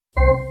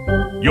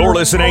You're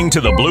listening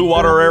to the Blue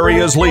Water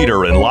Area's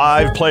leader in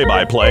live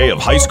play-by-play of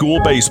high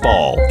school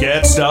baseball.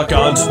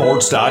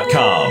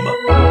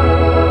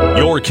 GetStuckOnSports.com.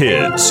 Your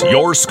kids,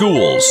 your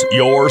schools,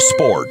 your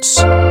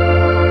sports.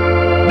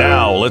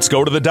 Now let's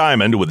go to the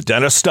Diamond with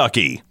Dennis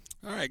Stuckey.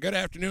 All right, good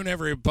afternoon,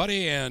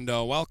 everybody, and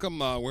welcome.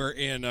 We're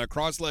in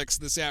Cros-Lex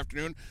this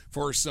afternoon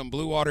for some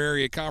Blue Water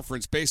Area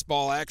Conference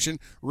baseball action.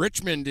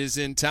 Richmond is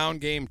in town,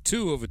 game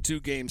 2 of a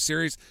 2-game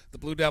series. The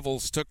Blue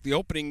Devils took the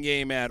opening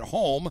game at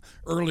home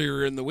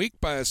earlier in the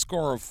week by a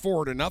score of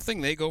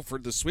 4-0. They go for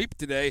the sweep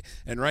today,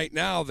 and right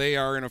now they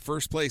are in a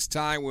first-place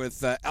tie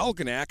with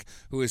Algonac,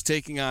 who is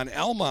taking on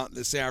Almont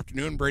this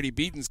afternoon. Brady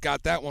Beaton's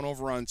got that one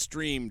over on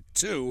Stream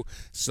 2.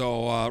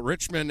 So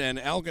Richmond and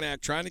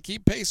Algonac trying to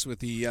keep pace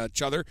with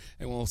each other,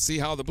 and we'll see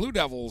how the Blue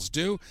Devils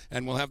do,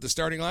 and we'll have the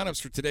starting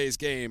lineups for today's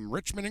game.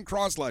 Richmond and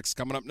Cros-Lex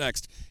coming up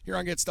next here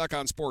on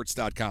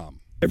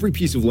GetStuckOnSports.com. Every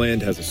piece of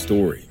land has a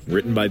story,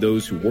 written by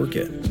those who work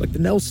it, like the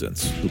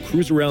Nelsons, who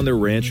cruise around their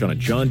ranch on a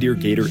John Deere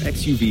Gator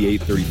XUV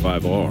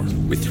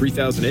 835R. With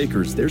 3,000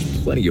 acres,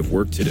 there's plenty of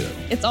work to do.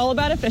 It's all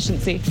about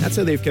efficiency. That's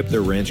how they've kept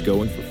their ranch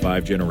going for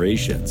 5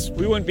 generations.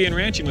 We wouldn't be in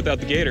ranching without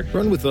the Gator.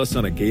 Run with us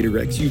on a Gator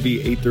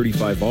XUV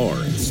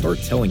 835R and start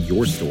telling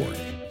your story.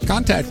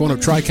 Contact one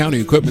of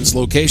Tri-County Equipment's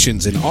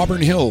locations in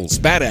Auburn Hills,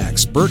 Bad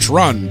Axe, Birch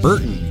Run,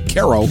 Burton,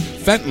 Caro,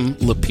 Fenton,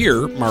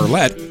 Lapeer,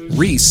 Marlette,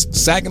 Reese,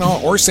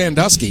 Saginaw, or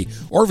Sandusky,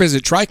 or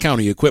visit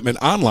Tri-County Equipment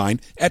online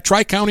at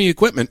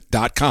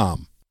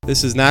tricountyequipment.com.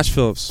 This is Nash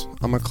Phillips.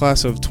 I'm a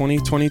class of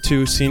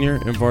 2022 senior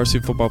and varsity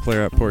football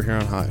player at Port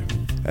Huron High.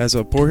 As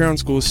a Port Huron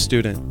School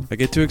student, I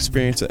get to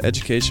experience an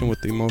education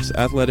with the most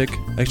athletic,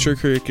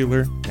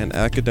 extracurricular, and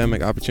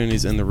academic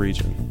opportunities in the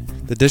region.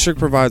 The district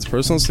provides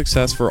personal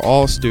success for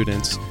all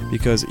students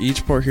because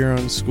each Port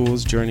Huron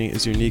school's journey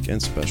is unique and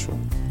special.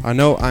 I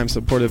know I am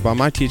supported by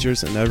my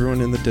teachers and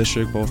everyone in the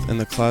district, both in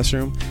the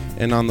classroom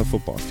and on the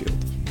football field.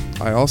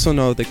 I also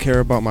know they care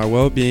about my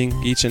well-being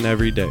each and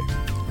every day.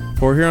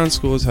 Port Huron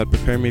schools have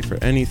prepared me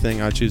for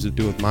anything I choose to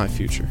do with my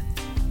future.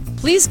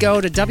 Please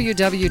go to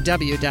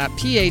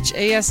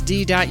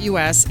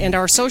www.phasd.us and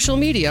our social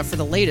media for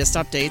the latest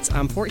updates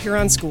on Port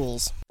Huron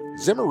schools.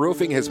 Zimmer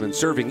Roofing has been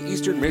serving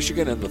Eastern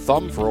Michigan and the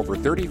Thumb for over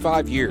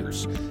 35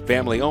 years.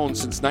 Family owned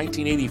since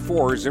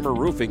 1984, Zimmer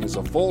Roofing is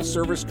a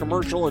full-service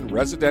commercial and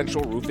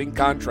residential roofing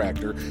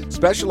contractor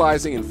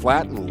specializing in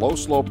flat and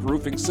low-slope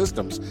roofing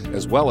systems,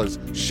 as well as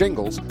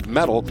shingles,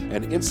 metal,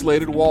 and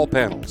insulated wall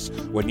panels.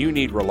 When you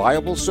need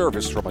reliable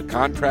service from a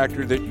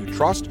contractor that you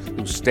trust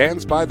who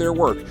stands by their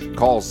work,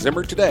 call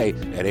Zimmer today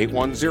at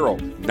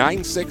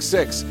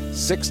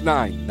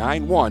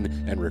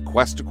 810-966-6991 and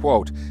request a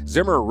quote.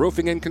 Zimmer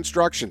Roofing and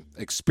Construction.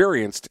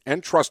 Experienced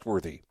and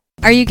trustworthy.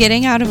 Are you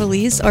getting out of a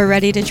lease or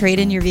ready to trade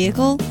in your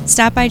vehicle?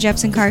 Stop by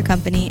Jepson Car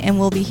Company and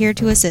we'll be here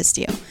to assist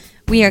you.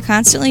 We are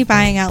constantly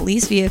buying out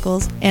leased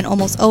vehicles and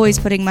almost always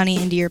putting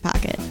money into your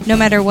pocket. No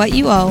matter what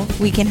you owe,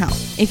 we can help.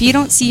 If you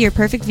don't see your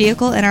perfect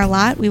vehicle in our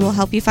lot, we will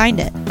help you find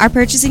it. Our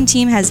purchasing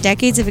team has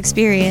decades of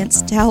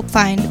experience to help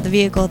find the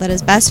vehicle that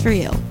is best for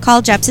you.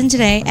 Call Jepson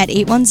today at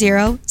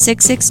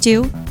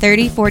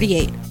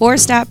 810-662-3048 or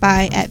stop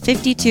by at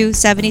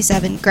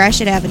 5277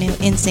 Gratiot Avenue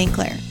in St.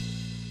 Clair.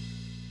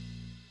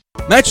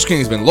 Mattress King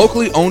has been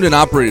locally owned and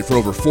operated for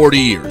over 40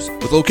 years.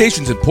 With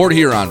locations in Port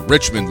Huron,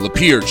 Richmond,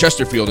 Lapeer,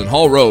 Chesterfield, and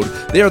Hall Road,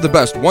 they are the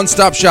best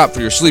one-stop shop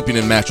for your sleeping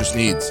and mattress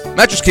needs.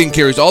 Mattress King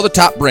carries all the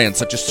top brands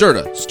such as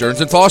Serta,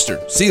 Stearns & Foster,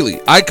 Sealy,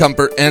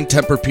 iComfort, and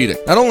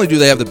Tempur-Pedic. Not only do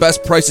they have the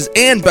best prices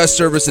and best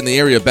service in the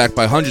area backed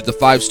by hundreds of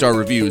 5-star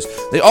reviews,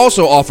 they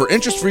also offer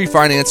interest-free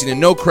financing and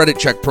no credit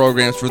check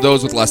programs for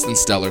those with less than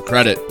stellar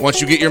credit.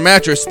 Once you get your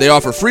mattress, they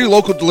offer free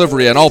local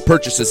delivery on all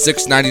purchases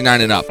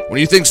 $6.99 and up. When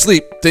you think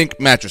sleep, think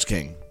Mattress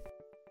King.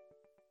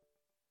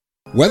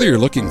 Whether you're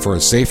looking for a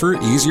safer,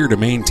 easier to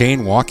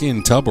maintain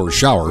walk-in tub or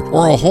shower,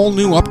 or a whole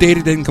new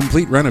updated and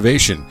complete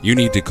renovation, you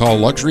need to call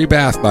Luxury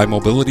Bath by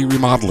Mobility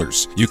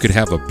Remodelers. You could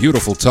have a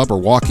beautiful tub or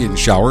walk-in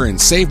shower and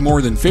save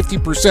more than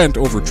 50%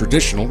 over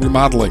traditional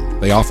remodeling.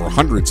 They offer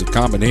hundreds of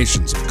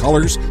combinations of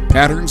colors,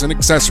 patterns, and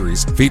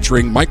accessories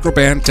featuring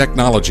microband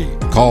technology.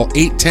 Call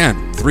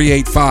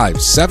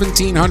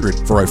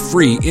 810-385-1700 for a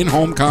free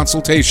in-home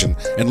consultation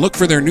and look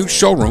for their new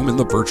showroom in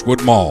the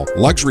Birchwood Mall.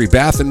 Luxury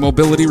Bath and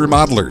Mobility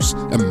Remodelers.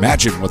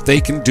 Imagine what they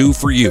can do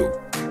for you.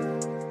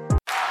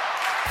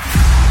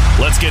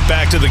 Let's get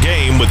back to the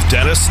game with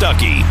Dennis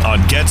Stuckey on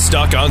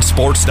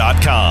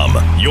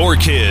GetStuckOnSports.com. Your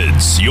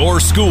kids, your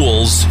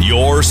schools,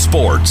 your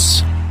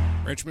sports.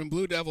 Richmond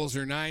Blue Devils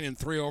are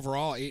 9-3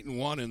 overall,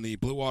 8-1 in the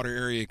Blue Water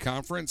Area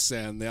Conference,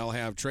 and they'll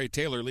have Trey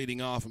Taylor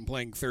leading off and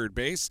playing third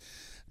base.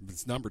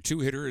 Its number 2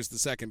 hitter is the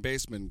second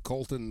baseman,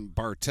 Colton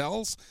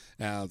Bartels.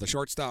 The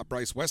shortstop,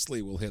 Bryce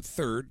Wesley, will hit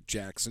third.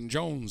 Jackson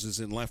Jones is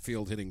in left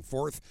field hitting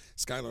fourth.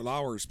 Skylar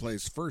Lowers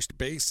plays first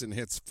base and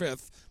hits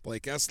fifth.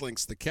 Blake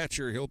Esslink's the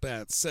catcher. He'll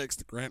bat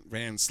sixth. Grant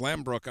Van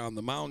Slambrook on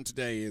the mound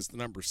today is the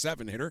number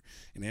 7 hitter.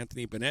 And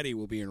Anthony Benetti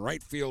will be in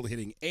right field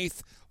hitting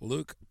eighth.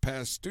 Luke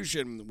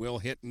Pastushin will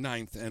hit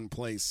ninth and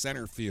play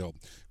center field.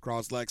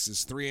 Cros-Lex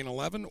is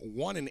 3-11,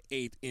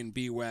 1-8 in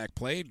BWAC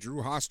play.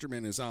 Drew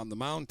Hosterman is on the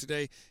mound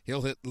today.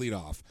 He'll hit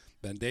leadoff.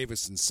 Ben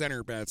Davis in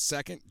center bats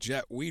second.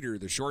 Jet Weeder,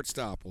 the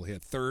shortstop, will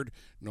hit third.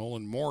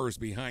 Nolan Moore is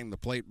behind the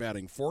plate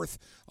batting fourth.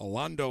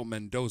 Alando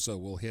Mendoza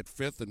will hit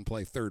fifth and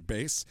play third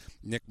base.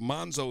 Nick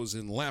Monzo's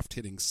in left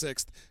hitting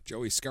sixth.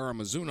 Joey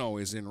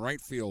Scaramazzuno is in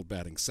right field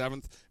batting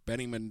seventh.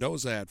 Benny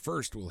Mendoza at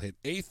first will hit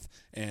eighth.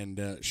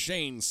 And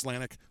Shane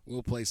Slanik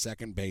will play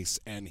second base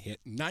and hit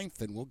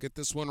ninth. And we'll get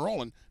this one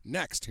rolling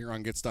next here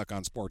on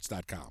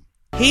GetStuckOnSports.com.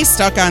 Hey,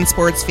 Stuck on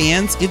Sports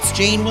fans, it's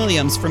Jane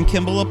Williams from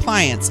Kimball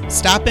Appliance.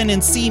 Stop in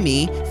and see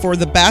me for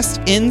the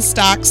best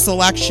in-stock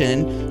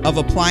selection of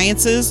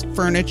appliances,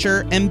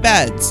 furniture, and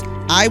beds.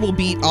 I will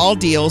beat all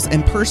deals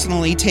and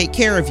personally take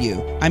care of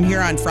you. I'm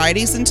here on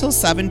Fridays until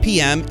 7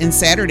 p.m. and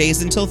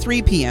Saturdays until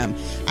 3 p.m.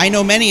 I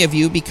know many of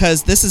you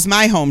because this is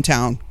my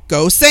hometown.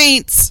 Go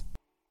Saints!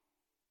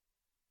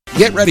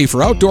 Get ready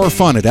for outdoor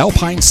fun at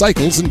Alpine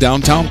Cycles in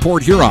downtown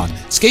Port Huron.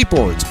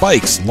 Skateboards,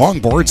 bikes,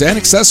 longboards, and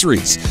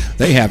accessories.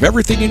 They have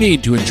everything you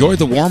need to enjoy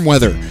the warm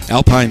weather.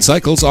 Alpine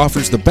Cycles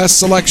offers the best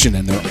selection,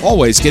 and they're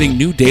always getting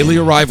new daily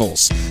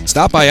arrivals.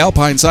 Stop by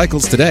Alpine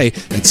Cycles today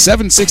at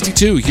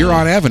 762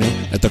 Huron Avenue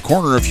at the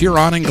corner of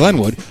Huron and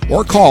Glenwood,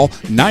 or call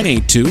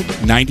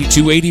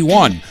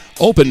 982-9281.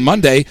 Open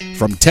Monday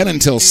from 10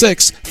 until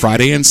 6,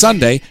 Friday and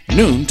Sunday,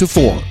 noon to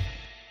 4.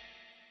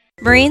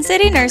 Marine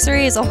City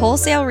Nursery is a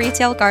wholesale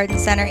retail garden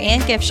center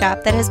and gift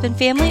shop that has been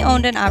family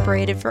owned and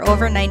operated for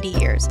over 90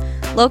 years.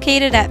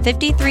 Located at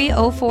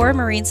 5304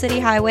 Marine City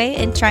Highway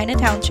in China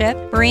Township,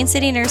 Marine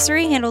City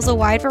Nursery handles a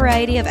wide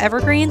variety of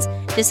evergreens,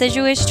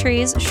 deciduous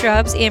trees,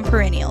 shrubs, and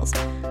perennials.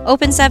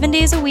 Open 7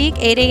 days a week,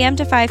 8 a.m.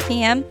 to 5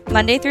 p.m.,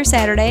 Monday through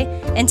Saturday,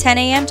 and 10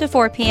 a.m. to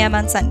 4 p.m.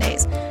 on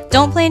Sundays.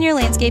 Don't plan your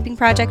landscaping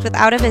project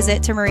without a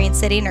visit to Marine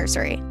City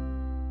Nursery.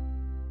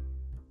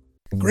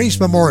 Grace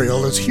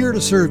Memorial is here to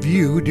serve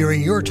you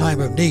during your time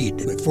of need.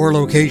 With 4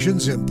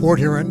 locations in Port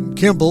Huron,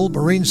 Kimball,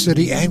 Marine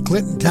City, and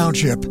Clinton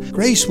Township,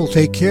 Grace will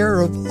take care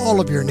of all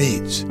of your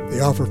needs. They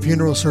offer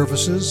funeral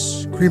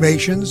services,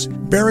 cremations,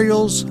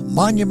 burials,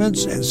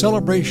 monuments, and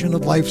celebration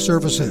of life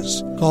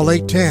services. Call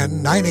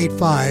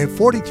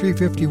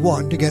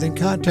 810-985-4351 to get in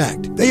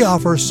contact. They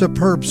offer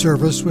superb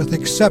service with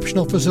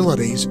exceptional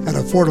facilities at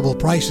affordable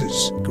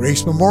prices.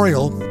 Grace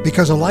Memorial,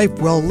 because a life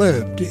well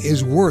lived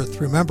is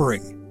worth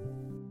remembering.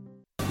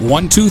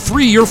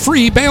 123 Your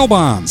Free Bail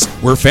Bonds.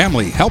 We're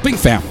family helping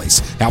families.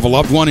 Have a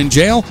loved one in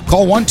jail?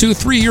 Call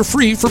 123 You're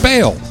Free for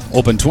bail.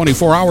 Open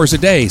 24 hours a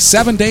day,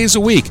 7 days a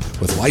week,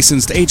 with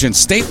licensed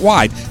agents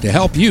statewide to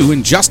help you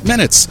in just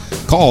minutes.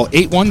 Call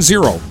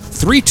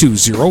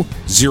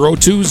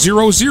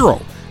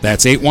 810-320-0200.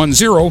 That's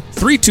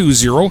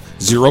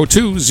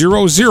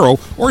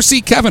 810-320-0200, or see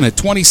Kevin at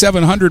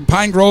 2700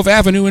 Pine Grove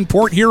Avenue in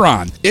Port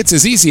Huron. It's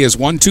as easy as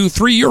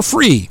 123 You're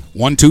Free.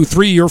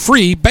 123 You're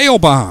Free Bail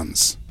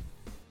Bonds.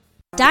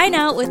 Dine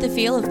out with the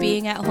feel of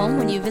being at home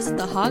when you visit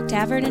the Hog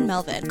Tavern in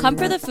Melvin. Come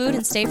for the food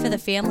and stay for the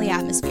family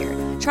atmosphere.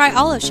 Try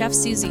all of Chef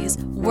Susie's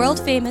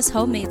world-famous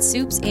homemade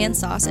soups and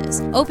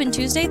sauces. Open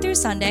Tuesday through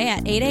Sunday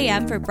at 8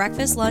 a.m. for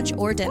breakfast, lunch,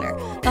 or dinner.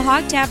 The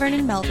Hog Tavern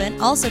in Melvin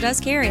also does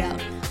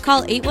carryout.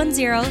 Call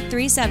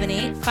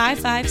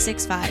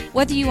 810-378-5565.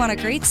 Whether you want a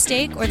great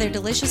steak or their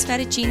delicious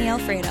fettuccine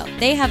Alfredo,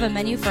 they have a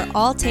menu for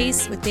all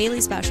tastes with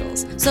daily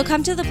specials. So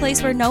come to the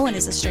place where no one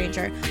is a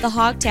stranger, the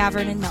Hog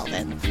Tavern in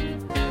Melvin.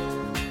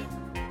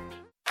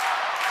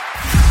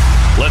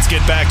 Let's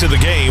get back to the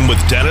game with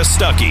Dennis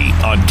Stuckey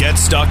on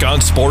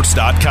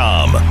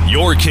GetStuckOnSports.com.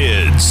 Your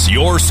kids,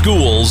 your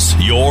schools,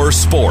 your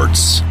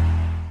sports.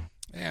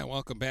 Yeah,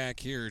 welcome back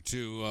here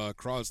to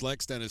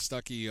Cros-Lex. Dennis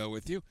Stuckey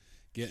with you,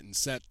 getting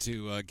set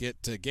to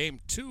get to Game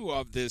 2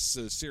 of this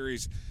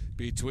series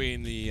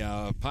between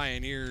the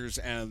Pioneers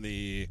and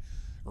the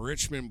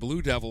Richmond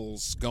Blue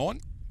Devils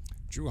going.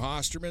 Drew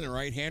Hosterman, the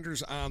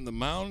right-handers on the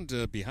mound.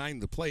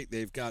 Behind the plate,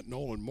 they've got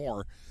Nolan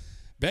Moore.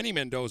 Benny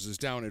Mendoza's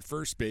down at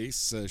first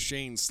base.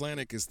 Shane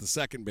Slanik is the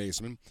second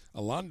baseman.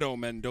 Alando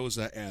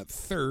Mendoza at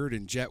third,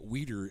 and Jet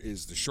Weeder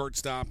is the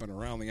shortstop. And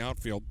around the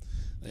outfield,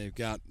 they've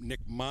got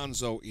Nick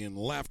Monzo in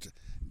left.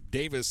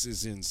 Davis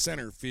is in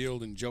center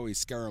field, and Joey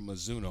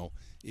Scaramazzuno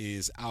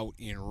is out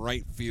in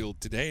right field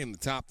today. And the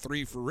top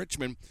three for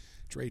Richmond,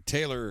 Trey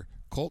Taylor,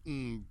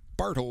 Colton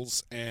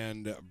Bartles,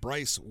 and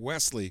Bryce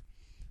Wesley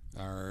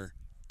are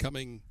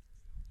coming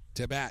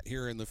to bat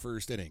here in the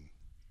first inning.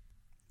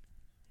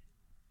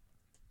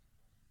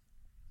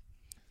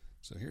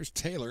 So here's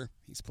Taylor.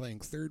 He's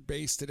playing third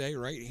base today,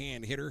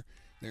 right-hand hitter.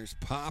 There's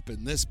pop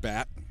in this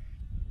bat.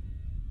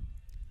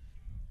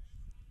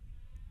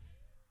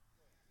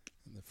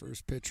 And the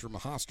first pitch from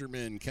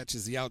Hosterman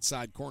catches the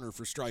outside corner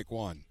for strike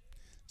one.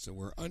 So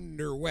we're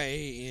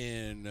underway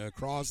in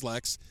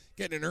Cros-Lex.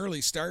 Getting an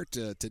early start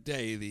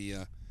today.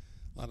 A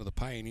lot of the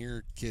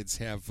Pioneer kids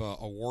have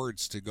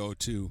awards to go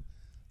to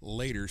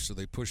later, so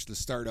they push the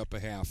start up a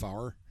half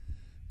hour.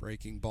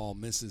 Breaking ball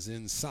misses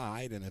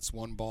inside, and it's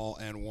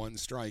 1-1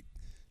 strike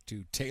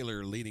to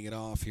Taylor leading it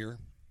off here.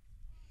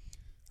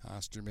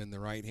 Hosterman, the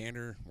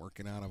right-hander,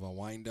 working out of a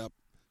windup,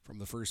 from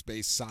the first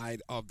base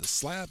side of the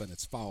slab, and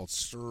it's fouled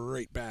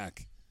straight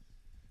back.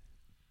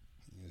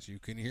 As you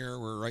can hear,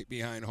 we're right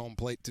behind home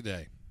plate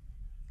today.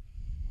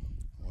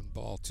 1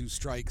 ball, 2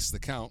 strikes, the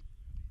count.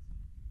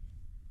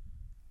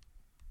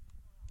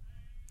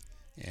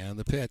 And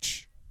the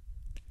pitch.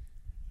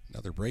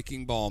 Another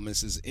breaking ball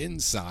misses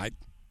inside.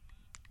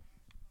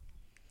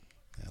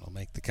 That'll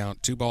make the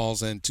count 2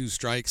 balls and 2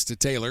 strikes to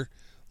Taylor,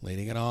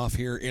 leading it off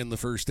here in the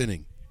first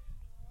inning.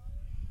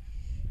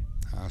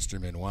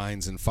 Osterman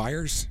winds and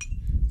fires.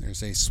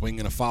 There's a swing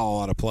and a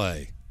foul out of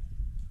play.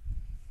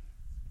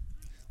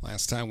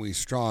 Last time we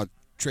saw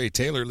Trey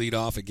Taylor lead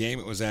off a game,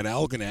 it was at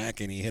Algonac,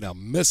 and he hit a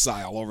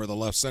missile over the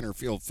left center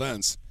field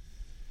fence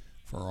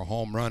for a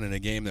home run in a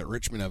game that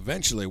Richmond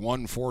eventually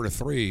won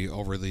 4-3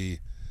 over the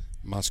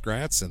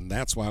Muskrats, and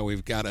that's why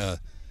we've got a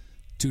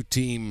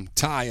 2-team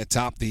tie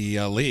atop the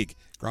league.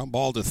 Ground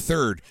ball to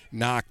third,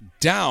 knocked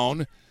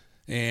down,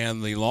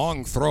 and the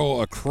long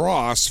throw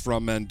across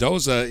from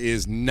Mendoza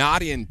is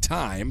not in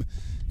time,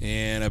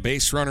 and a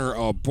base runner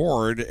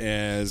aboard,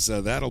 as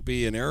that'll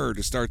be an error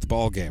to start the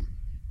ball game.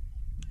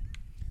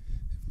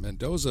 If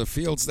Mendoza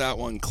fields that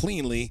one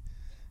cleanly,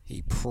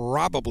 he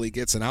probably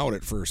gets an out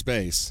at first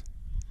base.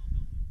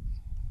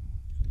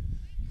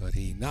 But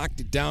he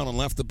knocked it down and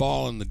left the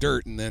ball in the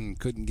dirt and then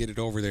couldn't get it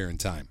over there in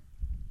time.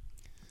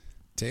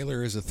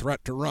 Taylor is a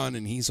threat to run,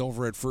 and he's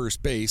over at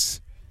first base.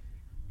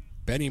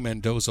 Benny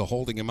Mendoza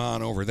holding him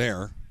on over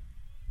there.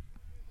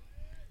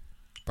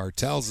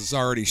 Bartels is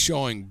already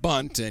showing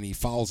bunt, and he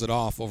fouls it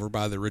off over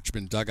by the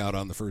Richmond dugout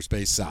on the first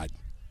base side.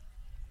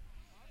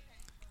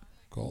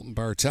 Colton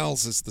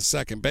Bartels is the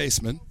second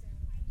baseman.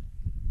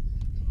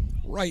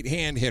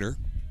 Right-hand hitter.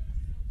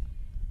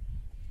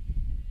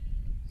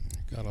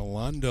 Got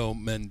Orlando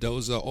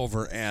Mendoza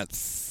over at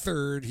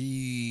third.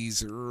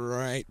 He's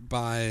right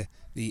by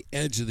the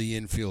edge of the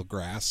infield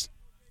grass.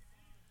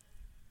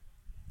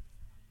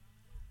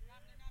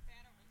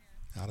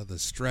 Out of the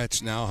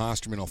stretch now,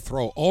 Hosterman will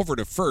throw over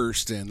to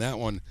first, and that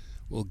one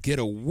will get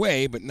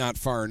away, but not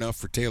far enough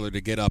for Taylor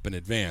to get up and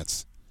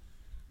advance.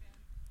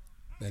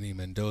 Benny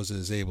Mendoza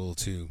is able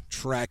to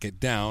track it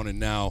down, and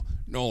now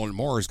Nolan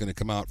Moore is going to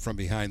come out from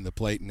behind the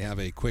plate and have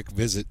a quick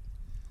visit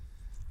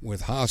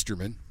with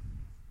Hosterman.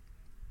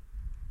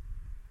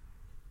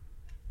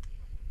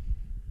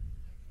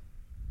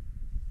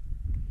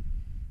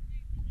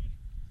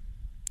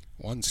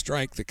 One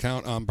strike, the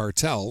count on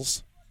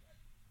Bartels.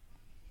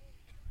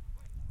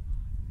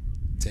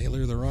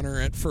 Taylor, the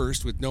runner at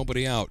first with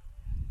nobody out.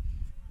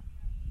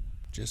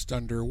 Just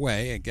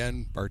underway.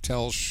 Again,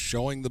 Bartels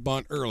showing the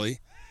bunt early,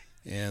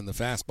 and the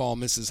fastball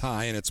misses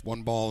high, and it's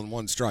 1 ball and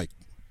 1 strike.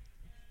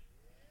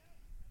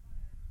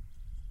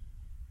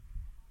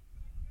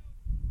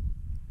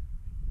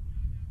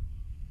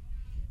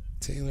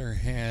 Taylor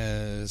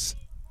has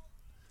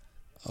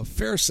a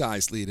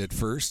fair-sized lead at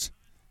first.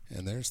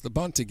 And there's the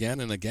bunt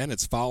again, and again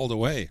it's fouled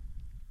away.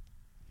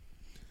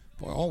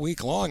 Boy, all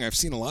week long I've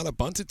seen a lot of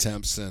bunt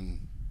attempts,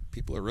 and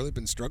people have really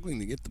been struggling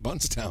to get the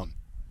bunts down.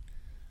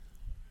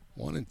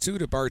 1-2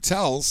 to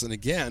Bartels, and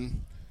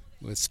again,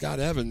 with Scott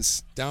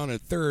Evans down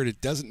at third,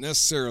 it doesn't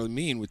necessarily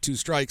mean with 2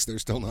 strikes they're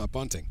still not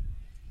bunting.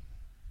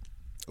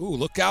 Ooh,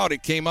 look out,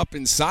 it came up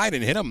inside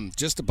and hit him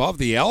just above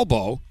the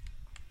elbow.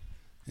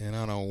 And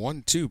on a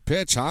 1-2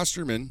 pitch,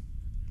 Hosterman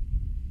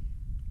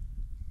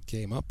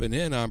came up and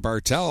in on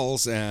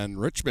Bartels, and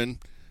Richmond,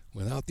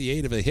 without the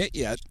aid of a hit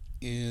yet,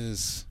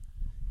 is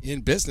in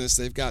business.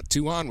 They've got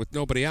 2 on with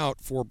nobody out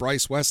for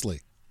Bryce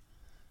Wesley.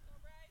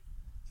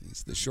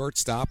 He's the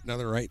shortstop,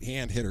 another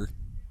right-hand hitter.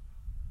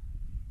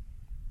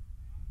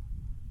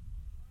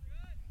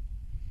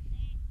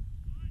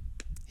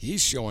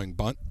 He's showing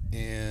bunt,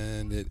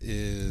 and it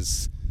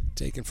is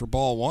taken for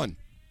ball 1.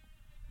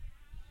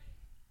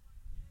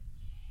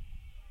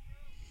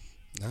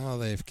 Now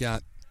they've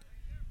got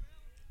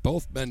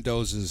both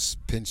Mendozas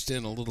pinched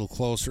in a little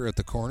closer at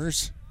the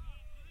corners.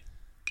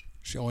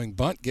 Showing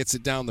bunt, gets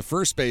it down the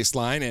first base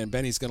line, and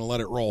Benny's going to let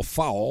it roll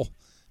foul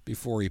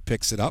before he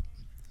picks it up.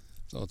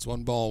 So it's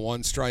 1 ball,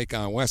 1 strike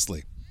on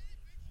Wesley.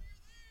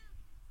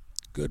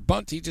 Good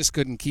bunt, he just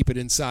couldn't keep it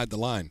inside the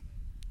line.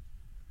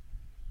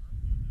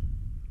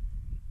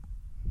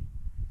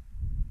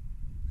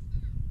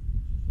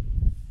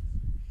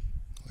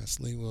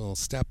 Wesley will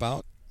step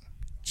out,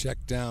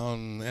 check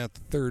down at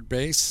the third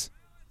base,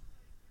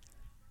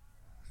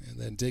 and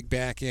then dig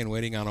back in,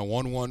 waiting on a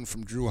 1-1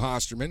 from Drew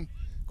Hosterman.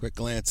 Quick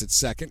glance at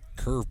second.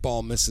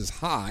 Curveball misses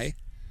high,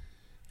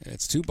 and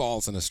it's 2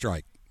 balls and a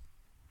strike.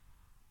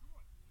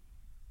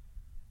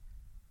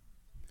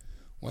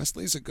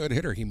 Wesley's a good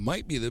hitter. He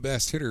might be the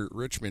best hitter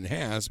Richmond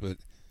has, but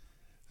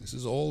this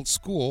is old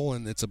school,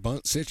 and it's a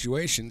bunt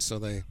situation, so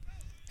they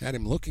had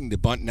him looking to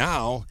bunt.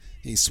 Now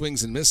he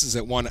swings and misses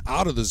at one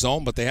out of the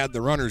zone, but they had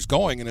the runners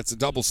going, and it's a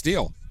double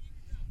steal.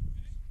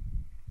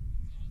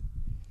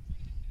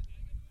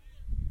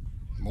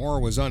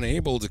 Moore was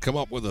unable to come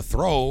up with a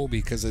throw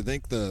because I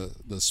think the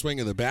swing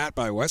of the bat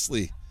by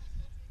Wesley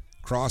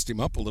crossed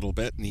him up a little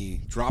bit, and he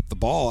dropped the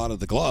ball out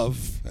of the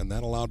glove, and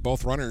that allowed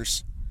both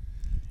runners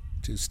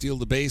to steal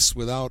the base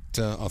without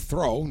a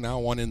throw. Now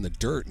one in the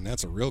dirt, and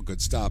that's a real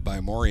good stop by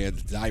Moore. He had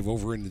to dive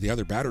over into the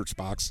other batter's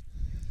box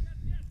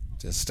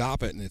to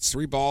stop it, and it's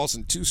 3 balls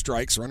and 2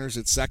 strikes. Runners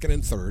at second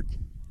and third.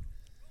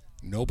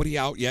 Nobody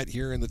out yet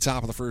here in the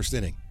top of the first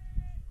inning.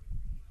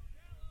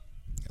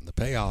 And the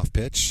payoff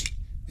pitch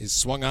is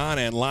swung on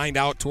and lined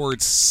out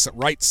towards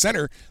right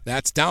center.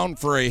 That's down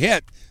for a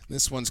hit.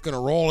 This one's going to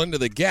roll into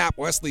the gap.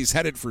 Wesley's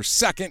headed for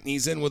second, and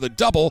he's in with a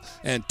double,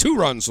 and 2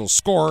 runs will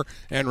score,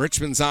 and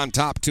Richmond's on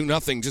top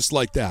 2-0 just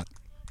like that.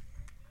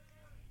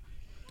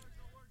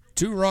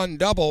 2-run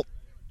double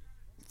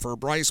for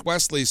Bryce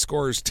Wesley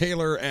scores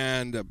Taylor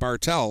and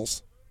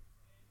Bartels.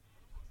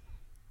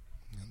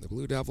 And the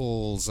Blue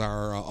Devils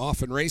are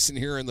off and racing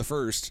here in the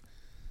first.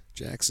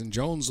 Jackson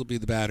Jones will be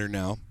the batter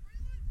now.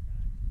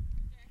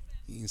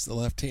 He's the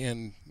left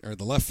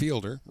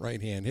fielder,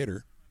 right-hand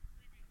hitter.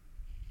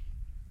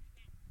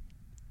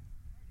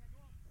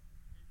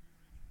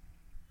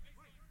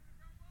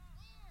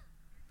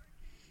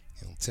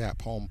 He'll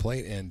tap home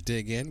plate and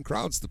dig in.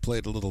 Crowds the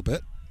plate a little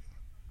bit.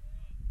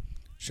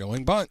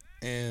 Showing bunt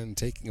and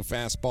taking a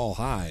fastball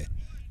high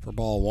for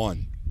ball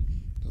 1.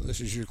 So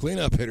this is your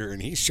cleanup hitter,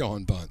 and he's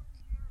showing bunt.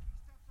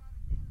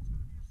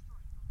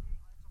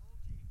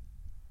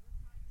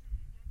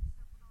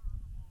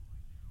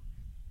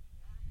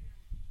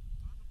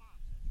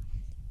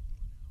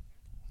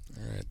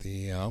 All right,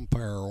 the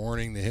umpire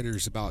warning the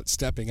hitters about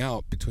stepping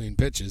out between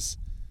pitches.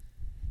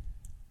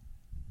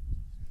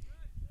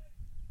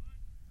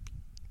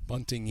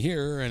 Bunting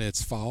here, and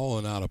it's foul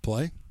and out of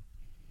play.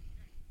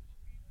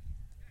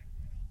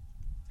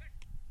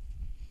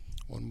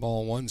 1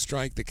 ball, 1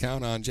 strike, the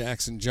count on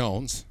Jackson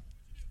Jones.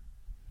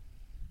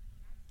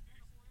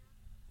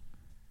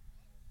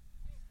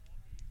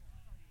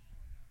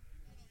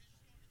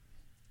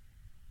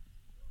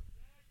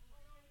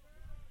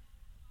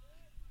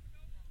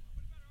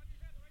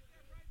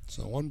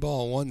 So 1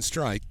 ball, 1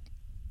 strike.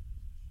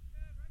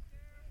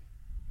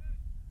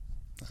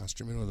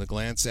 Osterman with a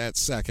glance at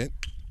second.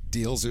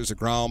 Deals, there's a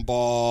ground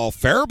ball.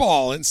 Fair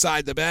ball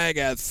inside the bag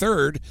at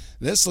third.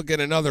 This will get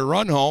another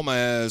run home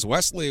as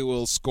Wesley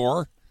will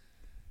score.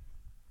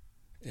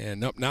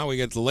 And now we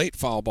get the late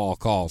foul ball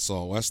call.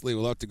 So Wesley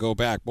will have to go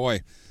back.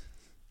 Boy,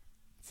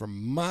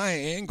 from my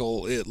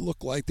angle, it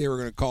looked like they were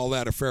going to call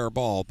that a fair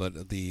ball,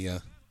 but the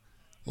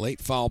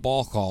late foul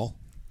ball call.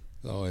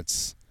 So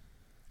it's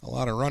a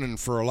lot of running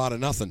for a lot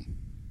of nothing.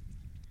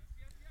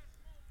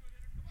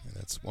 And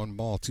that's 1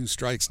 ball, 2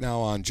 strikes now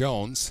on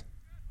Jones.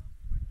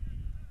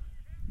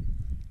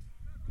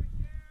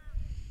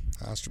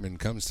 Osterman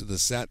comes to the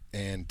set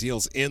and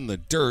deals in the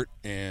dirt,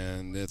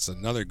 and it's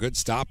another good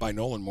stop by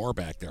Nolan Moore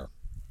back there.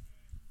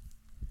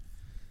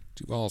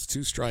 2 balls,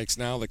 2 strikes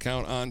now, the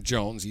count on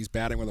Jones. He's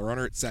batting with a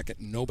runner at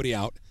second, nobody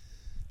out.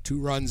 2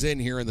 runs in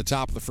here in the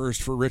top of the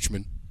first for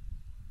Richmond.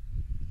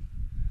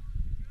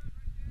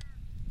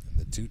 And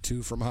the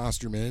 2-2 from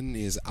Osterman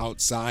is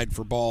outside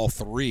for ball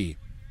 3.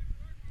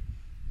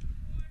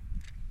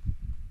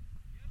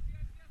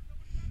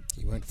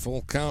 He went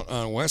full count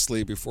on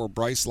Wesley before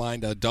Bryce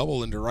lined a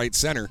double into right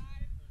center.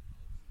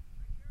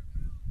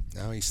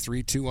 Now he's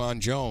 3-2 on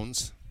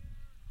Jones.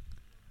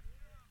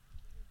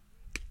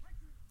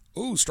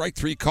 Ooh, strike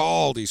 3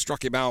 called. He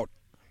struck him out.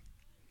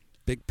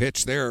 Big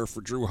pitch there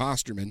for Drew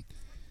Hosterman.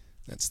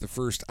 That's the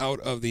first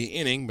out of the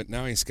inning, but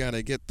now he's got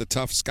to get the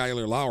tough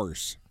Skylar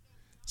Lowers.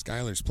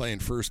 Skylar's playing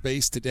first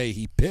base today.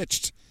 He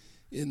pitched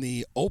in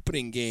the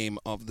opening game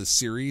of the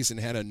series and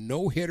had a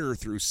no-hitter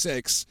through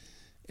 6.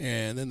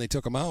 And then they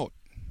took him out.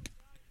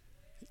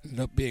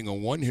 Ended up being a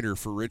 1-hitter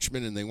for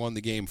Richmond, and they won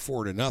the game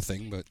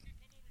 4-0. But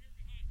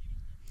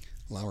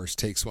Lowers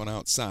takes one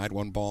outside,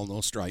 1 ball, no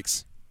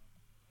strikes.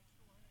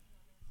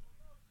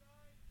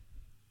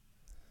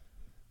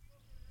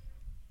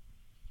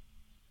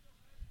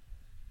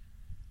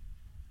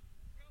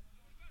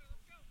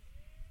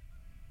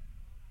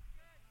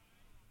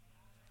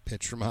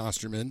 Pitch from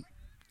Osterman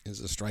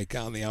is a strike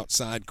on the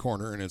outside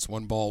corner, and it's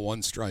 1 ball,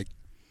 1 strike.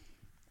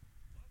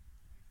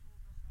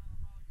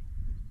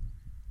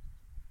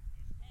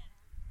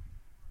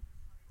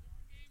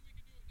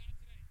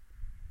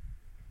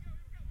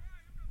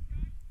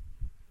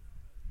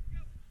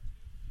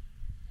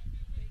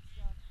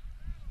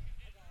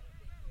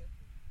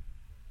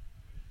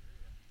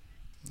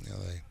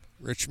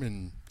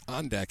 Richmond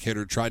on-deck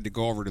hitter tried to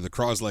go over to the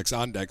Cros-Lex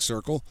on-deck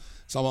circle.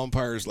 Some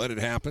umpires let it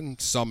happen,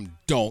 some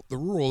don't. The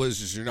rule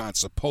is you're not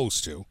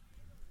supposed to.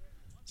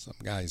 Some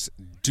guys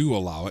do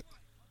allow it.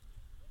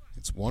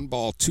 It's 1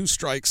 ball, 2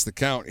 strikes, the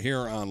count here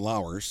on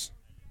Lowers.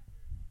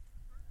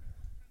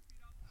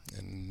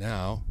 And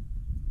now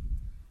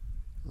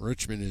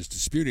Richmond is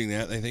disputing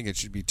that. They think it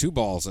should be 2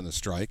 balls and a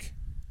strike.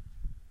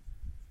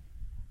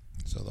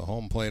 So the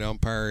home plate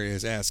umpire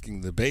is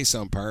asking the base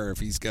umpire if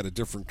he's got a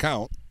different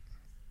count.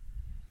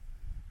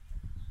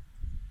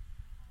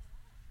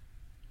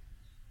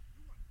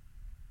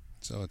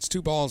 So it's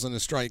 2 balls and a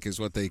strike is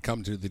what they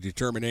come to the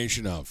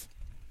determination of.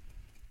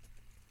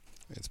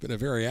 It's been a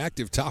very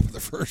active top of the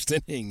first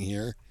inning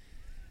here.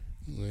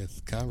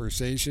 with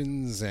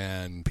conversations,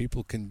 and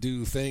people can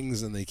do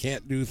things and they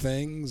can't do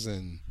things.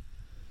 And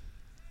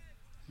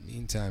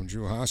meantime,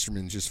 Drew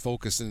Hosterman just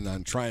focusing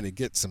on trying to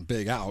get some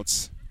big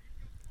outs.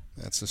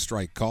 That's a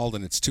strike called,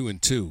 and it's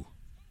 2-2.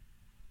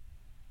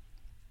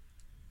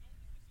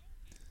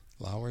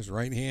 Lauer's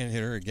right-hand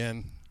hitter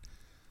again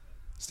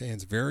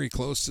stands very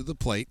close to the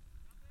plate.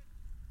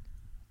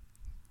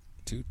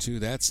 2-2,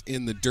 that's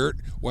in the dirt.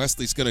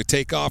 Wesley's going to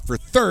take off for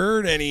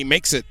third, and he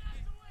makes it.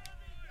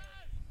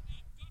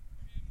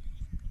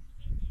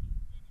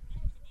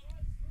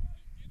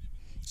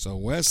 So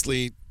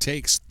Wesley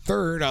takes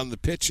third on the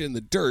pitch in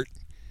the dirt,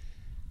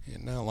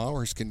 and now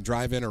Lauers can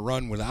drive in a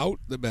run without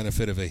the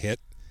benefit of a hit.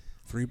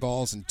 3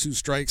 balls and 2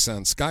 strikes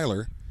on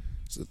Schuyler.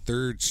 It's the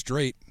third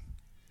straight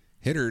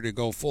hitter to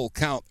go full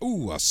count.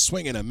 Ooh, a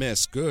swing and a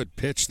miss. Good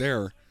pitch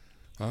there.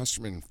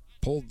 Osterman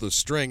pulled the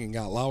string and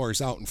got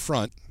Lauers out in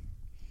front.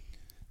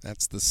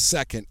 That's the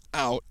second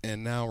out,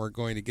 and now we're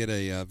going to get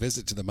a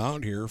visit to the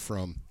mound here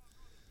from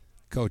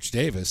Coach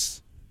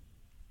Davis.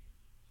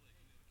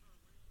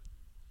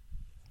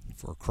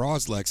 For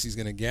Cros-Lex, he's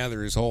going to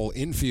gather his whole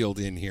infield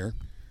in here.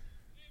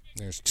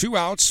 There's 2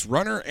 outs,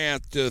 runner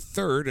at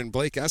third, and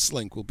Blake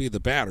Esselink will be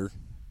the batter.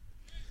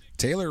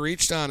 Taylor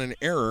reached on an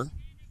error.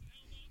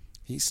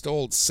 He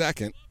stole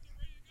second.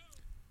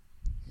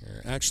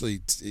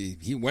 Actually,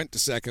 he went to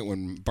second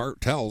when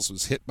Bartels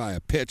was hit by a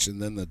pitch,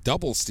 and then the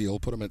double steal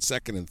put him at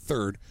second and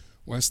third.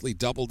 Wesley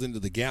doubled into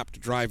the gap to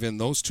drive in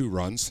those 2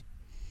 runs.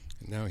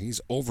 And now he's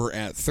over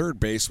at third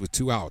base with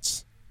 2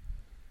 outs.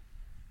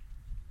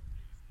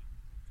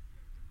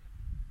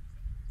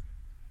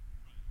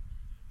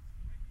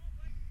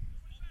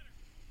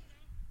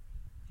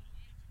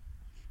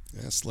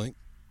 Esselink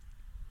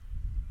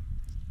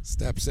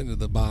steps into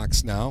the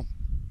box now.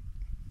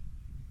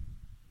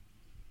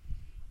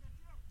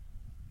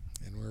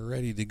 And we're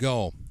ready to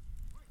go.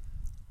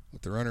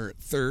 With the runner at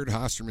third,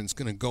 Hosterman's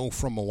going to go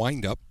from a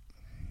windup.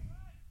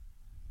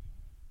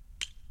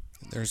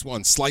 And there's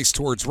one slice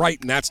towards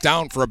right, and that's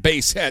down for a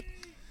base hit.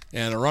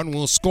 And a run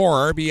will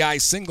score. RBI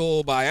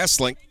single by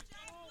Esselink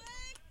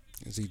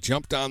as he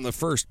jumped on the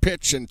first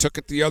pitch and took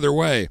it the other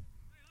way.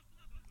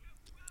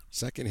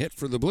 Second hit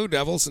for the Blue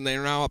Devils, and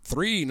they're now up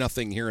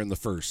 3-0 here in the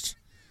first.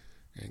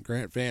 And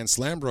Grant Van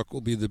Slambrook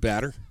will be the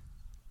batter.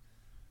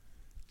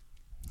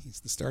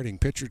 He's the starting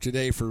pitcher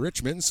today for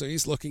Richmond, so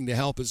he's looking to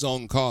help his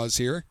own cause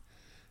here.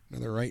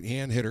 Another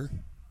right-hand hitter.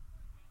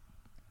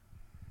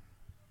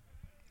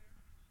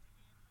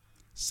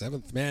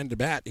 7th man to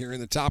bat here in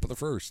the top of the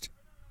first.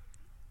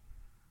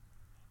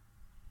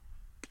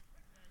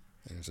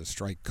 There's a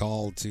strike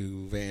called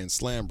to Van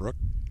Slambrook.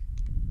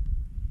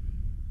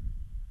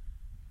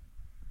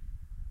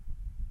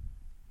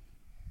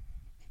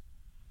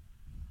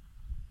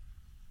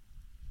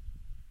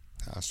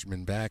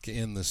 Osterman back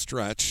in the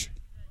stretch.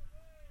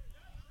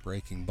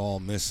 Breaking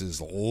ball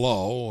misses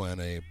low, and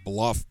a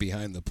bluff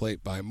behind the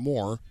plate by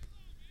Moore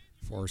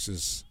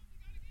forces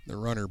the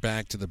runner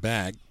back to the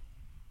bag.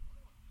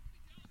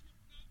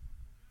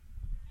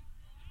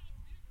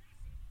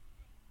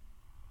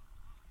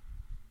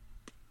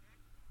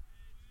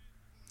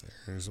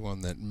 There's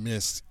one that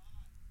missed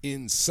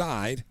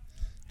inside.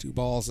 2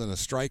 balls and a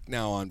strike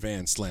now on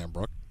Van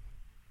Slambrook.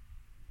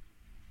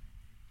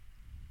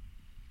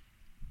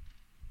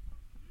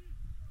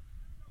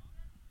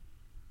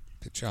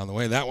 Pitch on the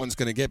way. That one's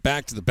going to get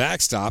back to the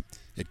backstop.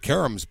 It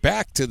caroms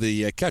back to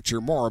the catcher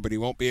Moore, but he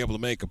won't be able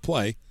to make a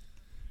play.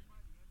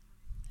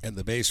 And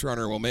the base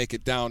runner will make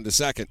it down to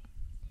second.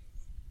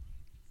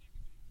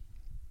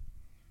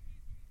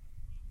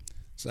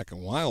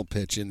 Second wild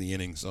pitch in the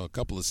inning. So a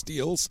couple of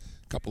steals,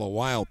 a couple of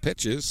wild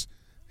pitches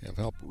have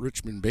helped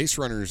Richmond base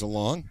runners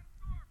along.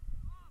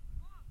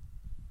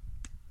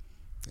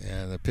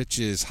 And the pitch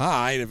is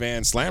high to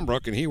Van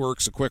Slambrook, and he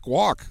works a quick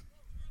walk.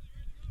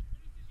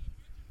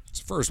 It's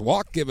the first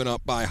walk given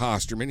up by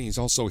Hosterman. He's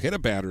also hit a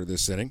batter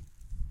this inning.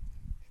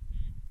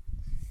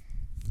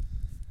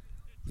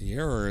 The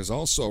error has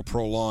also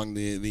prolonged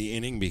the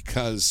inning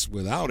because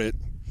without it,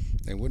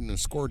 they wouldn't have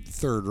scored the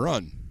third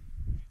run.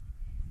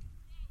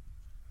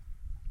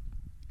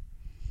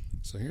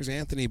 So here's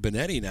Anthony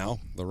Benetti now,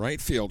 the right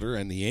fielder,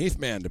 and the 8th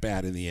man to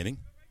bat in the inning.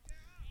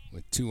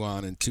 With 2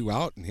 on and 2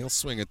 out, and he'll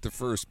swing at the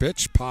first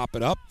pitch, pop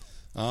it up.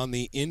 On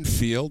the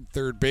infield,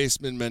 third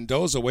baseman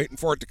Mendoza waiting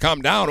for it to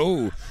come down.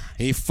 Ooh,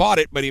 he fought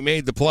it, but he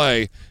made the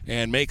play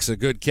and makes a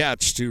good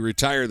catch to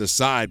retire the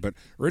side. But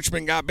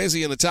Richmond got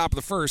busy in the top of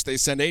the first. They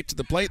send 8 to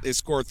the plate. They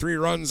score 3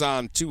 runs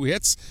on 2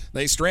 hits.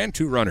 They strand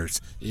 2 runners.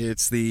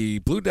 It's the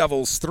Blue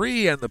Devils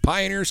 3 and the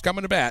Pioneers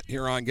coming to bat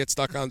here on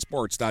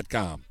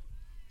GetStuckOnSports.com.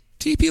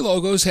 TP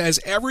Logos has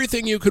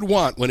everything you could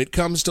want when it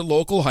comes to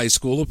local high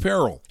school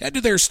apparel. Head to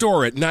their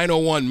store at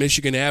 901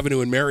 Michigan Avenue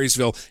in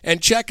Marysville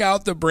and check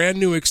out the brand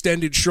new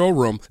extended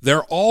showroom.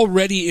 Their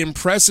already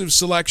impressive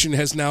selection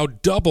has now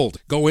doubled.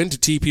 Go into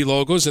TP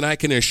Logos and I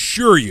can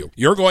assure you,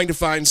 you're going to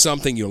find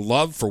something you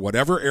love for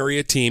whatever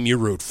area team you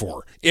root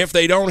for. If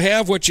they don't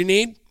have what you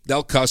need,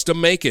 they'll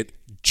custom make it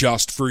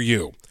just for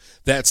you.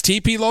 That's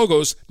TP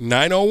Logos,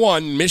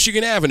 901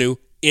 Michigan Avenue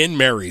in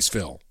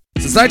Marysville.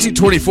 Since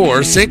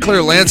 1924, St.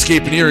 Clair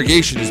Landscape and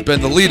Irrigation has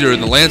been the leader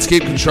in the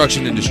landscape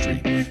construction industry,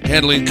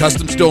 handling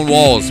custom stone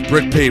walls,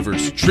 brick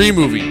pavers, tree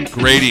moving,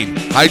 grading,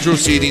 hydro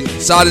seeding,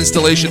 sod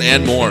installation,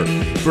 and more.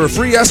 For a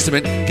free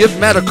estimate, give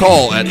Matt a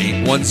call at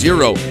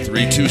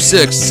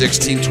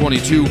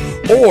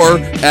 810-326-1622 or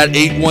at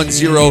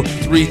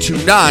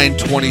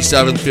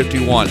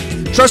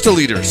 810-329-2751. Trust a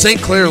leader,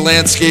 St. Clair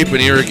Landscape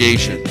and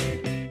Irrigation.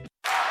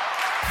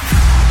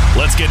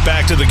 Let's get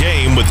back to the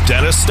game with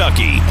Dennis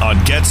Stuckey on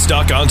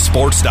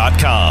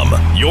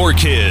GetStuckOnSports.com. Your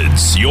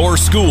kids, your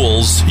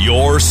schools,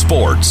 your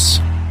sports.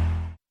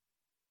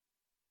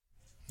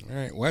 All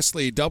right,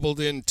 Wesley doubled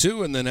in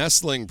two, and then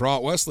Essling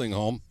brought Wessling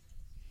home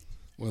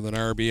with an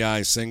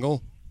RBI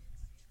single.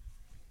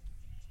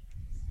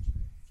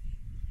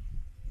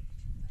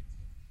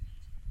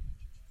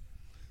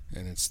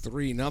 And it's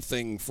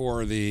 3-0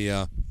 for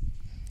the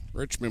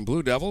Richmond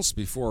Blue Devils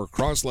before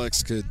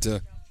Cros-Lex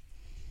could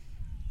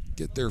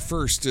get their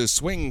first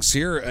swings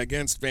here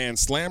against Van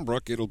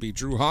Slambrook. It'll be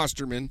Drew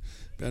Hosterman,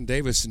 Ben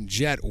Davis, and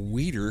Jet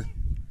Weeder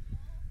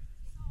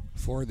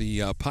for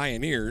the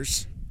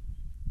Pioneers.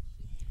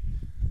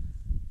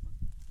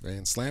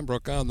 Van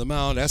Slambrook on the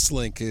mound.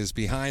 Esselink is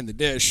behind the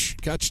dish,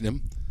 catching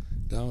him.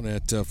 Down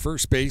at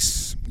first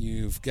base,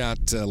 you've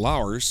got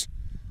Lowers.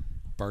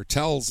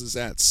 Bartels is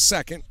at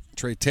second.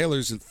 Trey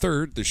Taylor's at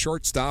third. The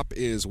shortstop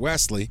is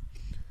Wesley.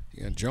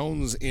 You got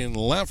Jones in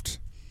left.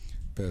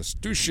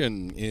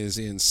 Pastushin is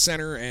in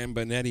center, and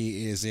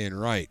Benetti is in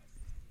right.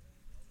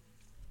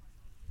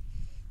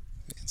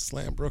 And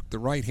Slambrook, the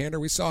right-hander,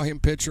 we saw him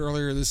pitch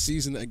earlier this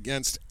season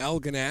against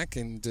Algonac,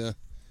 and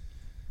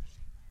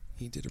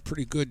he did a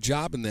pretty good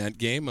job in that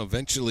game.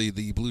 Eventually,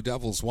 the Blue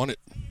Devils won it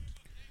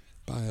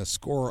by a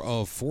score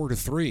of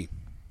 4-3.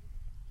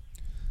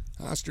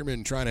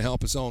 Osterman trying to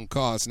help his own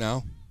cause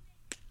now.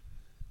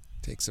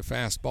 Takes a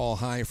fastball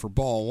high for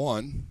ball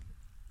one.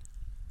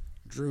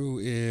 Drew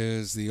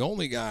is the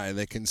only guy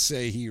that can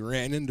say he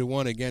ran into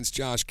one against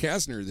Josh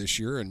Kasner this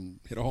year and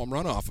hit a home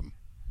run off him.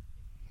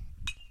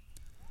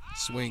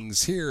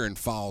 Swings here and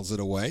fouls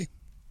it away.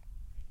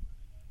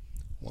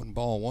 1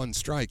 ball, 1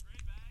 strike.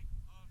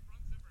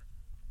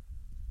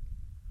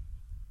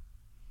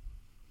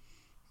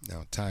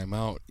 Now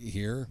timeout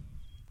here.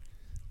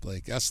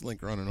 Blake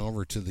Esselink running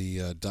over to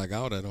the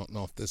dugout. I don't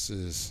know if this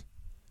is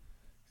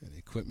an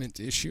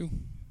equipment issue.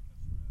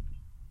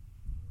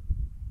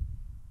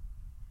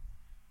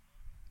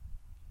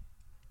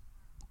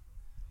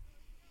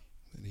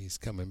 He's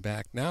coming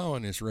back now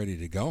and is ready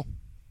to go.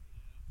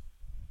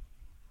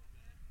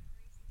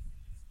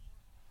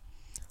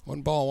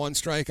 1 ball, 1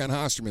 strike on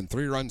Hosterman.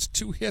 3 runs,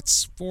 2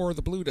 hits for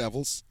the Blue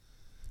Devils.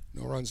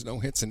 No runs, no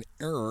hits, an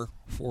error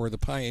for the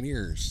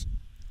Pioneers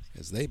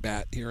as they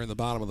bat here in the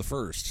bottom of the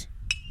first.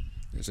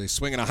 There's a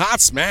swing and a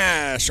hot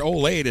smash.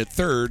 Olade at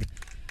third,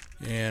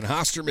 and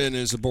Hosterman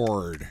is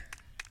aboard.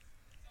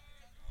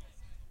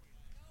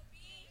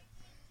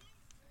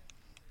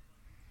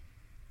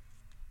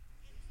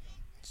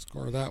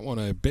 Score that one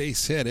a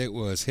base hit. It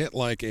was hit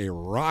like a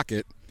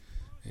rocket,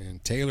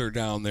 and Taylor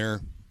down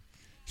there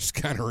just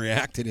kind of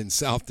reacted in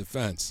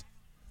self-defense.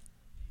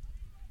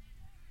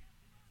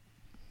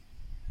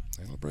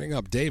 That'll bring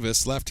up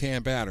Davis,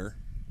 left-hand batter.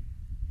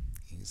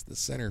 He's the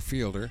center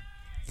fielder.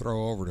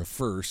 Throw over to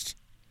first.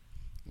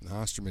 And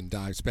Osterman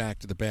dives back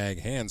to the bag,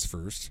 hands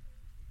first.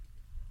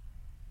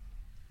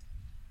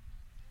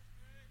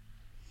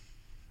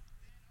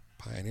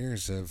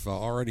 Pioneers have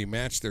already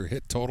matched their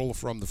hit total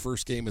from the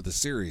first game of the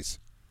series.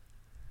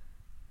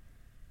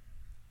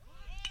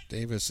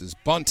 Davis is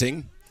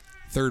bunting.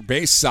 Third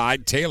base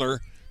side,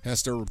 Taylor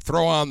has to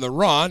throw on the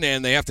run,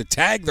 and they have to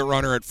tag the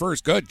runner at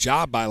first. Good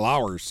job by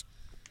Lowers.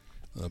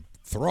 The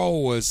throw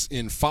was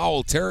in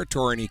foul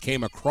territory, and he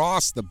came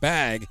across the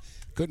bag.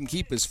 Couldn't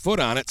keep his foot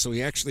on it, so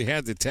he actually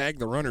had to tag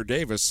the runner,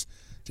 Davis,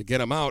 to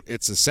get him out.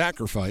 It's a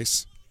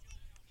sacrifice.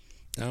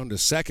 Down to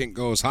second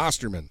goes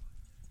Hosterman.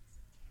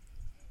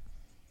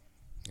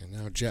 And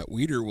now Jet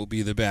Weeder will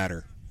be the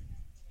batter.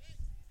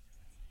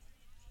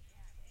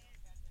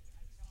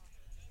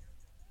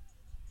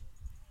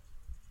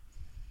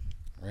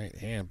 Right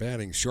hand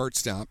batting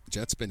shortstop.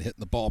 Jet's been hitting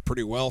the ball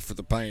pretty well for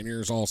the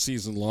Pioneers all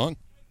season long.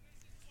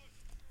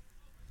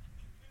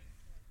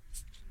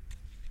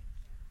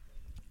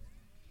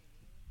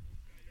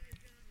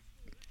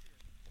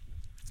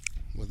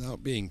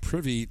 Without being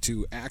privy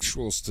to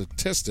actual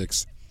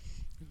statistics,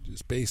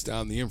 just based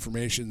on the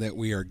information that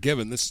we are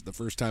given, this is the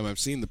first time I've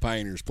seen the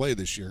Pioneers play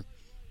this year.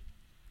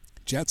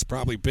 Jet's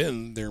probably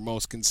been their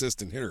most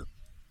consistent hitter.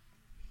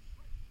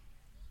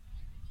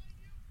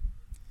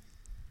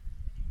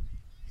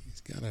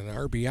 He's got an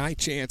RBI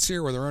chance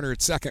here with a runner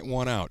at second,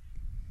 1 out.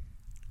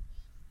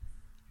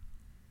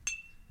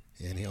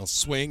 And he'll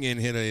swing and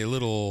hit a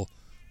little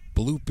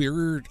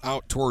blooper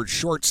out towards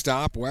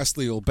shortstop.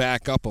 Wesley will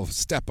back up a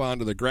step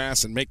onto the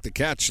grass and make the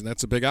catch, and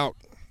that's a big out.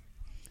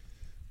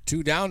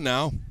 2 down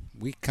now.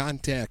 Weak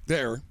contact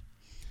there.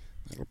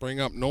 That'll bring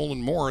up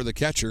Nolan Moore, the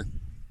catcher.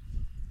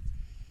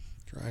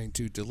 Trying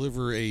to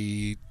deliver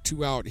a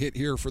 2-out hit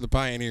here for the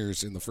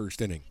Pioneers in the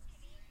first inning.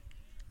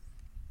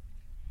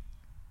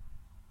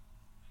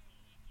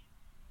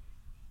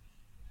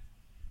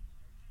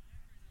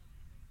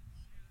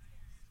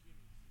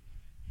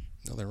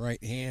 Another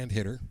right-hand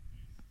hitter.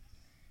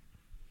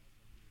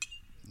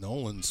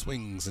 Nolan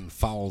swings and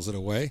fouls it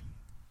away.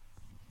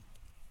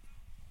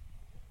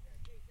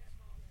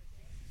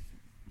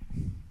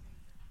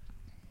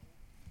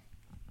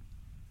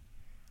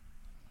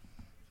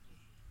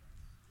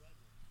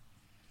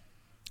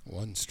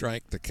 One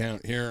strike the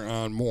count here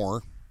on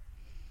Moore.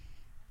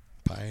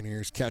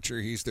 Pioneers catcher,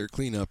 he's their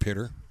cleanup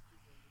hitter.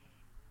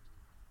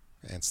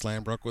 And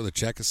Slambrook with a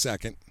check a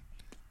second.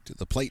 To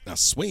the plate, and a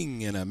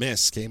swing and a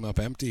miss. Came up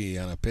empty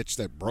on a pitch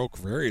that broke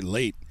very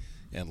late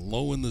and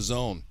low in the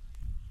zone.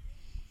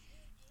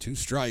 2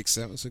 strikes.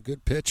 That was a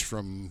good pitch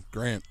from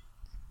Grant.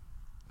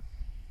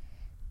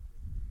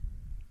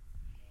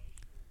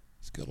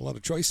 He's got a lot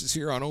of choices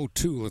here on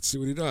 0-2. Let's see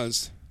what he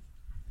does.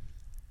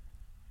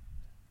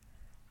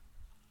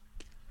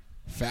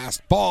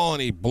 Fastball,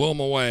 and he blew him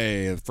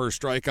away. The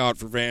first strikeout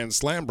for Van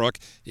Slambrook.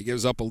 He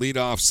gives up a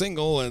leadoff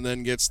single and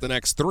then gets the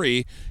next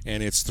 3,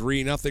 and it's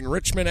 3-0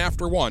 Richmond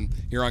after 1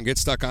 here on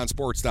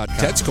GetStuckOnSports.com.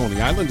 Ted's Coney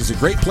Island is a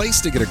great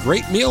place to get a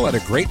great meal at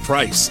a great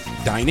price.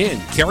 Dine in,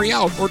 carry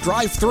out, or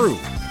drive through.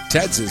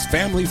 Ted's is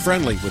family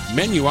friendly with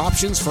menu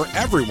options for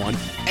everyone,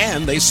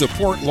 and they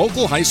support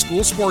local high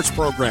school sports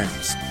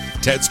programs.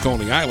 Ted's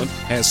Coney Island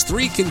has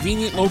 3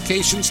 convenient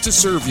locations to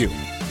serve you.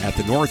 At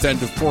the north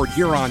end of Port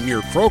Huron near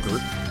Kroger,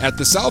 at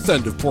the south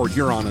end of Port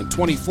Huron on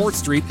 24th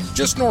Street,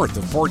 just north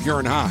of Port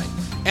Huron High,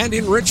 and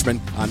in Richmond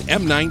on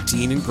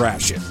M19 in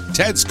Gratiot.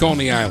 Ted's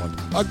Coney Island,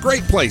 a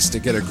great place to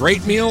get a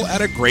great meal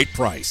at a great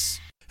price.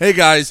 Hey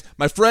guys,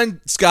 my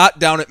friend Scott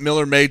down at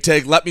Miller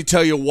Maytag, let me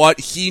tell you what,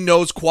 he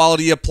knows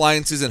quality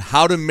appliances and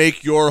how to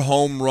make your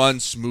home run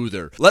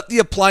smoother. Let the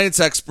appliance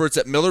experts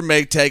at Miller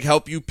Maytag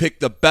help you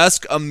pick the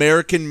best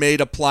American-made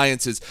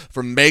appliances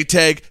from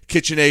Maytag,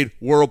 KitchenAid,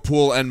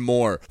 Whirlpool, and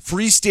more.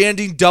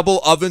 Freestanding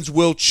double ovens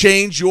will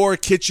change your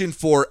kitchen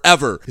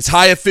forever. His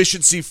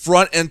high-efficiency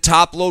front and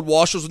top-load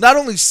washers will not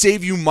only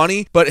save you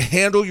money, but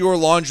handle your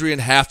laundry in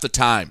half the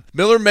time.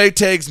 Miller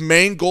Maytag's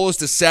main goal is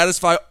to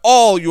satisfy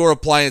all your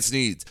appliance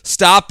needs.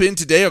 Stop in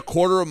today a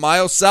quarter of a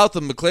mile south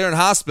of McLaren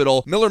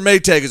Hospital. Miller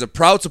Maytag is a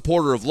proud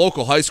supporter of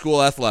local high school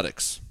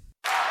athletics.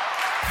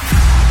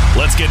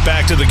 Let's get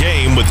back to the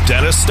game with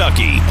Dennis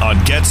Stuckey on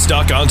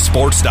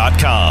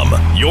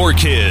GetStuckOnSports.com. Your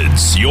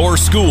kids, your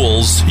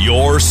schools,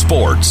 your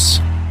sports.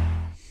 All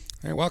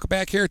right, welcome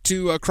back here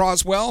to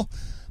Croswell.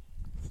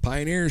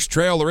 Pioneers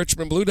trail the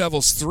Richmond Blue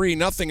Devils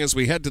 3-0 as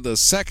we head to the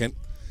second.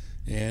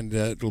 And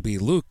it'll be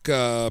Luke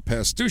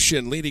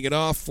Pastushin leading it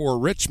off for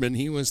Richmond.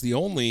 He was the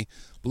only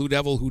Blue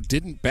Devil who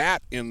didn't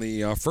bat in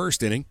the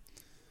first inning.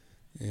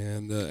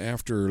 And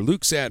after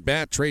Luke's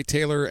at-bat, Trey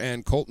Taylor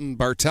and Colton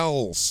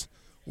Bartels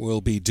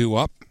will be due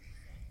up.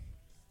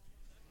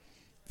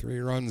 3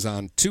 runs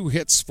on 2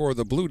 hits for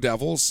the Blue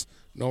Devils.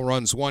 No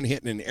runs, 1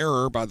 hit and an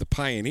error by the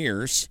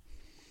Pioneers.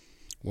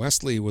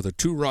 Wesley with a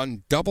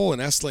 2-run double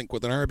and Esslink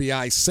with an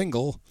RBI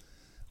single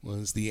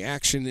was the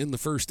action in the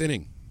first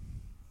inning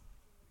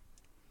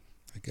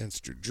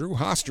against Drew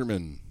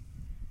Hosterman.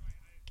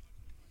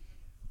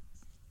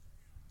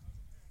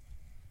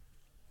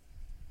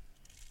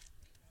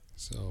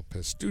 So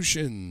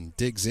Pastushin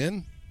digs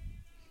in.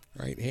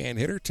 Right-hand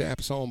hitter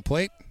taps home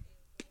plate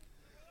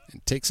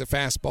and takes a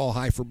fastball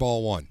high for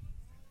ball 1.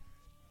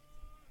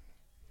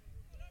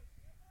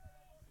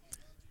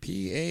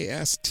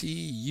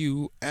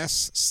 Pastuschyn,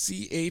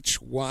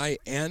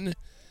 and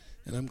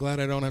I'm glad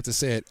I don't have to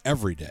say it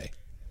every day.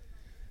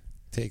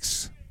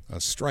 Takes a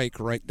strike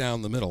right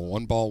down the middle.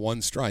 1 ball,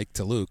 1 strike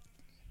to Luke,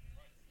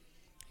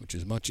 which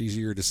is much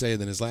easier to say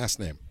than his last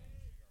name.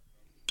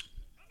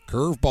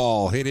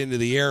 Curveball hit into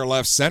the air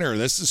left center.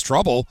 This is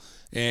trouble.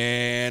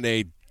 And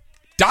a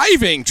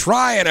diving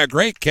try and a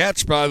great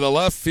catch by the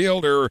left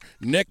fielder,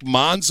 Nick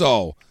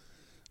Monzo.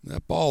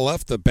 That ball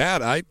left the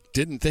bat. I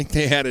didn't think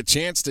they had a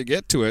chance to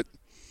get to it.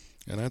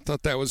 And I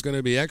thought that was going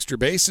to be extra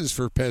bases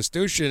for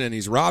Pastushin, and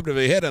he's robbed of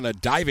a hit on a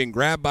diving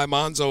grab by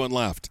Monzo and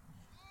left.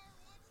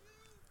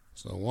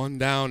 So 1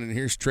 down, and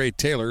here's Trey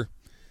Taylor.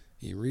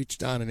 He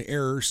reached on an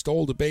error,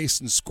 stole the base,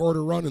 and scored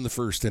a run in the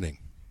first inning.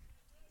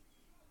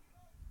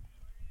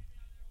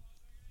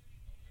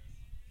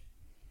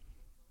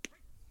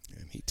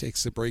 And he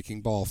takes the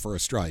breaking ball for a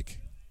strike.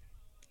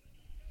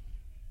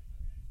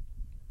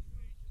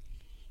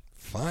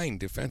 Fine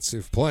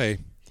defensive play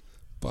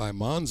by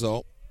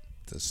Monzo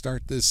to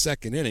start this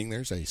second inning.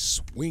 There's a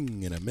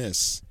swing and a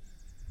miss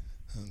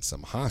on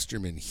some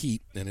Hosterman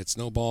heat, and it's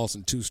no balls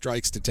and 2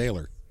 strikes to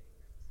Taylor.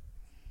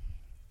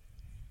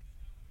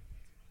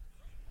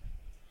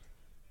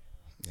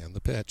 And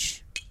the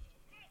pitch.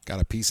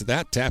 Got a piece of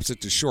that, taps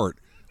it to short.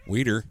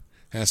 Weeder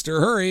has to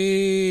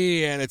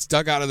hurry, and it's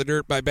dug out of the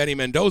dirt by Benny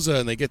Mendoza,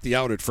 and they get the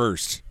out at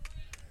first.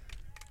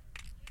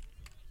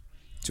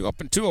 2 up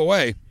and 2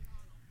 away.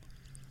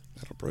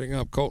 That'll bring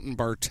up Colton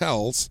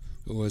Bartels,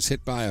 who was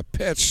hit by a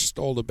pitch,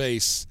 stole the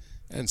base,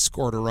 and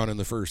scored a run in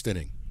the first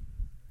inning.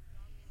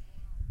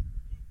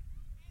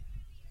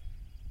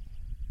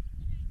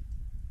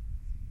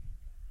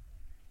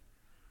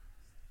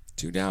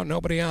 Two down,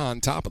 nobody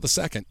on, top of the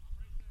second.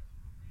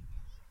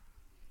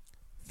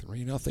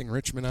 3-0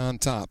 Richmond on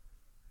top.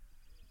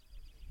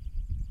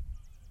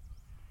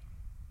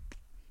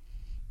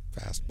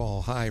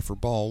 Fastball high for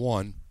ball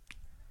one.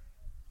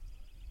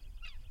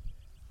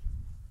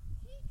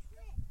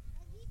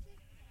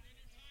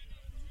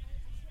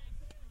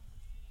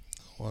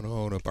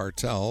 1-0 to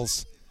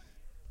Bartels.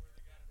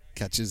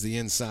 Catches the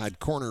inside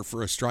corner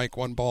for a strike.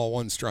 1 ball,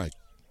 1 strike.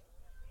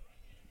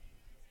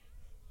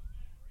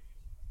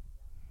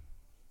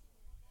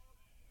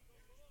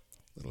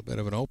 A little bit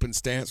of an open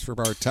stance for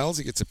Bartels.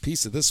 He gets a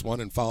piece of this one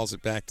and fouls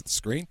it back to the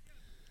screen.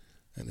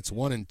 And it's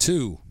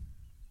 1-2.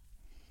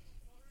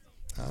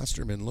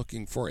 Osterman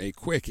looking for a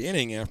quick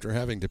inning after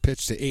having to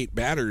pitch to 8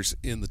 batters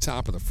in the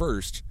top of the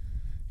first.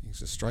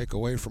 He's a strike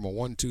away from a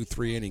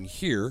 1-2-3 inning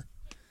here.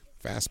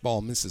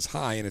 Fastball misses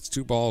high, and it's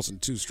 2 balls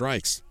and 2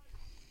 strikes.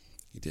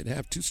 He did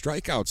have 2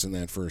 strikeouts in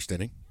that first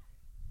inning.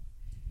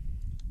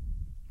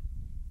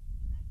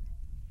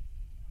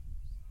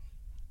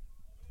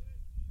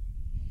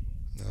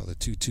 Now the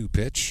 2-2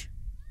 pitch.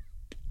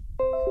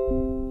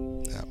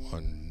 That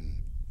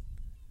one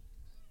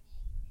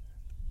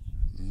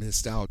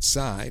missed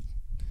outside,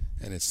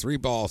 and it's 3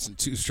 balls and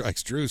 2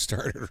 strikes. Drew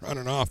started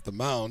running off the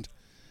mound.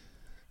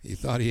 He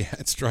thought he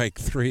had strike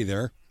 3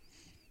 there.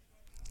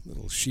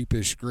 Little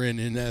sheepish grin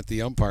in at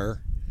the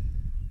umpire.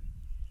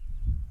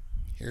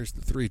 Here's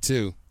the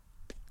 3-2.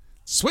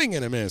 Swing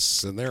and a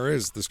miss, and there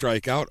is the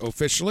strikeout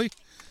officially.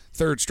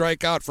 Third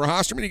strikeout for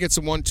Hosterman. He gets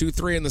a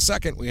 1-2-3 in the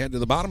second. We head to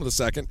the bottom of the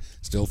second.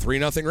 Still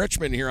 3-0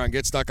 Richmond here on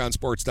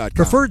GetStuckOnSports.com.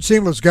 Preferred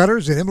Seamless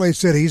Gutters in Imlay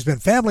City has been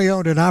family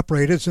owned and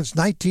operated since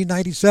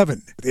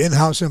 1997. With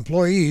in-house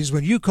employees,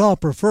 when you call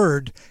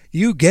Preferred,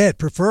 you get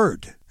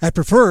Preferred. At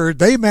Preferred,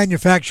 they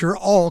manufacture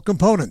all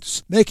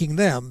components, making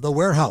them the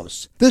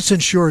warehouse. This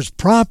ensures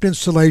prompt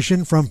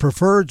installation from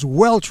Preferred's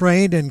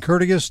well-trained and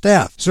courteous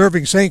staff,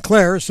 serving St.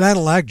 Clair,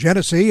 Sanilac,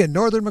 Genesee, and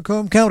northern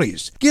Macomb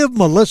counties. Give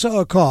Melissa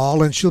a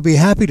call and she'll be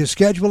happy to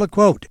schedule a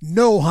quote.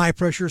 No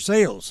high-pressure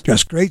sales,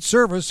 just great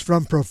service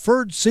from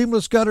Preferred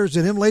Seamless Gutters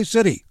in Imlay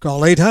City.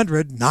 Call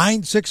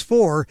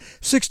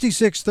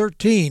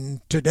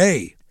 800-964-6613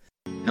 today.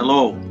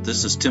 Hello,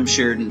 this is Tim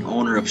Sheridan,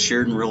 owner of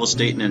Sheridan Real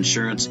Estate and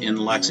Insurance in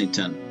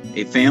Lexington,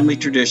 a family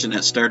tradition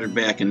that started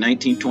back in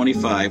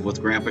 1925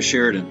 with Grandpa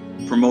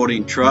Sheridan.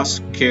 Promoting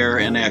trust, care,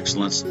 and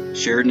excellence,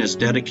 Sheridan is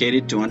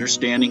dedicated to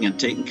understanding and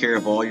taking care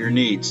of all your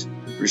needs.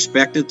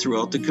 Respected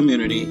throughout the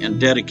community and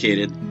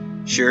dedicated,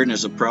 Sheridan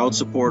is a proud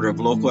supporter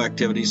of local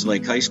activities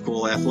like high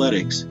school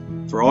athletics.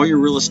 For all your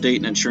real estate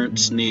and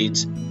insurance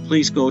needs,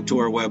 please go to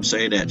our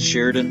website at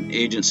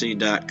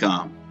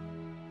SheridanAgency.com.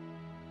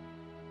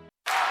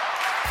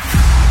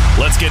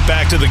 Let's get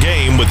back to the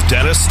game with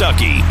Dennis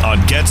Stuckey on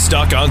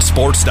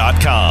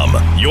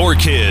GetStuckOnSports.com. Your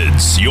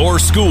kids, your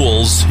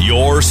schools,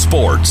 your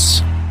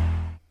sports.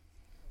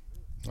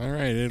 All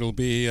right, it'll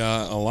be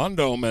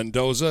Alonso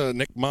Mendoza,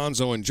 Nick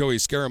Monzo, and Joey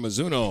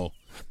Scaramazzuno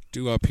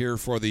due up here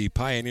for the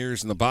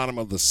Pioneers in the bottom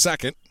of the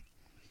second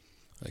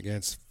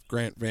against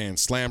Grant Van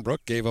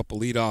Slambrook. Gave up a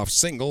leadoff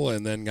single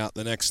and then got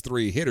the next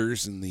 3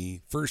 hitters in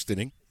the first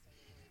inning.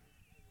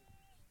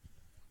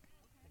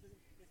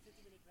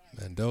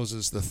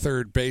 Mendoza's the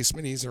third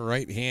baseman. He's a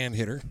right-hand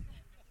hitter.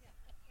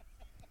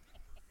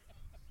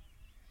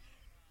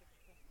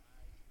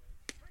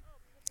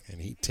 And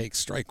he takes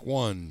strike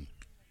 1.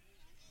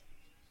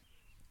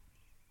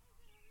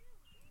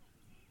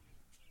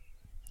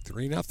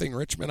 3-0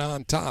 Richmond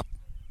on top.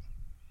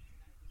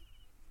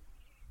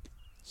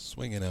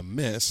 Swing and a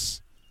miss.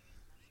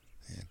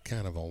 And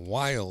kind of a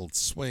wild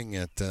swing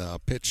at a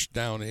pitch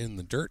down in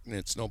the dirt, and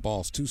it's no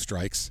balls, 2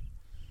 strikes.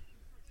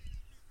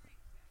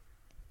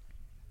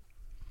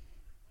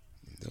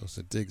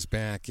 Mendoza digs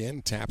back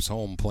in, taps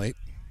home plate.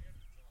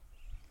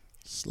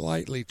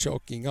 Slightly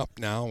choking up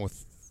now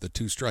with the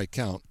 2-strike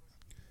count.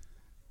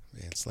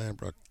 Van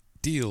Slambrook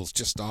deals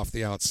just off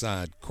the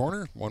outside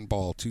corner. 1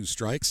 ball, 2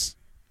 strikes.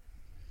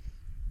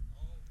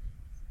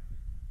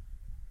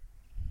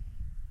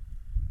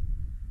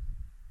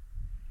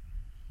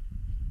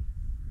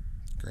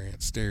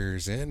 Grant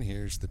stares in.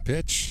 Here's the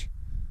pitch.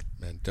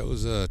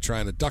 Mendoza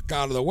trying to duck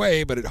out of the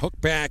way, but it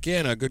hooked back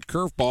in. A good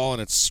curveball,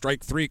 and it's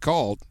strike 3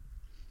 called.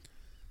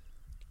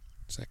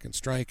 Second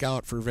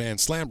strikeout for Van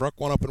Slambrook.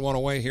 1 up and 1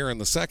 away here in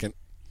the second.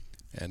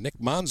 And Nick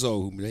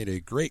Monzo, who made a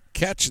great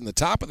catch in the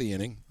top of the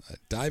inning, a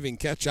diving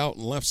catch out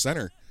in left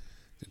center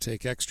to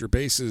take extra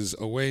bases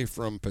away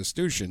from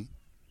Pastushin,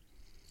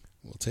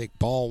 will take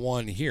ball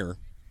 1 here.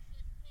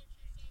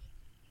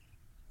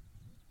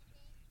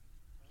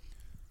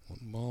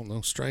 1 ball,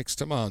 no strikes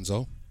to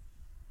Monzo.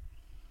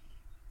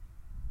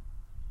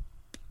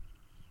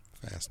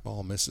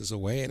 Fastball misses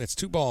away, and it's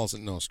 2 balls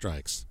and no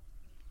strikes.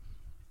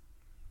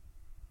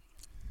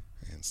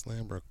 And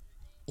Slambrook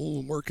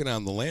working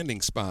on the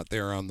landing spot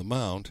there on the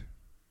mound.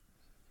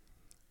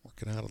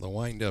 Working out of the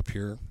windup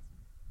here.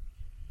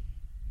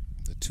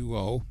 The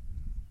 2-0.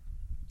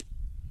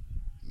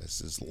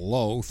 Misses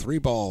low. 3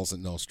 balls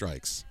and no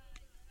strikes.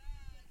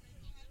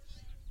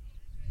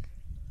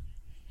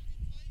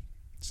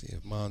 See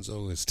if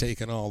Monzo is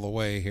taken all the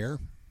way here.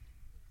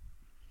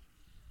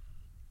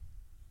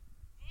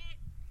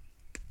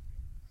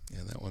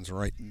 And that one's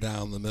right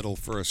down the middle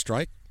for a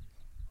strike.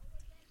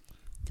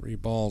 3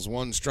 balls,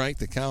 1 strike,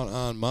 the count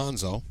on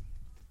Monzo.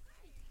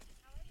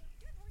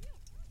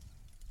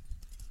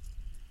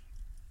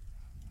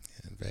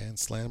 And Van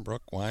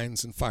Slambrook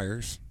winds and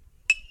fires.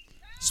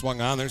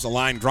 Swung on, there's a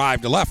line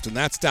drive to left, and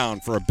that's down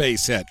for a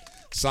base hit.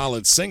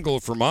 Solid single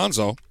for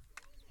Monzo.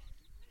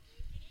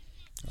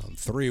 On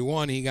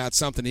 3-1, he got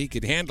something he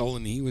could handle,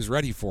 and he was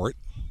ready for it.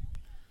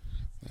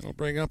 That'll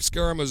bring up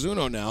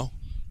Scaramazzuno now.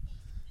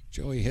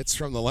 Joey hits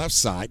from the left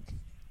side.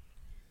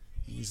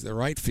 He's the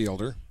right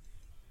fielder.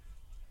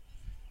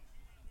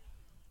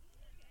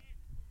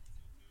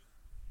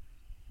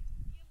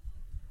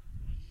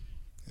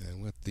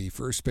 And with the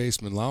first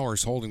baseman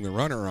Lowers holding the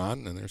runner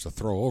on, and there's a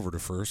throw over to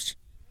first.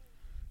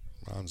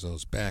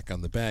 Monzo's back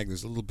on the bag.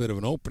 There's a little bit of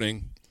an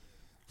opening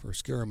for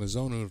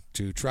Scaramazzuno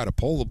to try to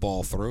pull the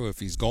ball through if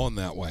he's going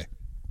that way.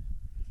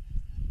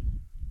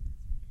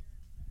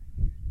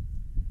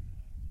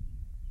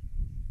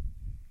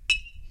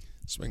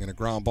 Swinging a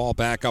ground ball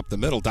back up the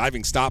middle.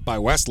 Diving stop by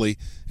Wesley,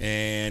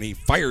 and he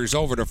fires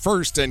over to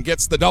first and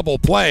gets the double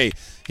play.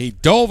 He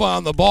dove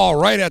on the ball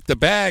right at the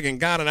bag and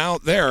got it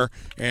out there,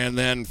 and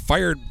then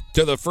fired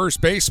to the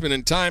first baseman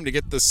in time to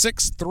get the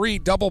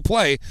 6-3 double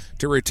play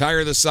to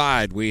retire the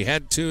side. We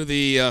head to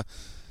the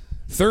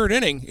third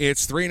inning.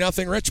 It's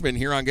 3-0 Richmond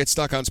here on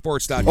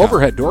GetStuckOnSports.com.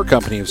 Overhead Door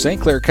Company of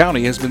St. Clair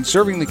County has been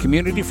serving the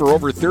community for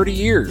over 30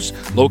 years.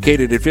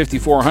 Located at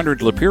 5400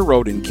 Lapeer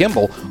Road in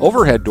Kimball,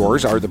 Overhead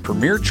Doors are the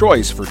premier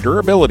choice for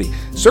durability,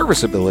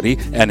 serviceability,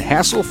 and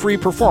hassle-free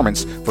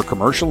performance for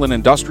commercial and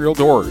industrial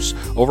doors.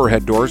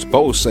 Overhead Doors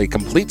boasts a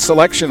complete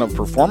selection of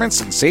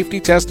performance and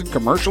safety-tested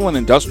commercial and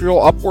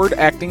industrial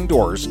upward-acting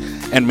doors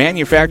and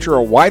manufacture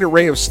a wide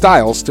array of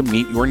styles to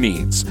meet your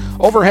needs.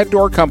 Overhead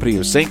Door Company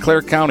of St.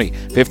 Clair County,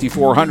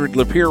 5400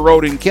 Lapeer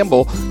Road in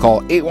Kimball.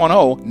 Call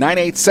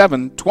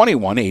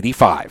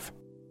 810-987-2185.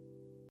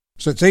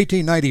 Since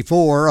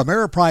 1894,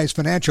 Ameriprise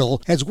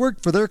Financial has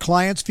worked for their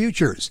clients'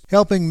 futures,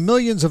 helping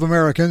millions of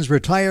Americans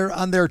retire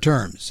on their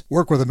terms.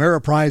 Work with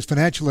Ameriprise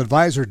Financial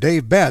Advisor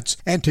Dave Betts,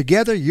 and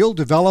together you'll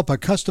develop a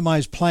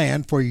customized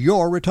plan for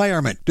your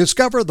retirement.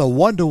 Discover the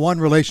one-to-one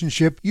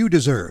relationship you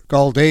deserve.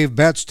 Call Dave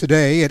Betts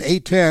today at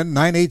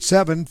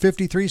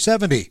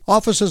 810-987-5370.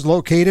 Office is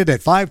located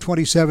at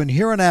 527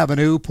 Huron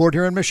Avenue, Port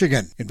Huron,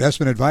 Michigan.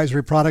 Investment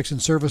advisory products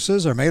and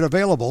services are made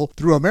available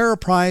through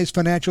Ameriprise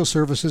Financial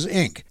Services,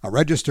 Inc., a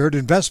registered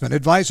investment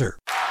advisor.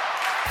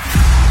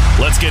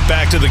 Let's get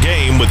back to the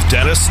game with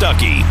Dennis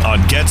Stuckey on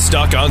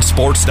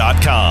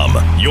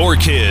GetStuckOnSports.com. Your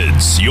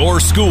kids, your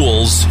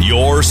schools,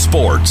 your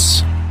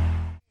sports.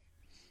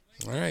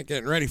 All right,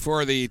 getting ready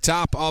for the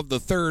top of the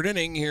third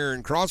inning here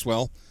in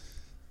Croswell.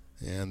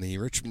 And the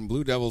Richmond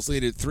Blue Devils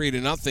lead it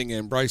 3-0,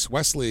 and Bryce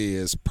Wesley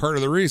is part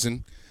of the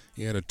reason.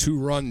 He had a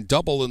 2-run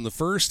double in the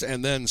first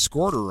and then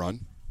scored a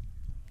run.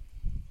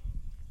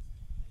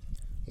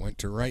 Went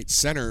to right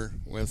center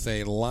with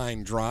a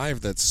line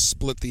drive that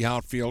split the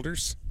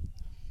outfielders.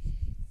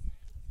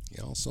 He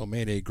also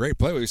made a great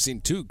play. We've seen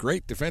 2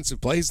 great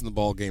defensive plays in the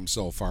ball game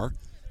so far.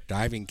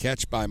 Diving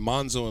catch by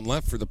Monzo in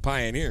left for the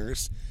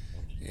Pioneers.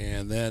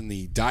 And then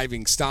the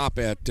diving stop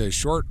at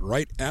short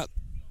right at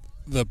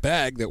the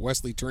bag that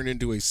Wesley turned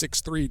into a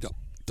 6-3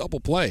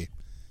 double play.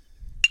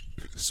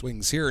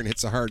 Swings here and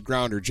hits a hard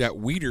grounder. Jet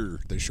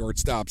Weeder, the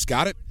shortstop's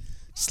got it.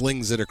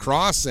 Slings it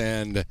across,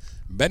 and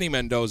Benny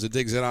Mendoza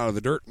digs it out of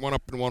the dirt, 1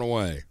 up and 1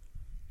 away.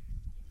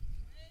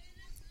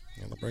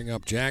 And they'll bring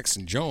up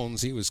Jackson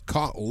Jones. He was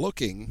caught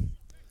looking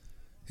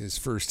his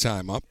first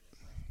time up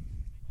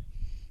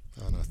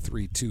on a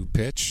 3-2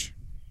 pitch.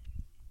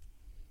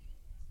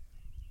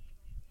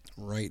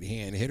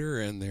 Right-hand hitter,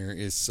 and there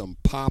is some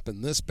pop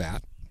in this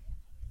bat.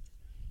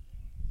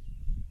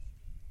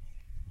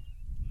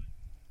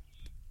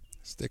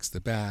 Sticks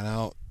the bat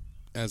out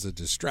as a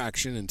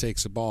distraction and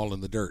takes a ball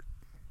in the dirt.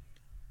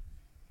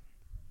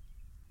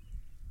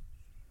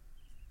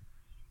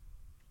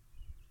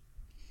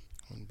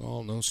 1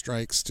 ball, no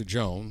strikes to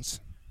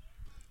Jones.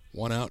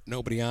 1 out,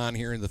 nobody on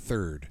here in the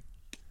third.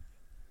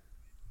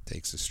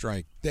 Takes a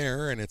strike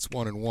there, and it's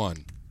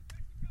 1-1.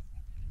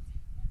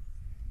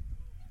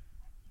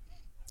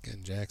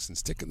 Again, Jackson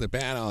sticking the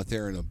bat out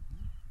there in a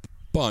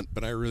bunt,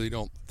 but I really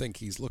don't think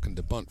he's looking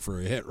to bunt for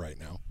a hit right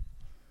now.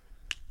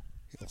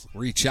 He'll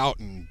reach out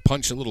and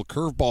punch a little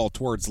curveball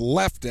towards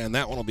left, and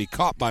that one will be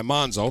caught by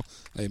Monzo.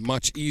 A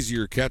much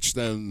easier catch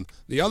than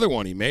the other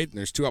one he made, and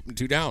there's 2 up and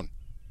 2 down.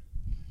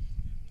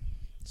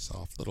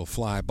 Soft little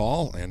fly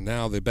ball, and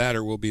now the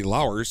batter will be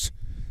Lowers.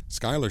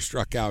 Schuyler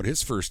struck out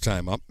his first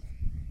time up.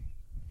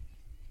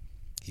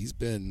 He's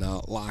been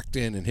locked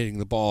in and hitting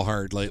the ball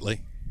hard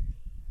lately.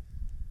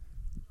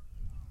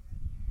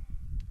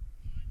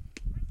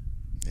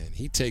 And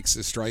he takes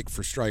a strike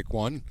for strike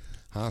 1.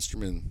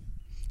 Hosterman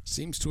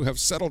seems to have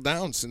settled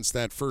down since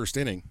that first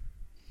inning.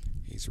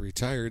 He's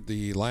retired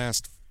the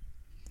last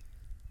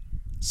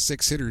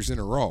 6 hitters in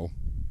a row.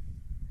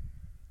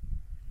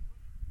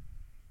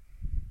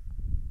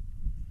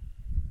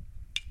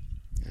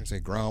 There's a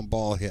ground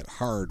ball hit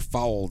hard,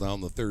 foul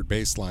down the third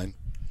baseline.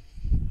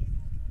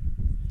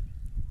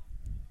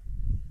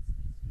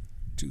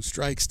 2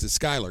 strikes to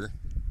Schuyler.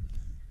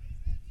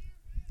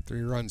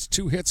 3 runs,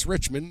 2 hits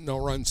Richmond. No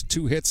runs,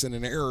 2 hits, and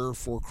an error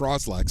for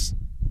Cros-Lex.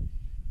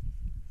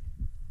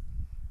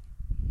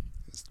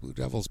 As the Blue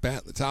Devils bat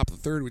at the top of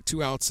the third with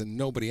 2 outs and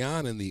nobody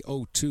on, and the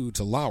 0-2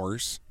 to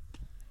Lowers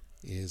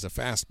is a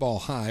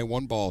fastball high,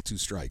 1 ball, 2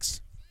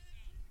 strikes.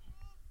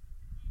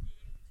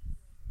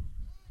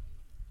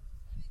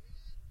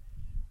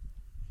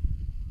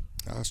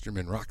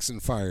 Osterman rocks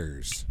and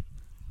fires.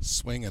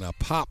 Swing and a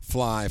pop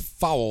fly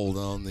fouled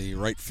on the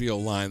right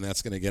field line.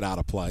 That's going to get out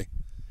of play.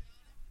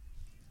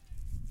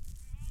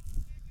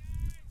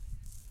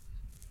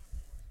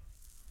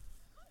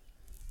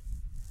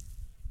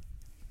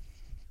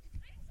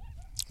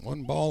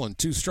 One ball and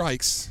 2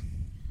 strikes.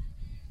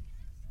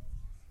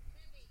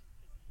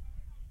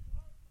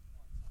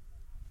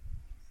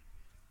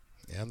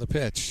 And the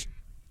pitch.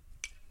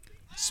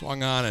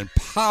 Swung on and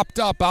popped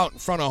up out in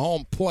front of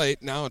home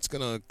plate. Now it's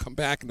going to come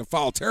back into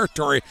foul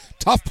territory.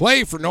 Tough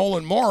play for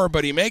Nolan Moore,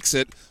 but he makes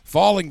it,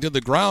 falling to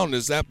the ground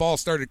as that ball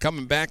started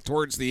coming back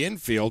towards the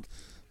infield.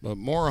 But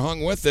Moore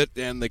hung with it,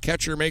 and the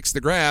catcher makes the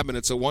grab, and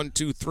it's a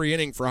 1-2-3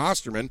 inning for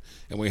Osterman.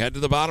 And we head to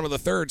the bottom of the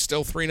third,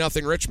 still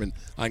 3-0 Richmond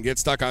on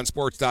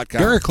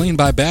GetStuckOnSports.com. DuraClean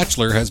by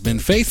Bachelor has been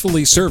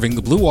faithfully serving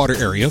the Blue Water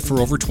area for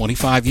over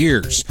 25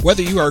 years.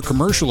 Whether you are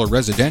commercial or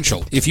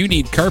residential, if you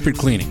need carpet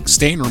cleaning,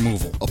 stain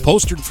removal,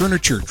 upholstered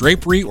furniture,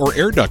 drapery, or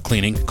air duct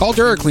cleaning, call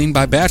DuraClean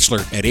by Bachelor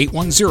at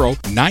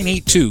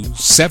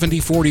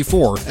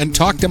 810-982-7044 and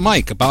talk to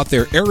Mike about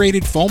their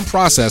aerated foam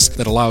process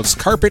that allows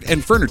carpet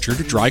and furniture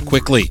to dry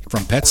quickly.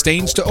 From pet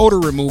stains to odor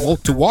removal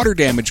to water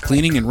damage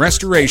cleaning and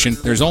restoration,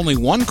 there's only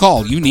one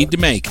call you need to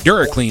make.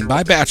 DuraClean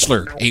by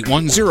Bachelor,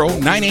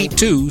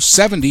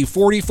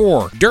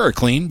 810-982-7044.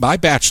 DuraClean by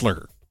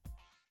Bachelor.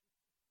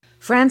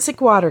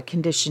 Frantic Water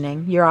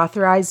Conditioning, your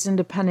authorized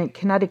independent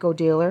Connecticut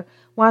dealer,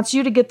 wants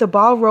you to get the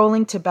ball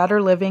rolling to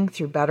better living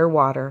through better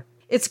water.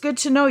 It's good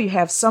to know you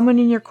have someone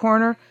in your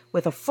corner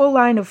with a full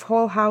line of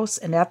whole house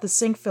and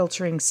at-the-sink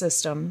filtering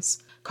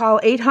systems.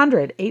 Call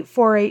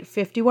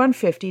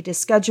 800-848-5150 to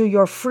schedule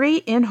your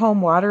free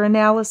in-home water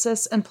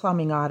analysis and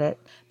plumbing audit.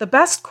 The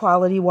best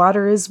quality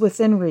water is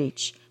within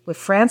reach with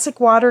Frantic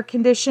Water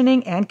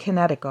Conditioning and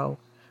Connecticut.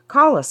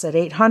 Call us at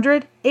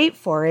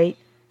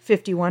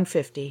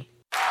 800-848-5150.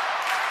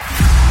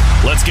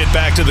 Let's get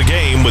back to the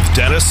game with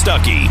Dennis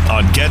Stuckey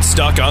on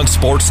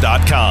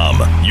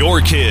GetStuckOnSports.com.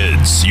 Your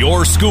kids,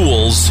 your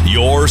schools,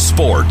 your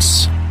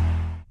sports.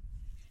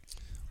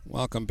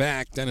 Welcome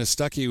back. Dennis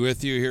Stuckey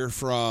with you here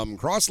from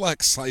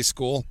Cros-Lex High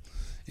School.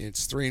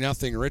 It's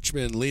 3-0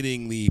 Richmond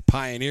leading the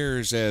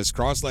Pioneers as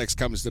Cros-Lex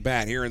comes to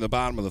bat here in the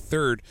bottom of the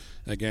third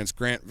against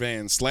Grant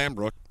Van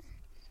Slambrook.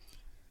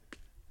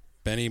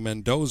 Benny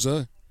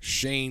Mendoza,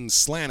 Shane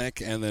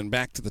Slanik, and then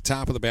back to the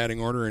top of the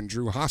batting order and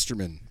Drew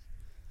Hosterman.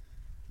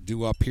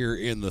 Due up here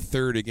in the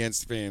third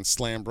against Van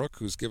Slambrook,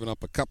 who's given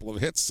up a couple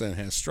of hits and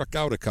has struck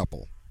out a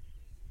couple.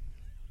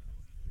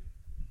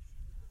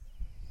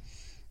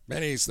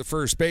 Benny's the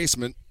first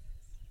baseman.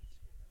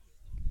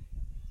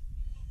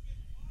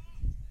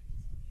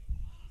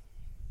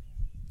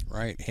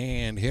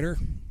 Right-hand hitter.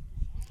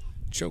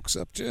 Chokes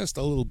up just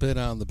a little bit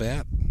on the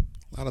bat.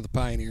 A lot of the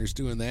Pioneers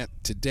doing that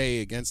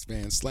today against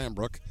Van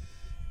Slambrook.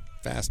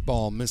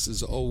 Fastball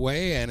misses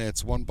away, and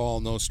it's 1 ball,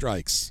 no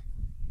strikes.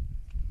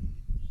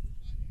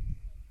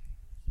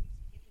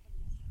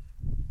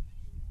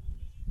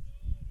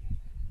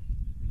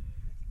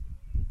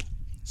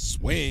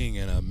 Swing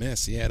and a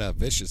miss. He had a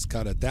vicious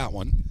cut at that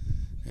one.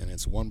 And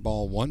it's 1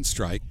 ball, 1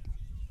 strike.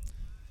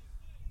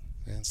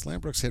 Van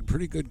Slambrook's had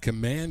pretty good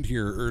command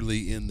here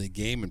early in the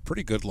game and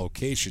pretty good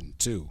location,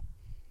 too.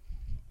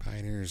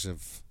 Pioneers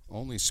have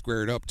only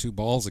squared up 2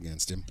 balls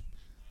against him.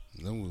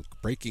 The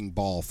breaking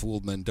ball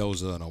fooled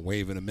Mendoza on a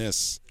wave and a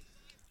miss.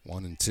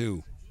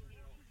 1-2.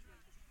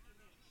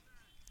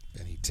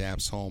 Then he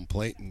taps home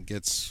plate and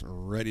gets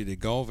ready to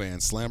go. Van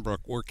Slambrook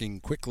working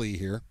quickly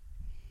here.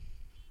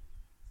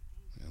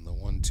 And the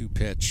 1-2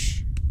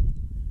 pitch.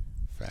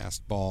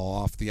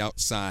 Fastball off the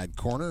outside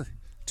corner.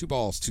 2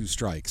 balls, 2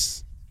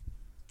 strikes.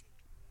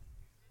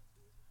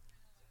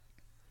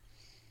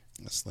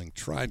 Essling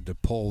tried to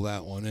pull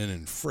that one in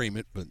and frame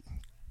it, but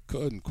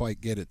couldn't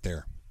quite get it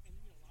there.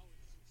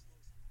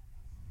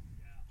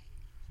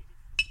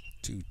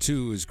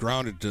 2-2 is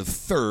grounded to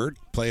third.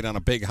 Played on a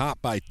big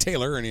hop by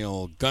Taylor, and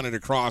he'll gun it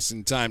across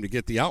in time to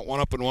get the out. 1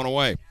 up and 1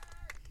 away.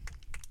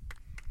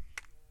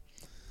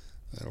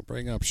 That'll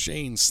bring up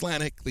Shane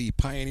Slanik, the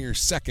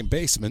Pioneers' second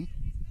baseman.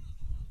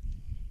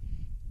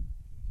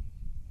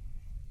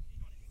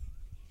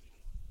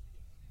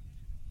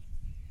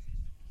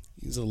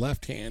 He's a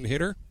left-hand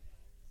hitter,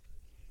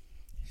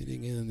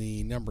 hitting in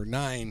the number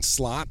 9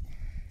 slot.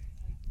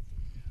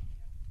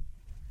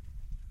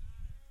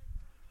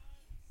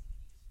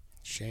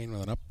 Shane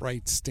with an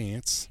upright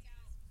stance.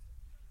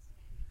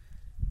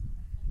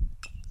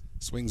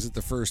 Swings at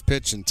the first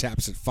pitch and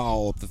taps it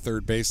foul up the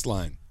third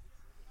baseline.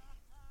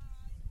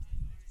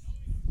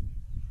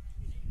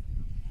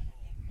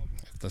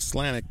 If the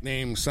Slanik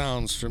name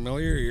sounds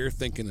familiar, you're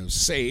thinking of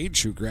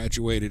Sage, who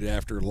graduated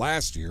after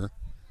last year.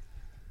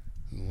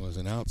 who was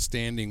an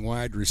outstanding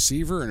wide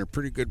receiver and a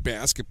pretty good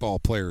basketball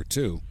player,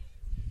 too.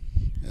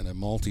 And a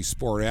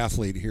multi-sport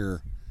athlete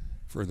here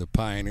for the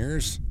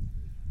Pioneers.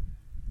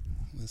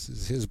 This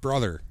is his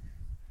brother.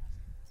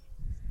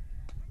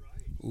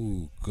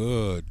 Ooh,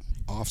 good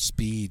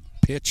off-speed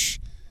pitch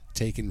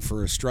taken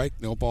for a strike.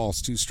 No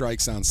balls, 2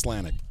 strikes on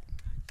Slanik.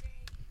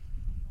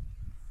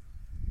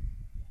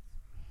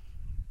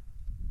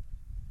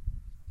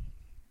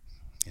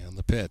 And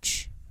the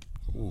pitch.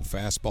 Ooh,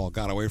 fastball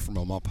got away from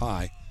him up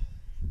high.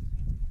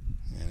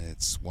 And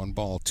it's 1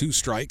 ball, 2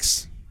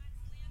 strikes.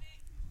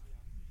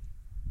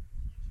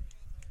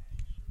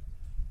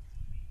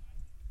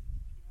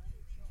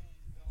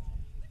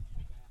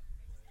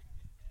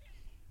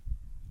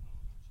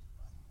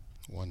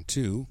 One,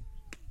 2.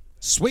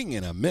 Swing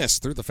and a miss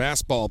through the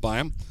fastball by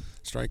him.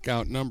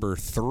 Strikeout number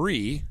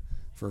 3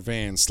 for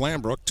Van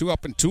Slambrook. 2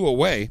 up and 2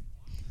 away.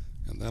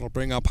 And that'll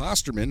bring up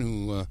Hosterman,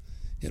 who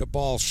hit a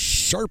ball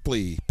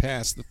sharply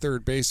past the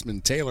third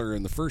baseman Taylor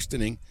in the first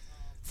inning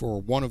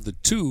for one of the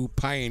 2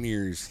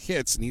 Pioneers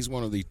hits. And he's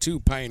one of the 2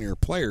 Pioneer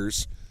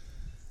players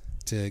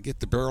to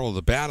get the barrel of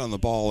the bat on the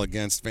ball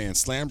against Van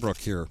Slambrook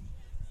here.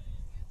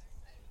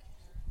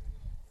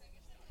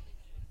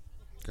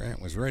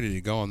 Grant was ready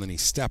to go, and then he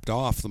stepped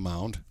off the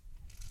mound.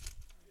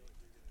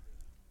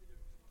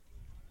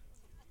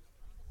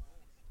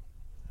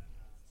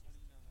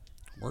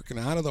 Working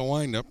out of the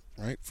windup,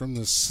 right from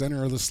the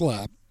center of the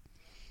slab.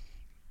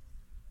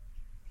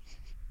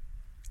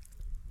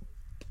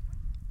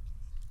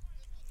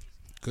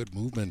 Good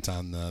movement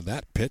on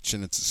that pitch,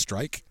 and it's a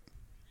strike.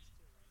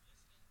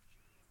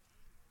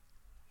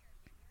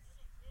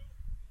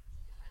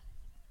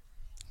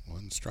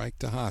 One strike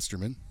to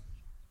Hosterman.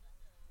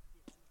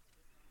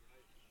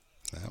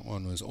 That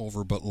one was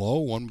over but low.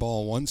 1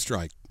 ball, 1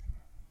 strike.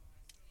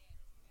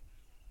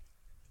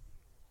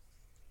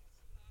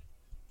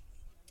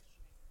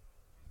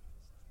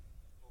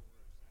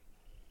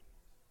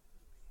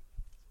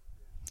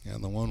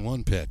 And the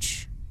 1-1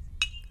 pitch.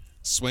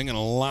 Swinging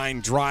a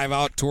line drive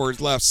out towards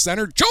left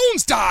center.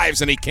 Jones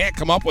dives, and he can't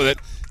come up with it.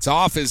 It's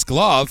off his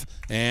glove,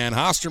 and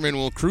Hosterman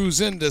will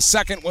cruise into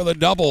second with a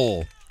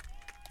double.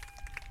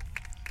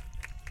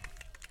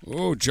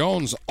 Oh,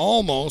 Jones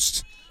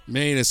almost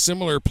made a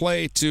similar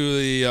play to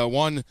the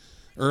one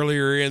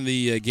earlier in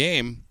the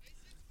game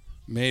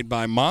made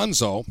by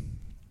Monzo.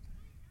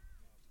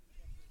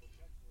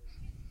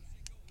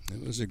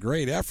 It was a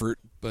great effort,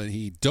 but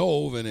he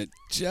dove and it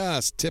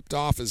just tipped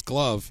off his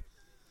glove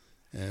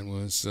and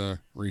was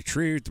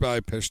retrieved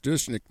by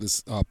Pastushin,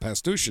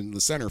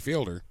 the center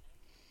fielder.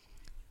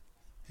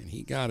 And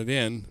he got it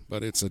in,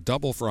 but it's a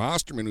double for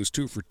Hosterman, who's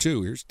 2 for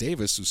 2. Here's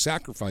Davis, who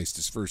sacrificed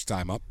his first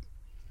time up.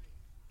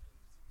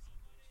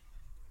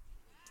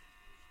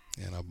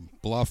 And a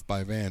bluff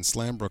by Van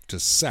Slambrook to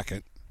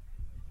second,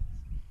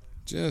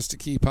 just to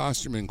keep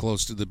Hosterman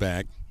close to the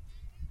bag.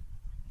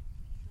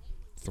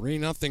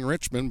 3-0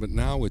 Richmond, but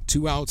now with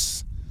 2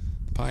 outs,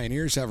 the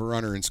Pioneers have a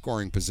runner in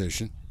scoring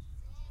position.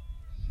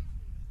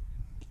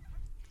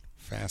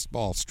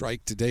 Fastball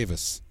strike to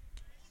Davis.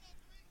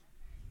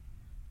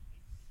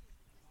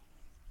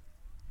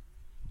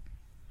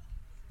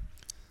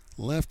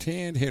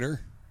 Left-hand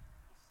hitter.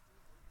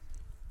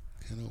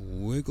 Kind of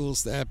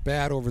wiggles that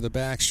bat over the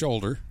back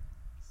shoulder.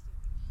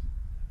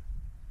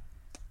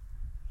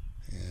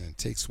 And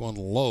takes one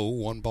low.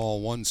 1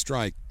 ball, 1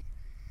 strike.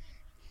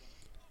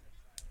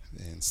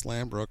 And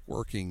Slambrook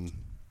working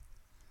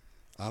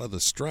out of the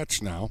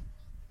stretch now.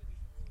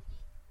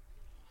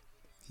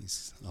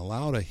 He's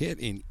allowed a hit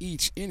in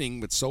each inning,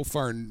 but so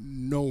far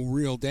no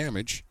real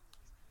damage.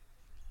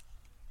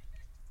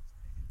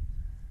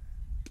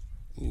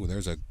 Ooh,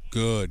 there's a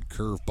good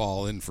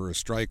curveball in for a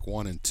strike.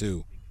 1 and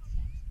 2.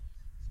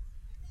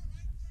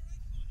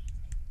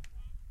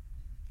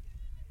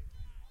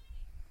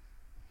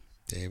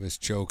 Davis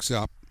chokes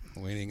up,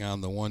 waiting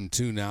on the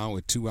 1-2 now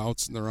with 2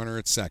 outs and the runner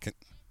at second.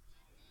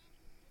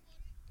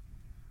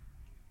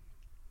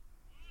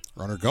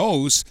 Runner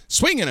goes,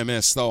 swing and a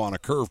miss though on a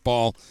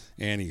curveball,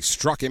 and he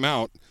struck him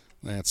out.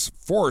 That's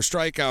 4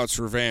 strikeouts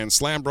for Van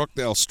Slambrook.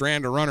 They'll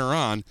strand a runner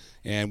on,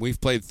 and we've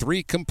played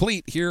 3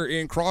 complete here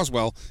in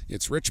Croswell.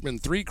 It's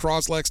Richmond 3,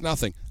 Cros-Lex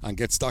nothing on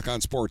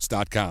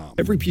GetStuckOnSports.com.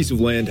 Every piece of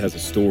land has a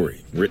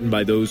story written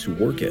by those who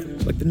work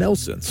it, like the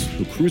Nelsons,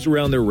 who cruise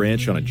around their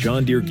ranch on a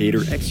John Deere Gator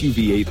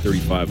XUV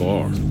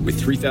 835R. With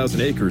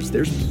 3,000 acres,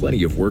 there's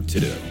plenty of work to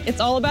do. It's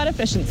all about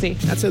efficiency.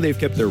 That's how they've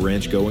kept their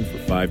ranch going for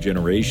 5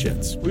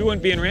 generations. We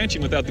wouldn't be in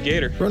ranching without the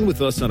Gator. Run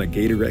with us on a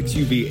Gator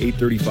XUV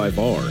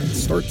 835R and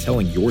start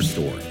telling your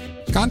story.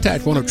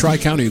 Contact one of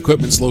Tri-County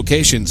Equipment's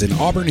locations in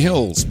Auburn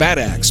Hills, Bad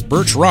Axe,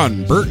 Birch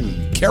Run,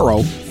 Burton,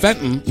 Caro,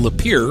 Fenton,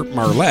 Lapeer,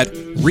 Marlette,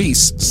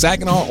 Reese,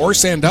 Saginaw, or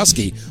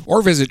Sandusky,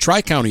 or visit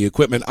Tri-County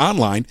Equipment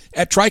online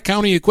at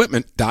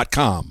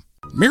tricountyequipment.com.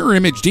 Mirror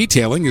Image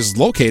Detailing is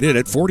located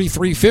at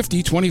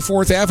 4350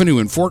 24th Avenue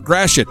in Fort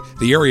Gratiot,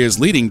 the area's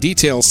leading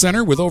detail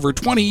center with over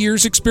 20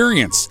 years'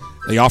 experience.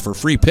 They offer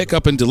free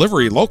pickup and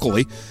delivery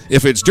locally.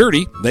 If it's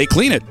dirty, they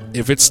clean it.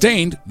 If it's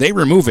stained, they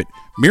remove it.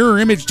 Mirror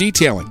Image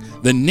Detailing.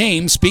 The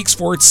name speaks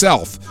for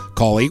itself.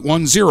 Call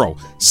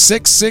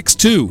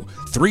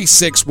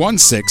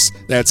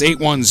 810-662-3616. That's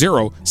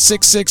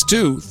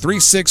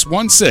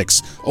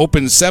 810-662-3616.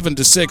 Open 7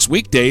 to 6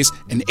 weekdays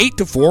and 8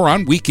 to 4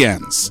 on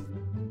weekends.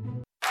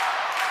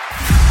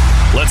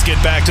 Let's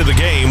get back to the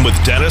game with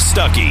Dennis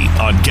Stuckey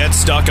on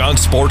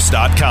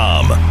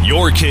GetStuckOnSports.com.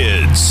 Your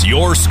kids,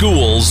 your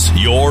schools,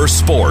 your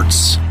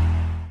sports.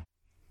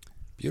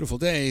 Beautiful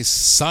day,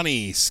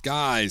 sunny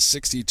skies,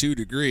 62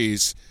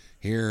 degrees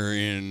here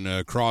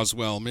in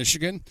Croswell,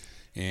 Michigan.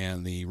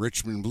 And the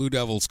Richmond Blue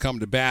Devils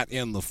come to bat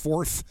in the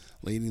fourth,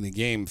 leading the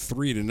game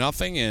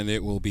 3-0. And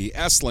it will be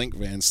Esslink,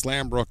 Van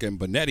Slambrook, and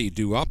Bonetti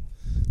due up.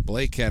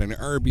 Blake had an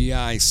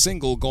RBI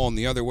single going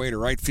the other way to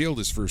right field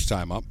his first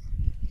time up.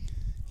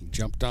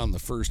 Jumped on the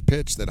first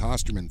pitch that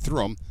Hosterman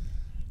threw him.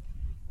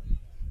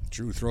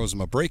 Drew throws him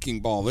a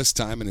breaking ball this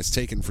time, and it's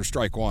taken for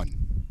strike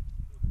one.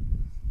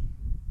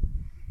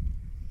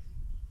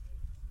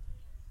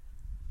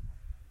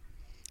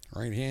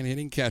 Right-hand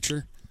hitting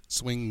catcher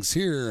swings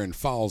here and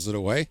fouls it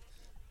away.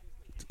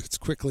 It's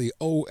quickly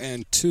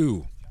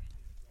 0-2.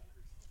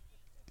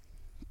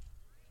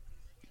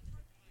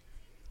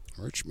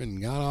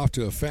 Richmond got off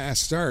to a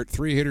fast start.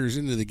 3 hitters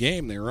into the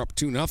game. They were up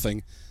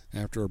 2-0.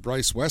 After a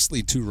Bryce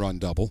Wesley 2-run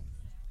double.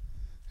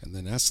 And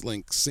then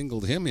Esslink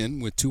singled him in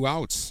with 2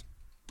 outs.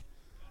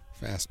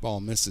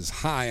 Fastball misses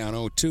high on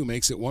 0-2,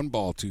 makes it 1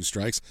 ball, 2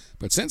 strikes.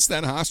 But since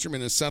then,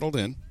 Hosterman has settled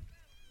in.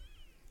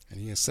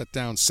 And he has set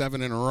down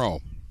 7 in a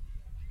row.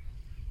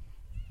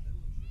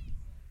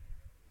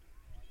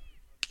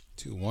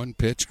 2-1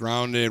 pitch,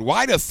 grounded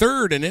wide to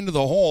third and into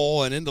the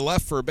hole and into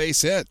left for a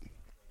base hit.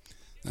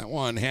 That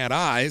one had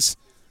eyes.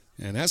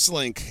 And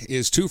Esslink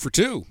is 2 for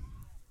 2.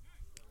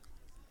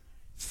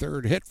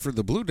 Third hit for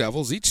the Blue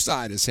Devils. Each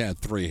side has had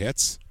 3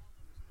 hits.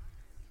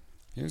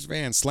 Here's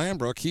Van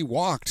Slambrook. He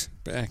walked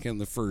back in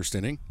the first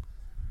inning.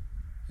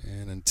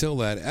 And until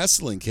that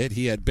Esslink hit,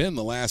 he had been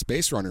the last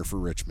base runner for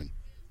Richmond.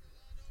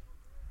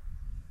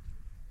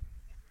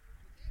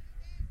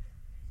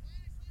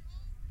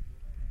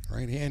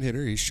 Right-hand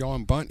hitter. He's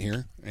showing bunt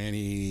here. And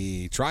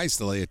he tries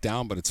to lay it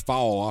down, but it's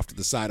foul off to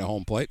the side of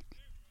home plate.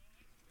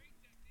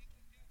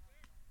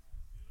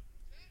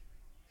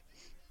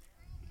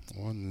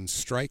 One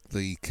strike,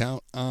 the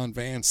count on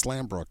Van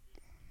Slambrook.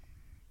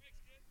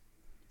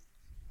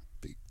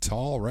 Big,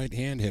 tall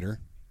right-hand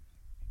hitter.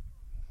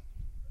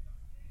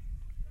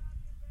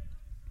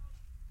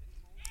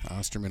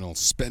 Osterman will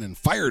spin and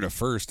fire to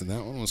first, and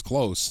that one was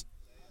close.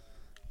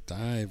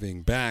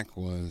 Diving back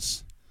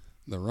was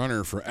the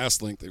runner for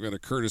Esslink. They've got a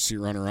courtesy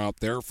runner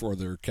out there for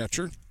their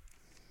catcher.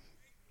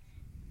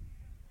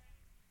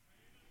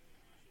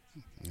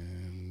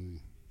 And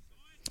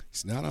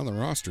he's not on the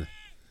roster.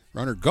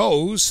 Runner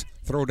goes.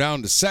 Throw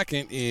down to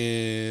second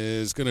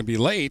is going to be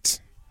late.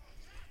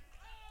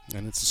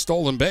 And it's a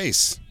stolen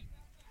base.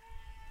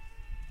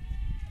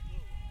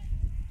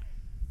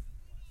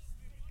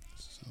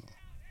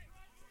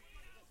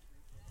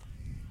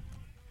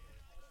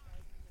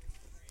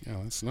 Yeah,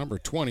 that's number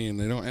 20, and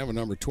they don't have a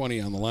number 20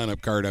 on the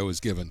lineup card I was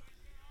given.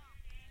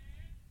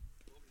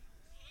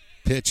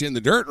 Pitch in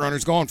the dirt.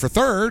 Runner's going for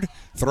third.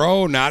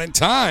 Throw not in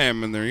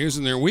time, and they're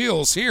using their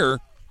wheels here.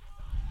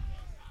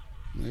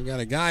 They've got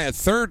a guy at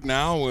third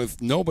now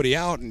with nobody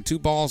out and 2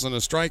 balls and a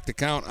strike to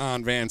count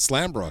on Van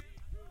Slambrook.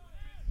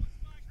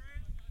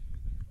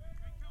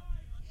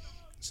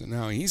 So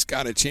now he's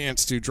got a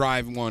chance to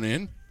drive one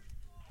in.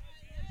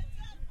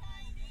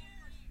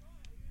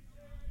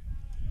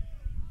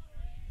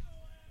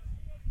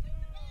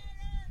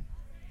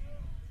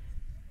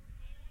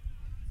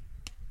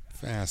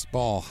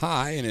 Fastball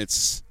high, and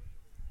it's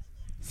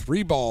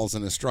 3 balls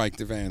and a strike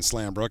to Van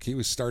Slambrook. He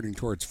was starting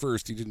towards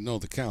first. He didn't know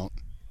the count.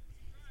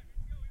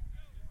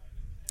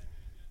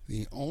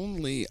 The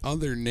only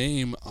other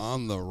name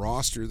on the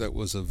roster that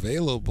was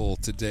available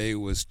today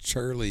was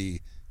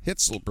Charlie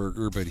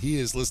Hitzelberger, but he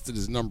is listed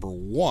as number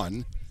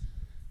 1,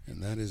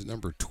 and that is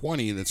number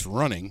 20 that's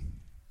running.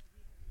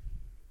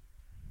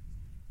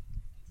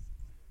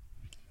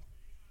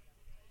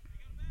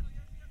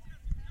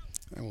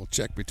 I will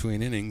check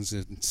between innings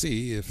and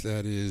see if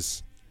that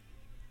is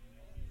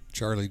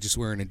Charlie just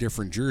wearing a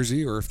different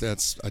jersey or if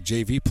that's a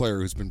JV player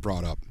who's been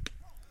brought up.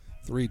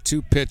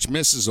 3-2 pitch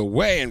misses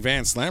away, and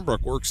Van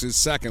Slambrook works his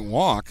second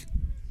walk.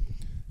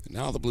 And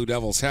now the Blue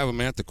Devils have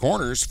him at the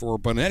corners for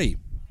Bonetti.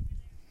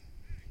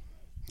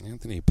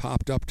 Anthony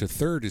popped up to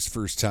third his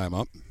first time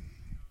up.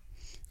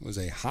 It was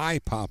a high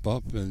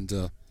pop-up,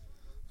 and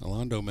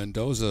Orlando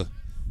Mendoza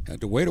had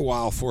to wait a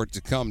while for it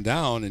to come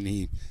down, and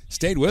he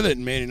stayed with it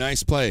and made a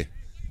nice play.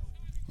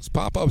 Those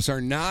pop-ups are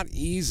not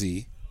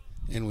easy,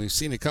 and we've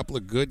seen a couple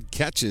of good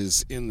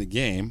catches in the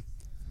game.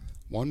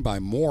 One by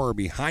Moore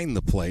behind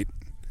the plate,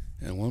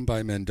 and one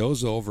by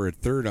Mendoza over at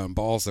third on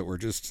balls that were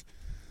just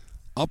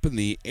up in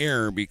the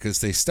air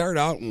because they start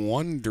out in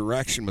one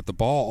direction, but the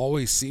ball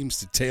always seems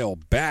to tail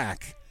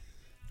back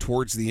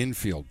towards the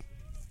infield.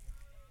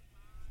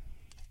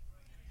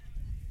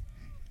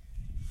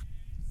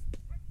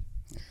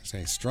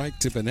 There's a strike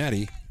to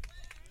Benetti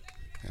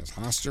as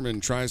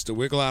Hosterman tries to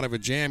wiggle out of a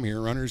jam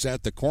here. Runners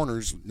at the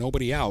corners,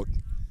 nobody out.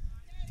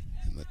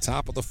 In the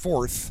top of the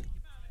fourth,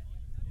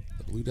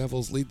 the Blue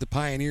Devils lead the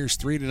Pioneers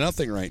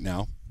 3-0 right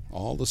now.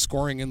 All the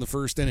scoring in the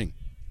first inning.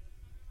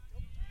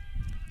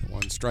 The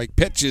one-strike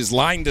pitch is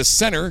lined to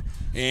center,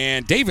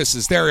 and Davis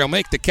is there. He'll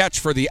make the catch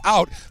for the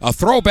out. A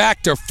throw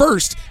back to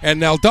first,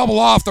 and they'll double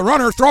off the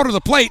runner. Throw to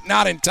the plate,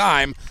 not in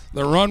time.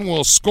 The run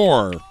will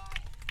score.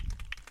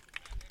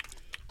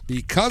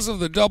 Because of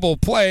the double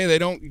play, they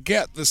don't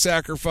get the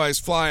sacrifice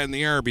fly in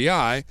the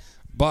RBI,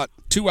 but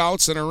 2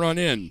 outs and a run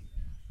in.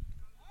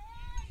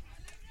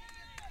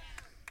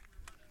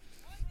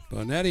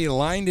 Bonetti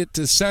lined it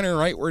to center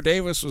right where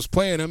Davis was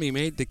playing him. He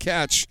made the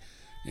catch,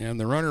 and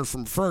the runner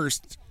from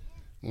first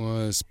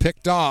was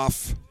picked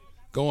off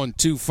going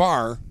too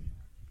far.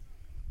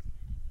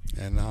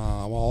 And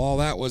while all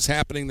that was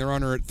happening, the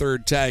runner at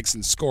third tags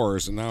and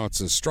scores. And now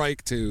it's a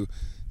strike to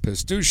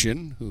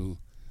Pastushin, who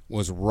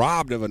was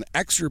robbed of an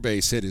extra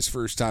base hit his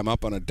first time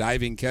up on a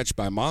diving catch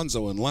by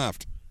Monzo in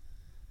left.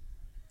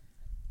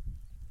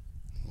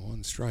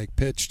 One strike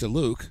pitch to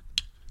Luke.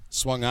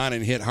 Swung on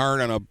and hit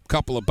hard on a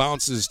couple of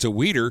bounces to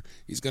Weeder.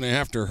 He's going to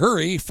have to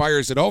hurry.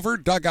 Fires it over.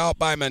 Dug out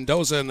by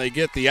Mendoza, and they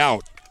get the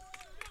out.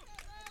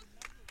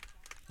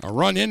 A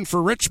run in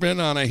for Richmond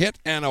on a hit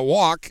and a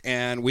walk,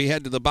 and we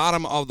head to the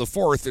bottom of the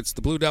fourth. It's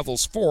the Blue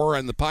Devils 4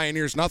 and the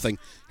Pioneers nothing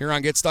here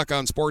on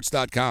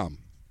GetStuckOnSports.com.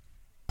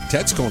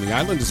 Ted's Coney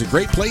Island is a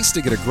great place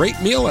to get a great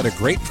meal at a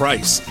great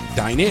price.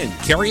 Dine in,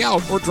 carry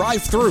out, or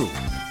drive through.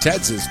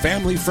 Ted's is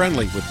family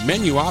friendly with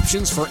menu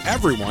options for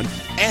everyone,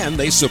 and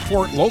they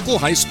support local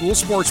high school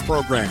sports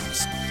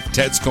programs.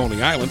 Ted's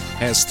Coney Island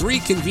has 3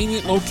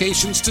 convenient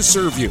locations to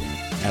serve you.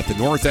 At the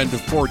north end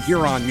of Port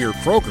Huron near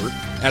Kroger,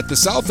 at the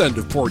south end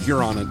of Port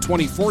Huron on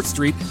 24th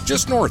Street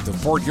just north of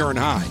Port Huron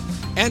High,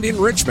 and in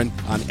Richmond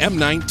on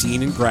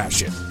M19 in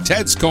Gratiot.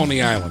 Ted's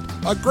Coney Island,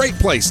 a great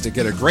place to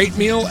get a great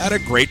meal at a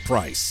great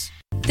price.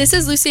 This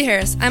is Lucy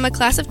Harris. I'm a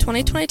class of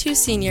 2022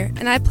 senior,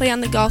 and I play on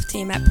the golf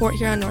team at Port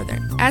Huron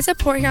Northern. As a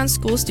Port Huron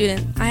school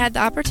student, I had the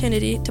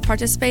opportunity to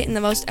participate in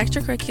the most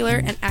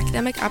extracurricular and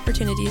academic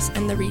opportunities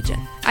in the region.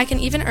 I can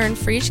even earn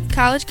free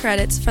college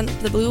credits from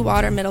the Blue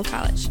Water Middle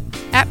College.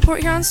 At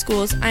Port Huron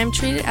schools, I am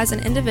treated as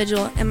an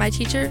individual, and my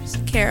teachers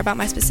care about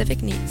my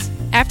specific needs.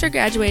 After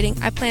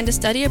graduating, I plan to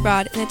study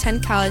abroad and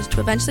attend college to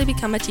eventually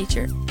become a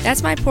teacher.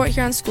 That's my Port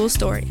Huron school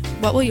story.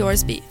 What will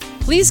yours be?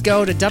 Please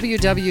go to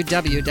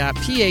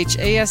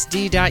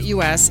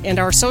www.phasd.us and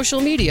our social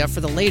media for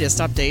the latest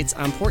updates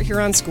on Port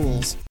Huron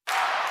schools.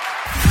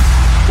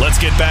 Let's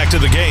get back to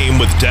the game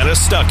with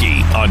Dennis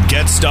Stuckey on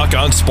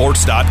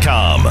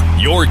GetStuckOnSports.com.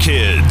 Your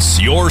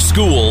kids, your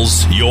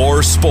schools,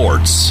 your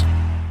sports.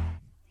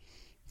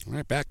 All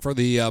right, back for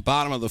the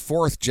bottom of the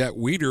fourth. Jet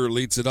Weeder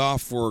leads it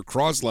off for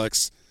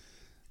Cros-Lex.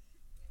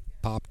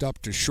 Popped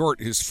up to short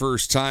his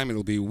first time.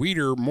 It'll be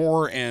Weeder,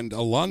 Moore, and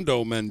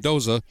Alondo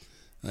Mendoza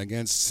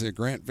against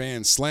Grant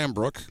Van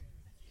Slambrook,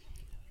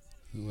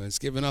 who has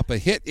given up a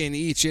hit in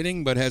each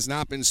inning but has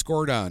not been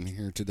scored on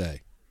here today.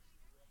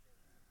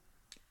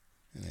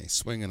 And a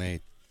swing and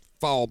a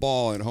foul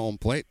ball at home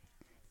plate.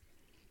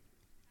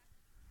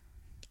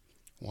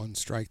 1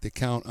 strike to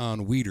count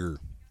on Weeder,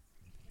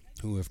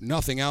 who, if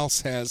nothing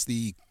else, has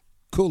the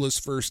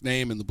coolest first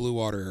name in the Blue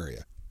Water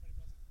area.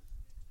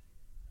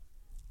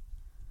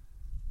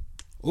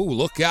 Ooh,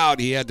 look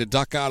out. He had to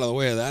duck out of the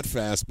way of that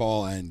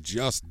fastball and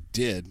just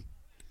did.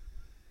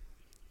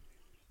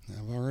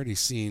 I've already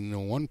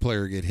seen one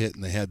player get hit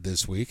in the head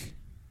this week.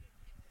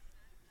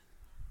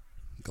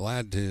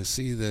 Glad to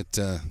see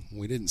that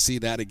we didn't see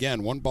that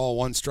again. 1 ball,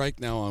 1 strike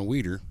now on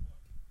Weeder.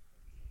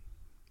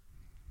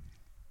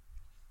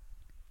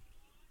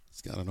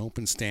 He's got an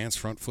open stance,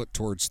 front foot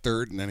towards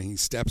third, and then he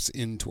steps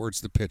in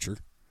towards the pitcher.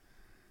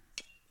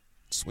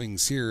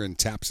 Swings here and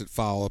taps it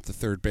foul up the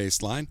third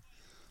base line.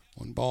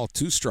 1 ball,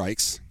 2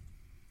 strikes.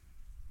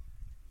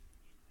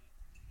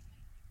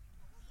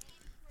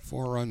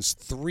 4 runs,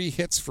 3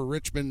 hits for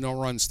Richmond. No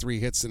runs, 3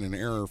 hits, and an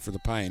error for the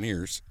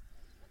Pioneers.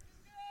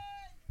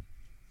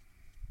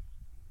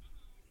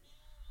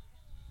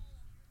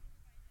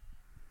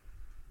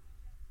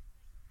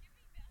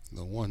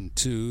 The 1-2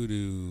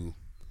 to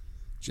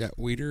Jet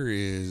Weeder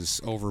is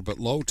over but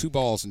low. 2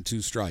 balls and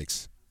 2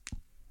 strikes.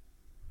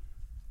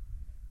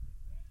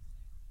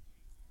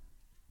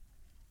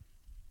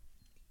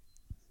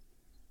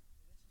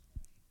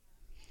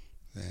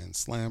 Van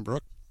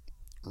Slambrook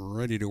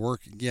ready to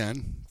work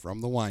again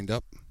from the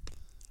windup.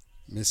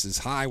 Misses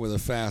high with a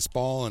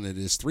fastball, and it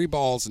is 3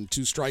 balls and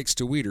 2 strikes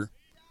to Weeder.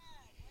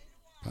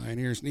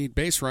 Pioneers need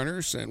base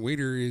runners, and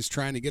Weeder is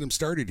trying to get him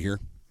started here.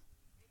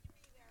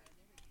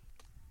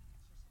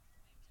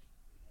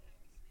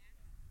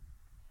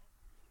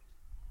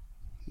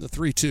 The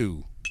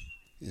 3-2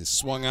 is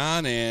swung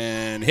on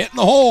and hit in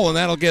the hole, and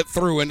that'll get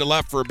through into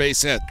left for a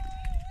base hit.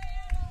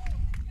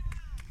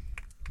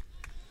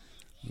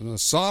 A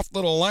soft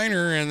little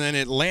liner, and then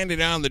it landed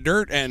on the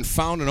dirt and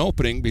found an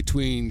opening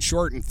between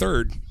short and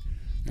third.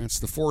 That's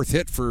the fourth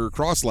hit for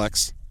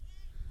Cros-Lex.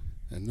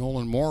 And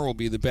Nolan Moore will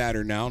be the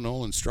batter now.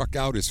 Nolan struck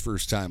out his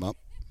first time up.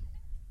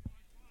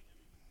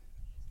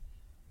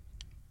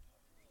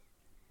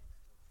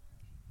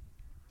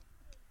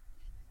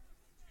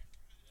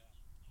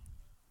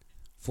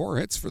 Four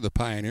hits for the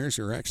Pioneers,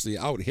 who are actually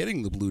out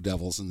hitting the Blue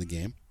Devils in the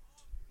game.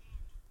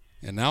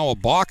 And now a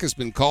balk has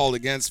been called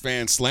against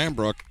Van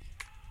Slambrook.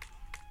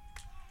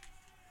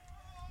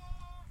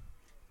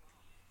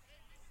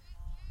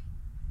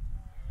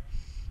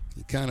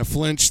 He kind of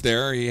flinched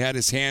there. He had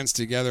his hands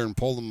together and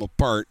pulled them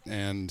apart,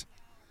 and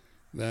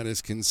that is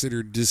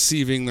considered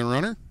deceiving the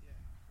runner.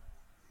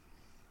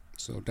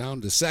 So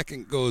down to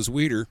second goes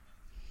Weeder.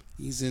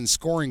 He's in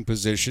scoring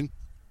position.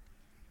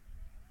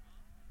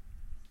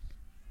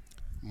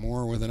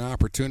 Moore with an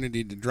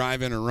opportunity to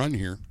drive in a run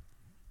here.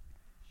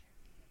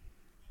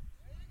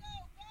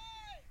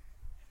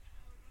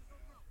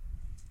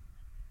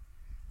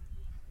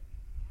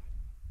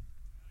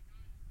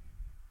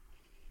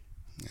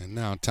 And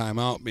now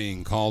timeout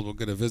being called. We'll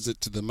get a visit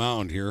to the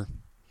mound here.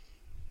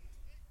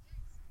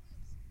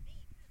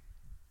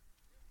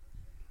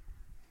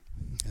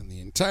 And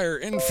the entire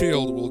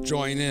infield will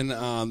join in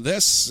on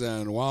this.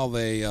 And while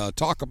they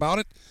talk about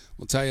it,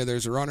 we'll tell you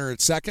there's a runner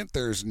at second.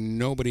 There's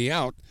nobody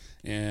out.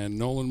 And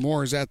Nolan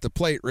Moore is at the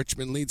plate.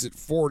 Richmond leads it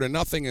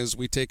 4-0 as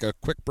we take a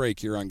quick break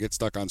here on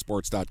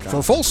GetStuckOnSports.com.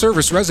 For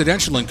full-service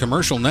residential and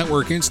commercial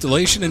network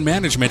installation and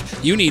management,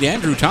 you need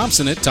Andrew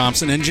Thompson at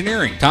Thompson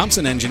Engineering.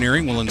 Thompson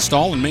Engineering will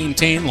install and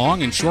maintain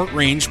long and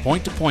short-range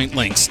point-to-point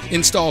links,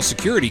 install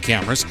security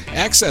cameras,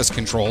 access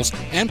controls,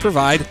 and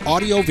provide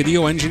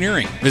audio-video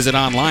engineering. Visit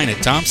online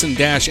at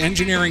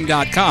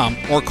thompson-engineering.com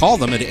or call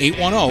them at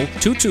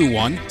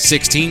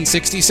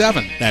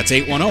 810-221-1667. That's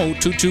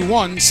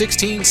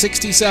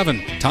 810-221-1667.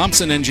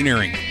 Thompson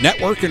Engineering,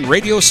 network and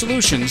radio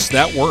solutions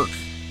that work.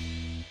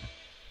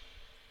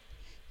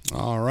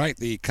 All right,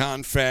 the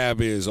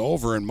confab is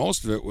over, and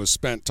most of it was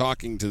spent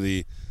talking to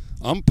the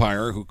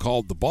umpire who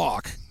called the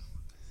balk,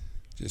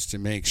 just to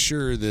make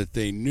sure that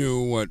they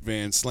knew what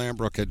Van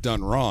Slambrook had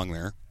done wrong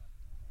there.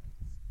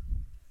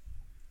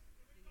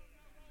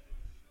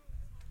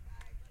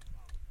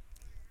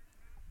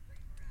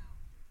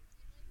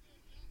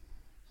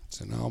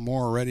 So now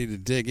Moore ready to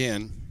dig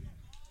in.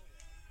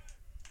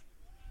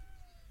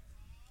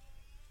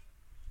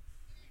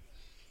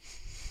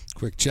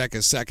 Quick check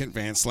a second.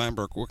 Van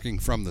Slambrook working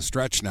from the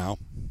stretch now.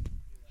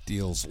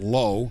 Deals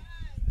low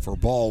for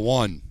ball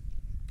one.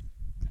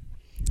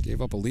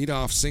 Gave up a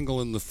leadoff single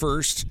in the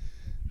first.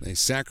 They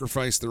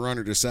sacrificed the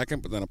runner to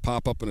second, but then a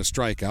pop-up and a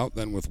strikeout.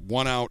 Then with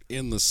one out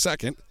in the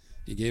second,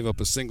 he gave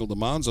up a single to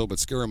Monzo, but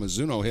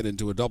Scaramazuno hit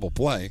into a double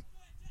play.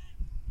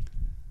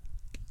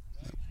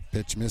 That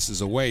pitch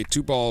misses away.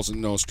 2 balls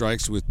and no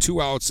strikes. With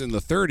 2 outs in the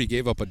third, he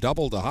gave up a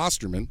double to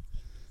Hosterman,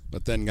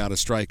 but then got a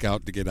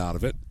strikeout to get out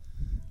of it.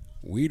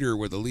 Weeder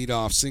with a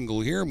leadoff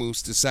single here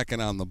moves to second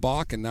on the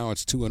balk, and now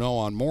it's 2-0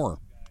 on Moore.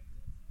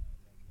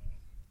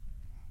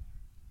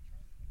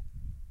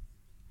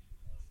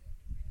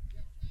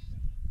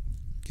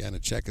 Again, a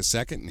check a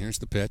second, and here's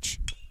the pitch.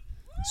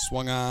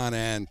 Swung on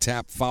and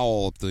tapped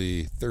foul up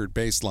the third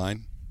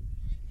baseline.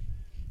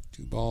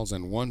 2 balls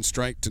and 1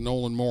 strike to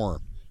Nolan Moore.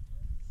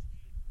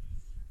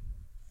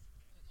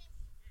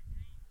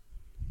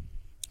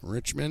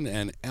 Richmond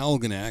and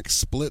Algonac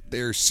split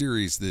their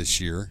series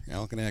this year.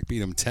 Algonac beat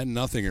them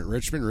 10-0 at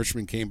Richmond.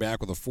 Richmond came back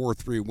with a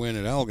 4-3 win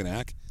at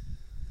Algonac.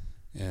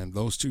 And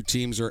those two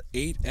teams are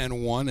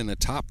 8-1 and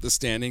atop the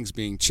standings,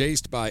 being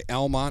chased by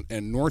Almont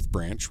and North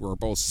Branch, who are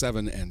both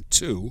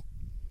 7-2.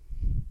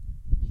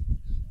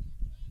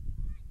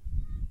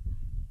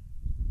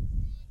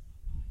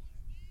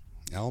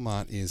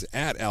 Almont is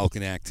at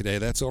Algonac today.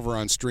 That's over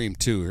on Stream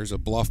 2. Here's a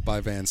bluff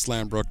by Van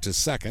Slambrook to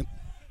second.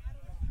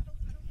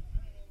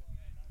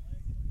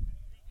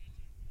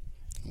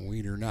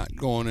 Weeder not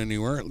going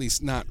anywhere, at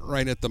least not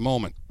right at the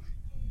moment.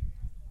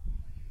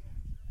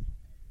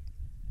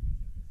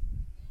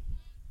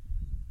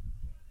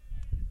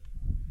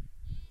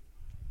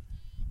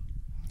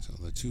 So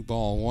the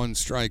 2-ball,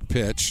 1-strike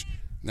pitch.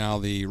 Now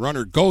the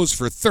runner goes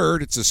for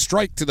third. It's a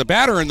strike to the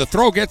batter, and the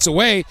throw gets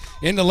away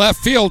into left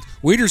field.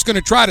 Weeder's going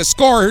to try to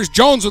score. Here's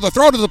Jones with a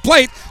throw to the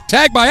plate.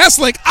 Tagged by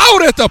Essling,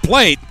 out at the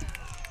plate.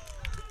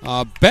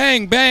 A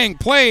bang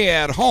play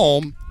at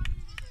home.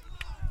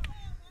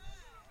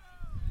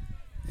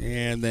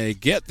 And they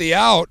get the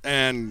out,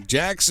 and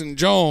Jackson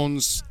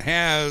Jones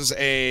has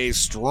a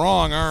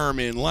strong arm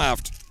in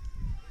left.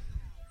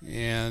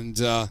 And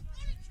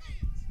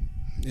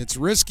it's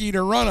risky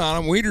to run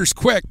on him. Weeder's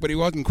quick, but he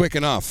wasn't quick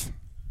enough.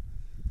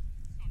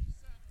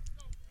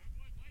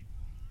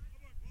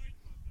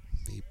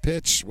 The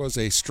pitch was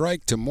a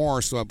strike to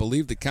Moore, so I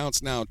believe the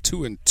count's now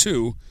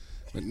 2-2.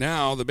 But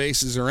now the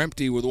bases are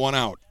empty with 1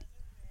 out.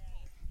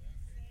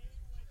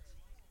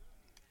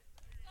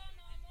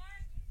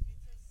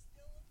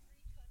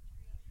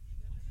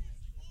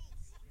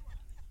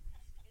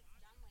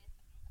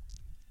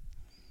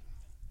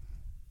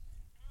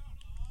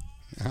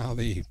 Now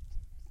the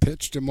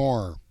pitch to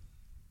Moore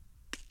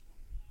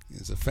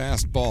is a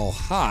fastball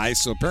high,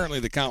 so apparently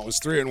the count was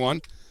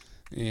 3-1,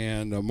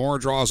 and Moore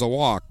draws a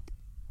walk.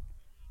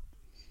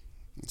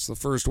 It's the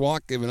first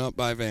walk given up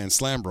by Van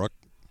Slambrook.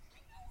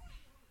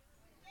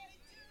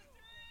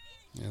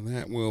 And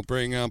that will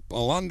bring up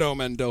Orlando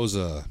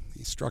Mendoza.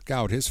 He struck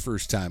out his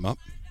first time up.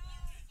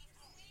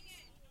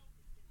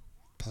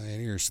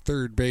 Pioneers'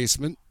 third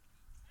baseman.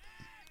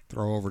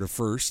 Throw over to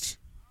first.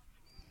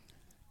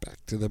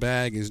 Back to the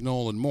bag is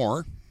Nolan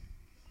Moore.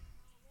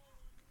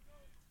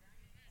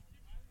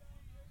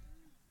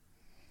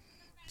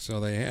 So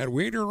they had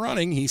Weeder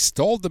running. He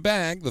stole the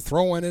bag. The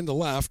throw went into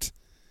left.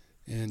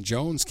 And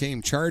Jones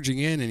came charging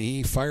in, and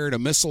he fired a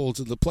missile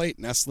to the plate.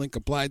 And Esslink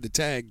applied the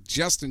tag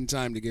just in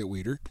time to get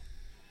Weeder.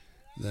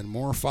 Then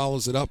Moore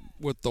follows it up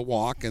with the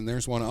walk, and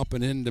there's one up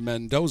and in to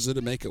Mendoza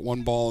to make it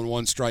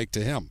 1-1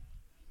 to him.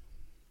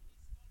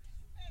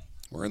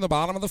 We're in the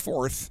bottom of the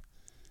fourth.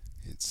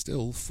 It's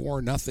still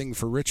 4-0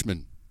 for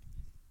Richmond.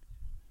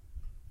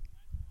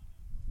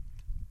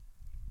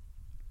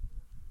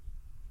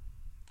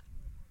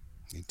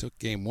 He took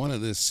game one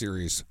of this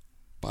series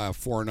by a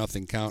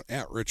 4-0 count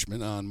at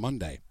Richmond on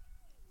Monday.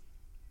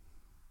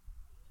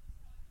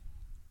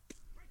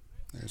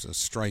 There's a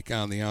strike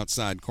on the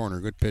outside corner.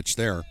 Good pitch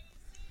there.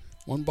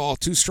 1 ball,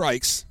 2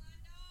 strikes.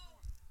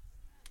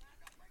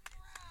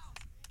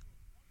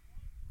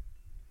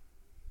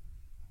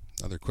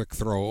 Another quick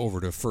throw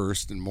over to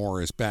first, and Moore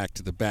is back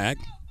to the bag.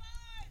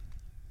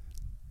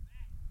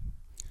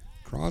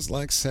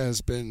 Cros-Lex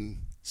has been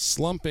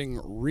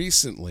slumping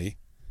recently.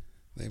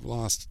 They've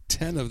lost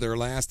 10 of their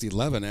last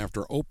 11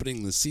 after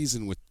opening the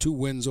season with 2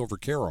 wins over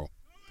Caro.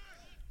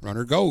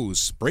 Runner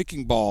goes.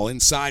 Breaking ball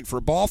inside for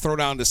a ball. Throw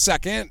down to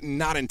second.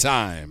 Not in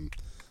time.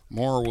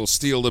 Moore will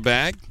steal the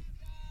bag.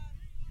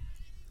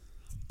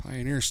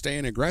 Pioneers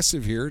staying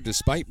aggressive here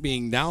despite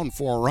being down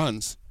 4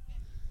 runs.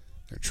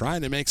 They're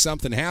trying to make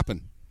something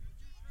happen.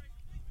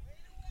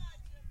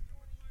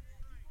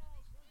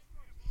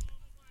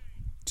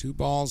 Two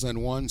balls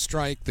and 1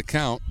 strike, the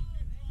count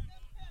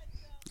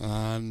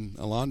on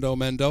Orlando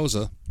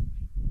Mendoza.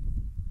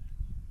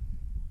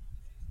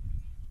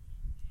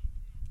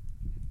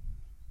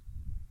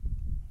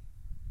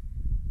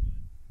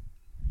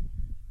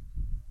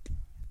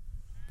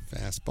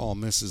 Fastball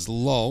misses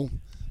low.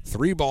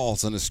 3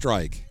 balls and a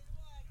strike.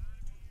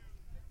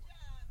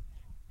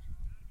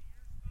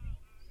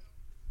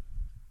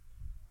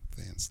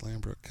 Van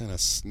Slambrook kind of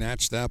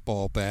snatched that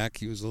ball back.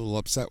 He was a little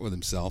upset with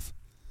himself.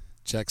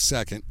 Check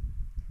second.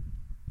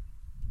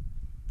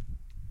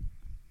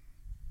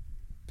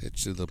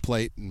 Pitch to the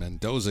plate, and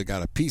Mendoza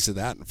got a piece of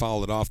that and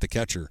fouled it off the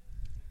catcher.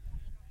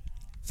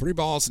 3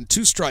 balls and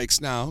 2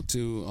 strikes now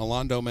to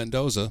Orlando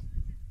Mendoza.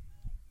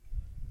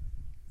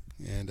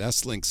 And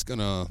Esslink's going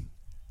to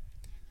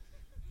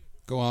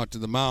go out to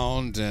the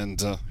mound and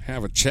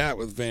have a chat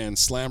with Van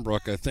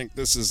Slambrook. I think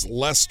this is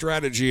less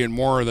strategy and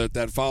more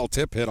that foul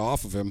tip hit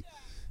off of him,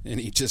 and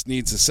he just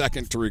needs a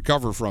second to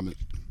recover from it.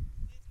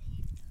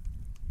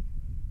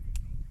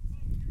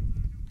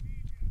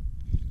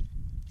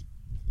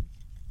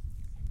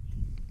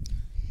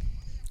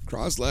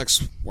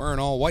 Cros-Lex wearing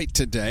all white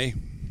today.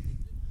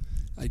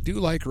 I do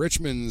like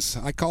Richmond's,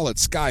 I call it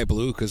sky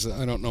blue because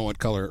I don't know what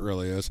color it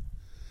really is.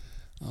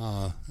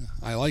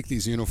 I like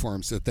these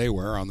uniforms that they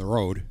wear on the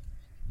road.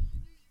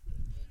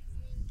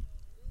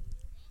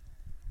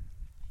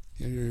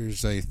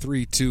 Here's a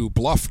 3-2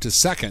 bluff to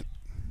second,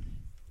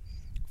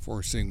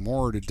 forcing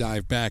Moore to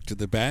dive back to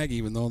the bag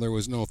even though there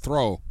was no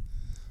throw.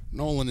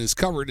 Nolan is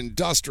covered in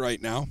dust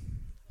right now.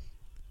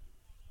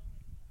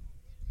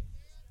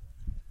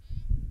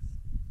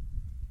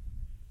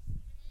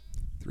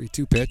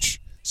 Three-two pitch.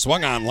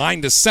 Swung on,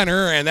 line to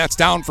center, and that's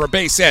down for a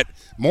base hit.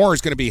 Moore is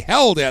going to be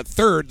held at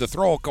third. The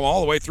throw will come all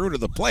the way through to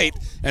the plate,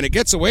 and it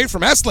gets away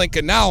from Esslink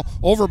and now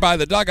over by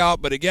the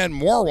dugout. But again,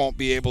 Moore won't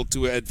be able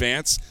to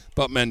advance,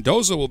 but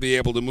Mendoza will be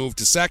able to move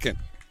to second.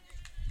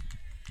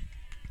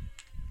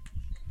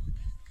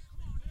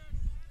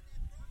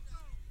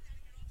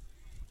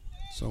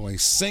 So a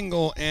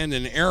single and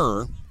an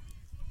error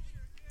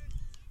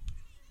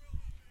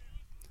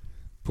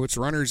puts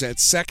runners at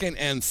second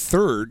and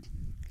third.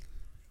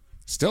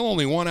 Still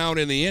only 1 out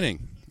in the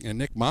inning. And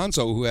Nick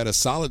Monzo, who had a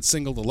solid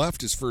single to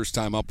left his first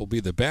time up, will be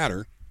the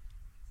batter.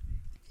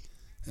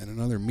 And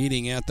another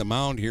meeting at the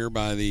mound here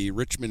by the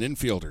Richmond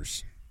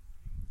infielders.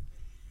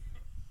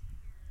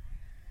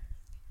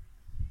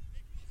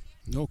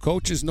 No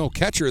coaches, no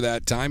catcher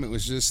that time. It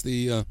was just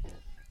the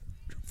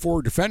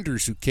 4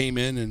 defenders who came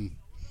in and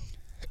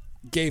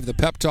gave the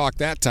pep talk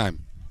that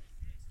time.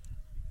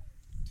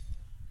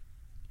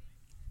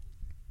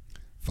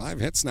 5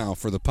 hits now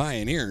for the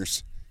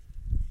Pioneers.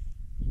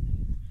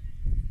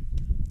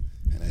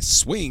 And a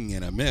swing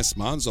and a miss.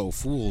 Monzo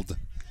fooled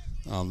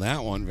on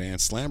that one. Van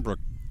Slambrook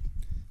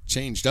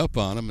changed up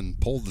on him and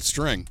pulled the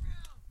string.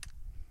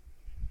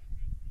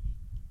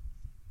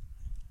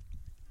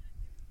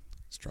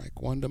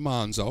 Strike 1 to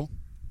Monzo.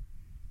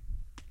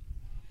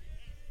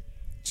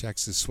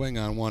 Checks his swing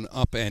on one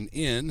up and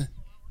in.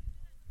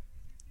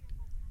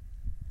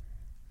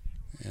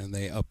 And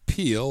they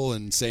appeal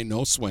and say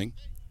no swing.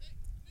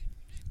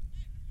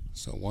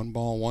 So 1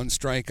 ball, 1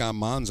 strike on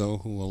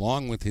Monzo, who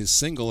along with his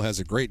single has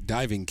a great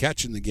diving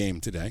catch in the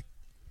game today.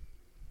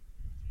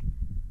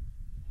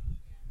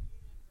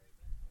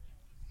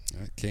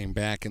 That came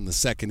back in the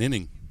second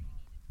inning.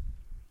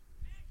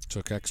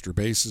 Took extra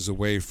bases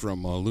away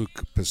from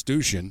Luke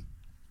Pastushin.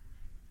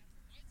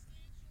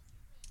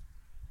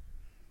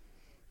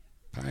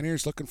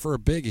 Pioneers looking for a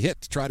big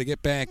hit to try to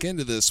get back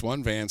into this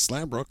one. Van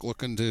Slambrook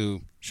looking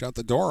to shut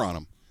the door on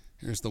him.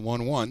 Here's the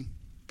 1-1.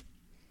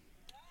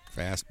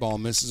 Fastball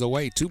misses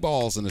away. 2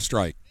 balls and a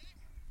strike.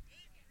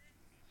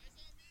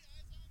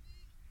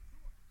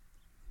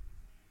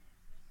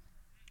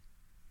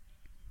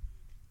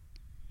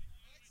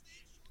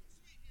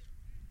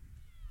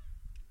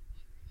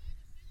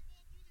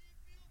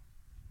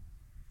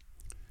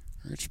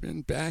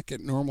 Richmond back at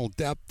normal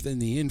depth in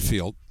the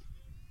infield.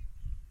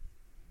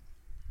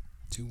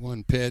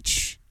 2-1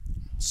 pitch.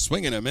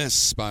 Swing and a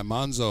miss by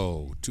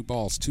Monzo. 2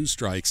 balls, 2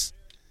 strikes.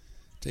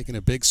 Taking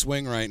a big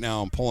swing right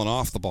now and pulling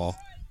off the ball.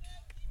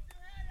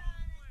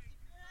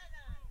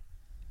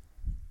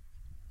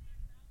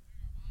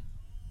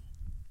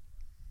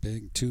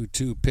 Big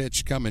 2-2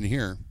 pitch coming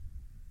here.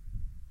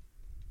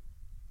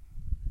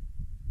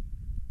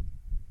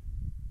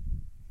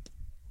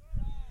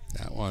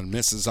 That one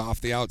misses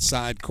off the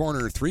outside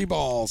corner. 3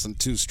 balls and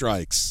 2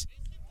 strikes.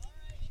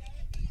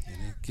 And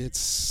it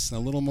gets a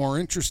little more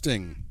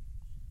interesting.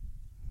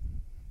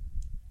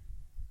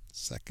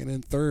 Second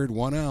and third,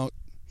 1 out.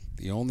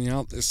 The only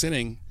out this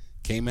inning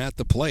came at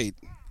the plate.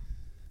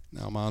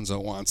 Now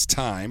Monzo wants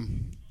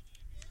time.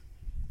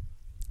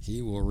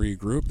 He will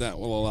regroup. That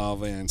will allow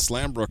Van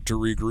Slambrook to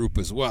regroup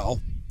as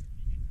well.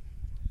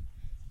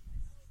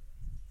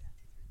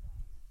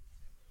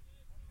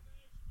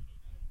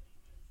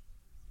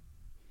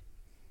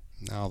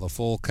 Now the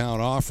full count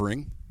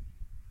offering.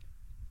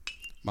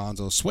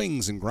 Monzo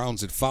swings and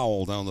grounds it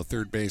foul down the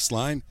third base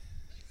line.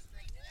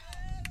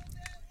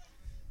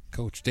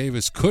 Coach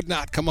Davis could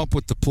not come up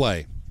with the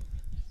play.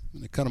 I'm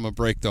going to cut him a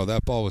break, though.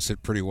 That ball was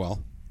hit pretty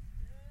well.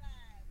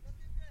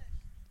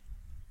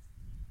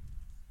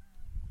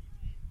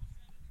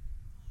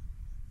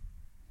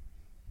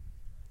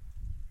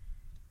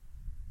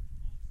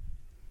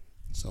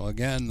 So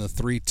again, the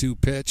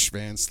 3-2 pitch.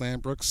 Van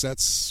Slambrook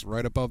sets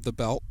right above the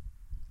belt.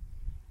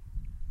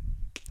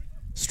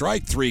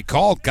 Strike 3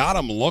 called. Got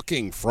him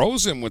looking.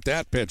 Froze him with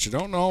that pitch. I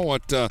don't know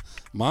what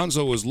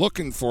Monzo was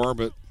looking for,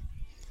 but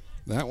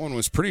that one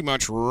was pretty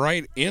much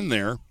right in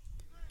there.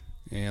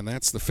 And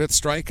that's the 5th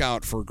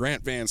strikeout for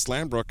Grant Van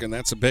Slambrook, and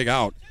that's a big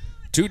out.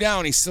 2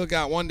 down. He's still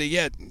got 1 to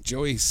get.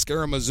 Joey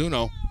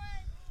Scaramazzuno,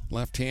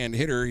 left-hand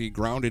hitter. He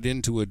grounded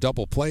into a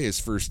double play his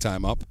first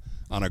time up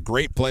on a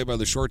great play by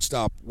the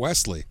shortstop,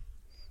 Wesley,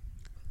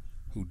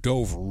 who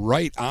dove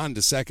right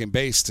onto second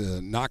base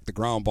to knock the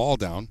ground ball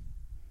down.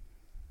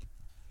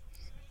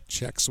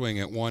 Check swing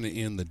at 1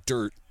 in the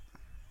dirt.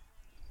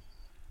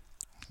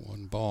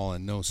 1 ball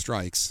and no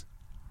strikes.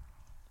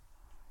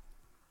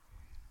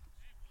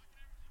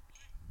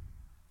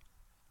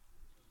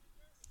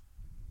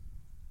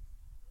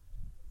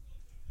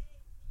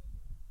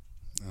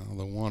 Now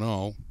the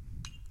 1-0.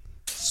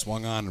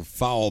 Swung on and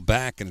foul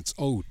back, and it's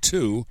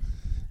 0-2.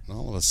 And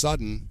all of a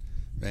sudden,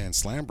 Van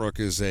Slambrook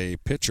is a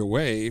pitch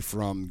away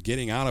from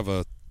getting out of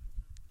a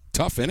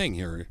tough inning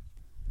here.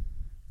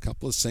 A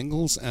couple of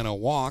singles and a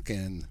walk,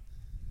 and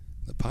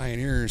the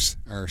Pioneers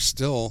are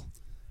still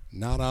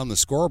not on the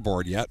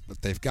scoreboard yet,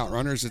 but they've got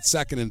runners at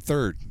second and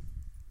third.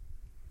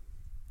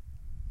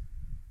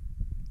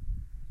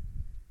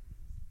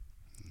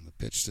 And the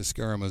pitch to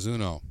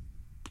Scaramazzuno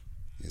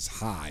is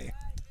high.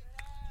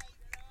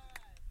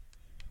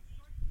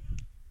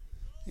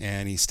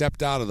 And he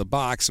stepped out of the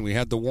box, and we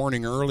had the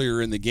warning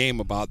earlier in the game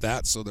about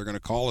that, so they're going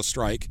to call a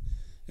strike,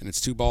 and it's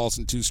 2 balls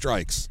and 2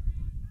 strikes.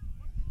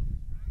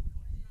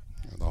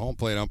 The home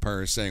plate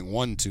umpire is saying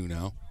 1-2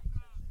 now.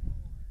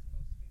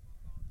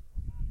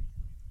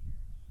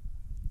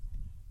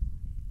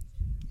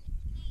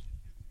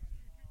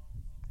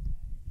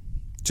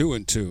 Two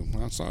and 2.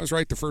 Well, so I was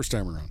right the first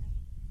time around.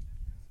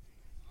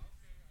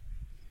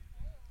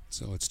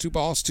 So it's 2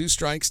 balls, 2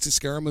 strikes to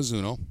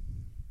Scaramazzuno.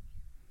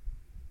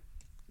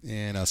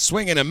 And a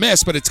swing and a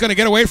miss, but it's going to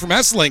get away from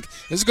Esselink.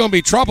 This is going to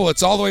be trouble.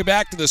 It's all the way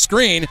back to the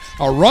screen.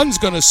 A run's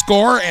going to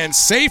score, and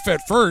safe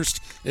at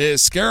first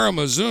is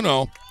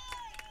Scaramazzuno.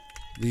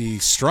 The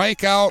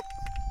strikeout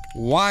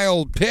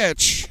wild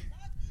pitch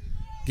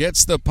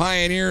gets the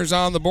Pioneers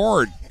on the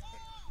board.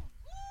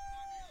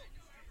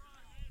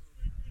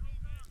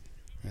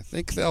 I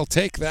think they'll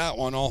take that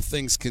one, all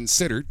things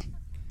considered.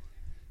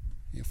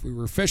 If we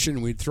were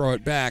fishing, we'd throw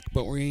it back,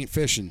 but we ain't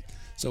fishing.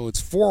 So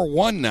it's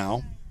 4-1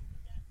 now.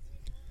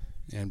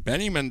 And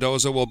Benny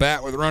Mendoza will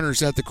bat with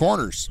runners at the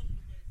corners.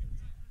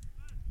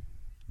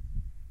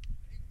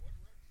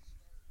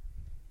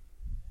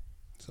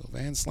 So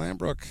Van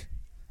Slambrook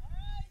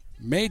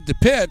made the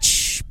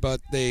pitch,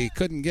 but they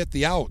couldn't get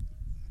the out.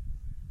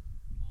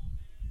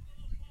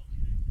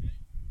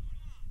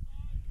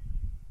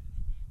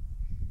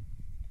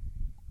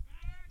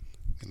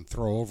 And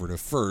throw over to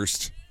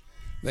first.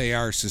 They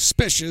are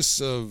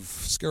suspicious of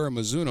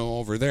Scaramazzuno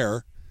over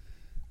there.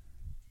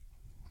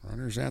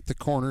 Runners at the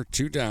corner,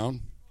 2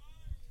 down.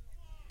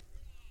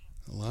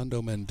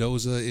 Orlando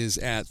Mendoza is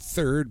at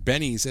third.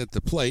 Benny's at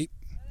the plate.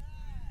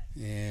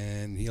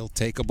 And he'll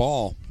take a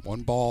ball.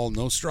 1 ball,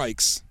 no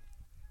strikes.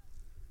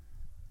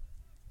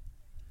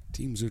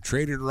 Teams have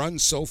traded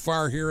runs so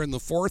far here in the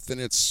fourth, and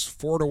it's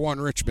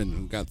 4-1 Richmond,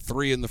 who got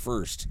 3 in the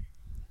first.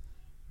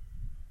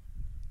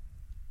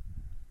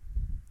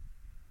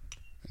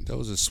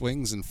 Mendoza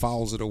swings and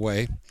fouls it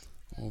away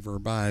over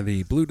by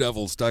the Blue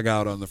Devils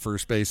dugout on the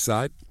first base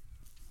side.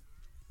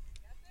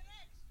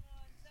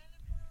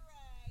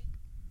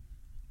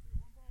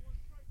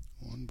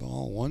 One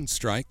ball, 1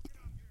 strike.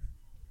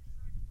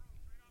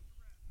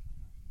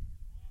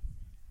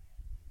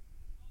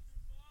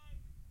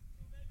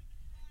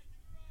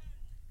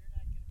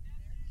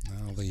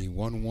 Now the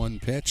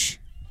 1-1 pitch.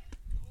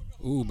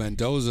 Ooh,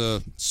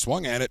 Mendoza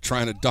swung at it,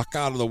 trying to duck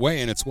out of the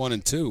way, and it's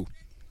 1-2.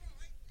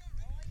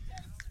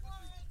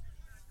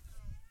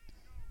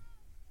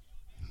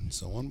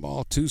 So 1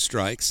 ball, 2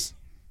 strikes.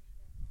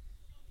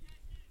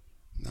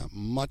 Not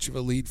much of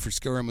a lead for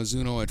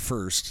Scaramazzuno at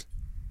first.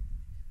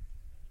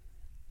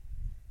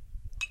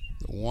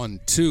 The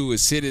 1-2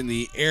 is hit in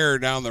the air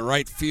down the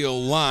right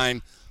field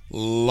line.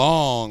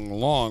 Long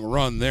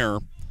run there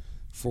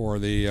for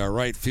the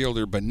right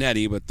fielder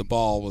Benetti, but the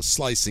ball was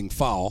slicing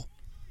foul.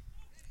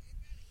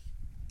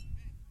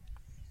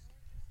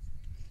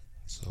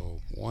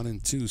 So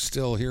 1-2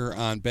 still here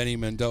on Benny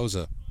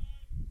Mendoza.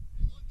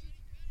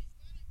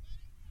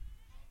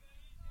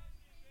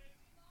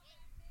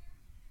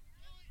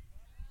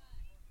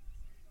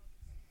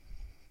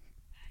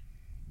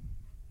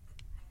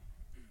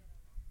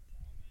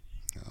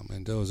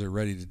 Mendoza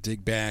ready to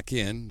dig back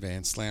in.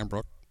 Van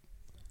Slambrook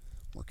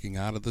working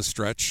out of the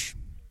stretch.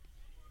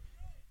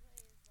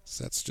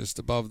 Sets just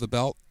above the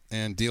belt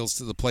and deals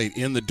to the plate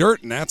in the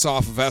dirt, and that's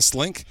off of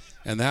Estlink,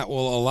 and that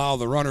will allow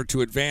the runner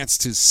to advance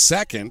to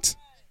second.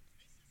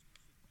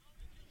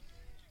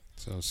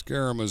 So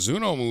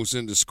Scaramazzuno moves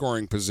into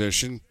scoring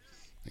position.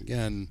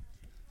 Again,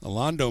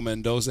 Orlando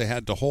Mendoza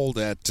had to hold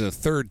at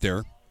third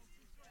there.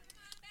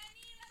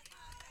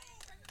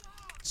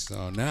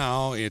 So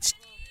now it's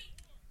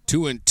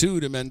 2-2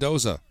 to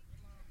Mendoza.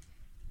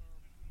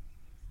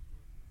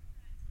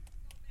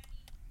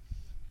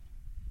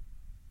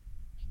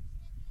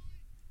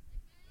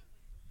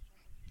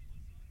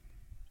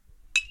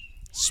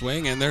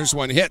 Swing, and there's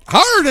one hit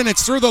hard, and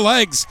it's through the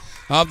legs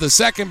of the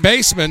second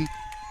baseman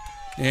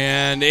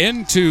and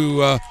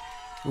into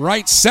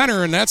right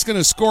center, and that's going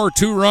to score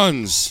 2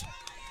 runs.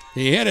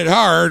 He hit it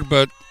hard,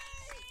 but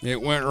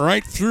it went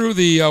right through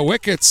the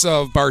wickets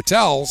of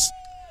Bartels.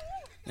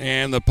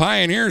 And the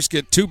Pioneers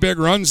get 2 big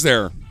runs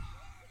there.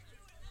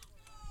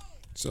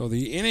 So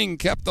the inning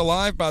kept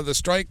alive by the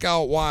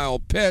strikeout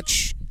wild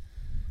pitch.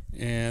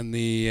 And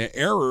the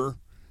error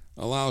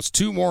allows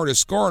 2 more to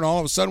score. And all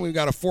of a sudden we've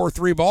got a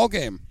 4-3 ball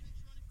game.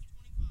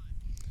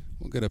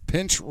 We'll get a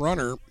pinch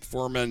runner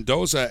for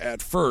Mendoza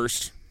at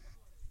first.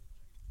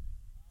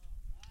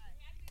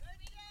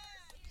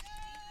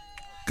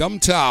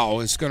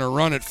 Gumtow is going to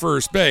run at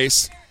first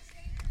base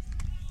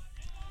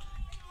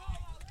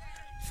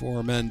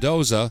for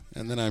Mendoza,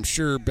 and then I'm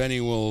sure Benny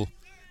will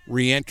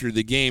re-enter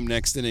the game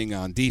next inning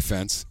on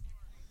defense.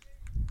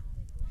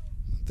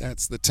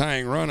 That's the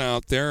tying run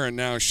out there, and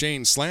now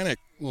Shane Slanik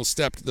will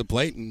step to the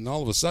plate, and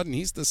all of a sudden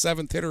he's the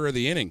 7th hitter of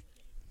the inning.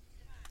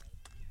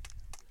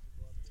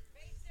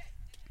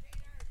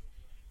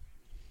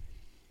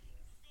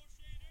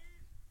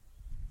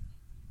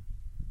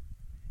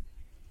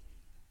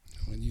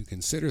 When you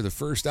consider the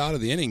first out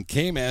of the inning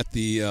came at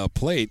the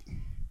plate,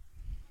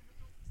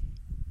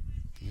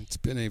 it's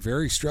been a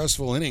very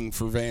stressful inning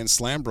for Van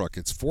Slambrook.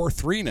 It's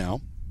 4-3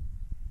 now.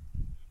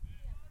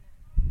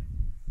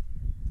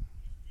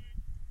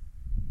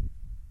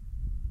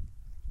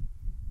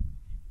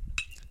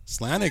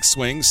 Slanik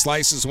swings,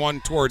 slices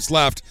one towards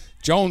left.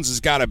 Jones has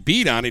got a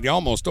beat on it. He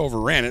almost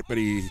overran it, but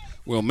he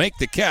will make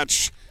the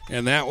catch,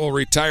 and that will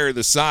retire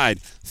the side.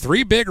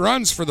 3 big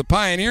runs for the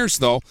Pioneers,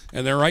 though,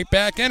 and they're right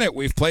back in it.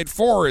 We've played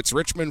 4. It's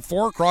Richmond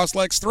 4,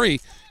 Cros-Lex 3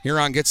 here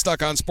on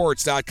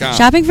GetStuckOnSports.com.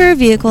 Shopping for a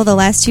vehicle the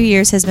last 2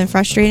 years has been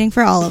frustrating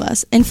for all of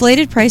us.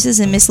 Inflated prices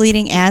and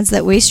misleading ads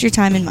that waste your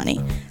time and money.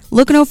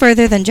 Look no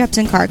further than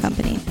Jepson Car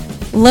Company.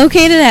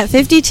 Located at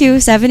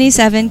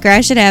 5277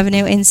 Gratiot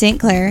Avenue in St.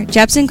 Clair,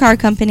 Jepson Car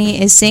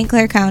Company is St.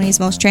 Clair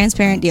County's most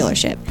transparent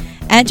dealership.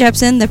 At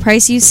Jepson, the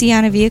price you see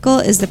on a vehicle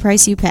is the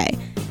price you pay.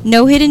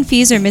 No hidden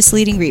fees or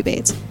misleading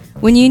rebates.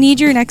 When you need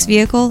your next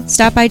vehicle,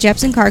 stop by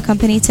Jepson Car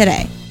Company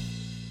today.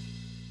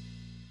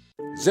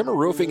 Zimmer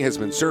Roofing has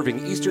been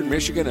serving Eastern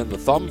Michigan and the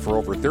Thumb for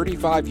over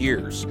 35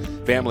 years.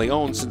 Family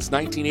owned since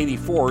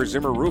 1984,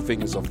 Zimmer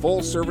Roofing is a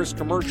full-service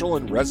commercial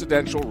and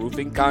residential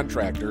roofing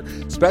contractor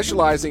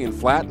specializing in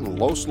flat and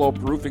low-slope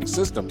roofing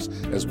systems,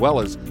 as well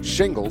as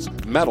shingles,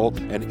 metal,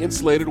 and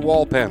insulated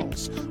wall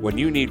panels. When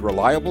you need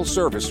reliable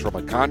service from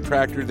a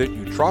contractor that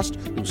you trust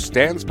who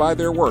stands by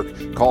their work,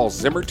 call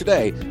Zimmer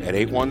today at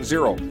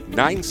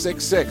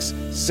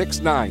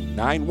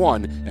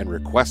 810-966-6991 and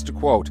request a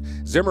quote.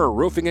 Zimmer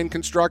Roofing and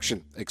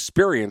Construction,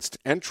 experienced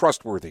and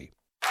trustworthy.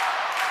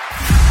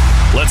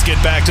 Let's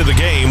get back to the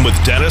game with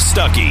Dennis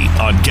Stuckey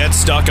on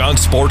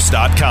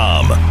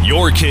GetStuckOnSports.com.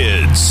 Your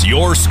kids,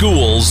 your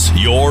schools,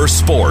 your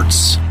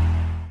sports.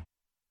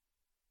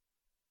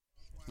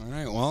 All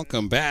right,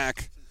 welcome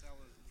back.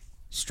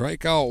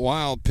 Strikeout,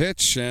 wild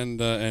pitch,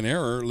 and an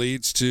error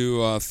leads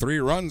to 3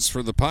 runs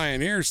for the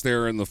Pioneers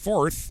there in the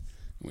 4th.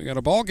 We got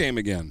a ball game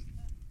again.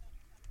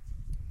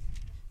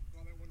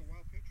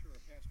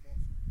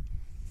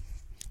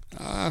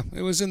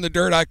 It was in the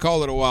dirt. I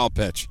call it a wild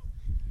pitch.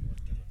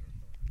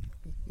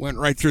 Went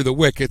right through the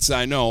wickets,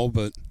 I know,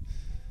 but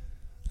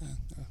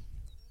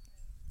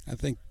I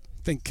think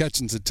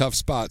catching's a tough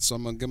spot, so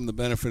I'm going to give him the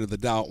benefit of the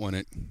doubt when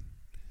it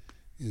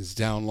is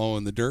down low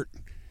in the dirt.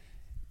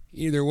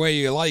 Either way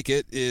you like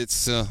it,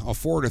 it's a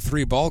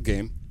 4-3 ball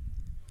game.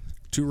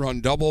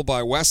 2-run double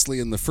by Wesley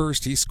in the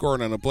first. He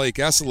scored on a Blake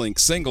Esselink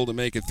single to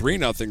make it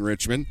 3-0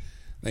 Richmond.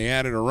 They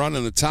added a run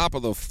in the top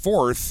of the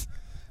 4th.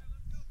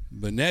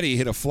 Benetti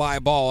hit a fly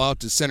ball out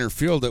to center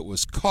field that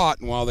was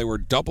caught, and while they were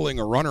doubling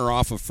a runner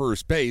off of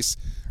first base,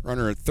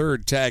 runner at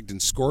third tagged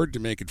and scored to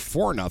make it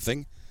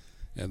 4-0.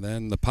 And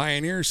then the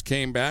Pioneers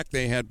came back.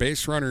 They had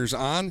base runners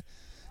on.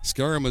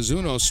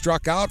 Scaramazzuno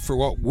struck out for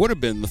what would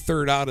have been the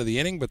 3rd out of the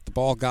inning, but the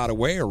ball got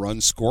away. A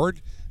run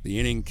scored. The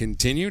inning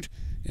continued,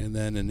 and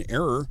then an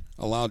error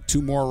allowed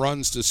 2 more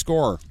runs to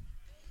score.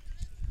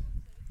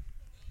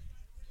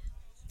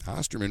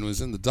 Osterman was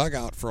in the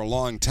dugout for a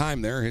long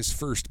time there. His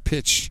first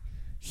pitch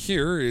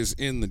here is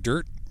in the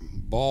dirt.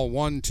 Ball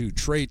 1 to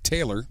Trey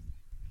Taylor.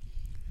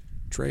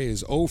 Trey is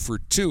 0 for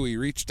 2. He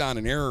reached on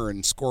an error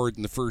and scored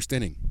in the first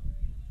inning.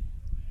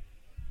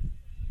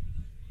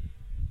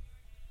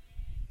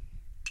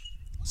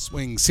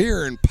 Swings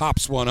here and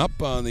pops one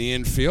up on the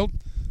infield.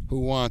 Who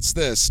wants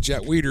this?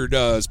 Jet Weeder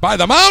does. By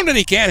the mound, and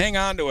he can't hang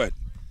on to it.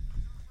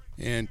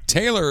 And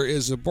Taylor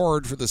is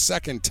aboard for the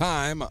 2nd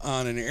time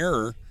on an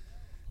error.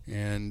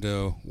 And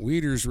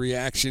Weeder's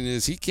reaction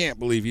is he can't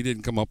believe he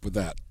didn't come up with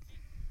that.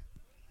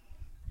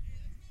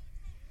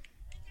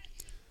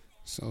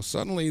 So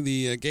suddenly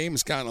the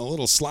game's gotten a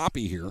little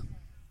sloppy here.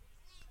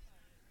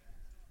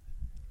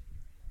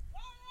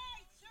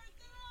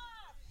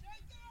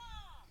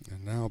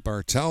 And now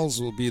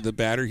Bartels will be the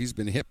batter. He's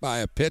been hit by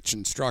a pitch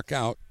and struck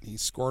out. He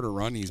scored a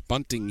run. He's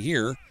bunting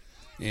here,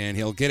 and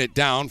he'll get it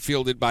down,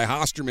 fielded by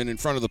Hosterman in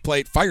front of the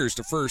plate. Fires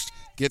to first,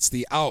 gets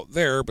the out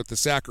there, but the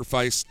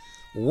sacrifice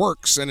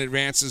works and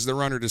advances the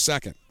runner to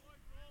second.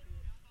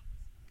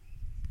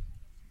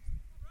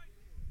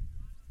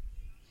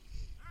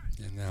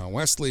 And now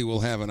Wesley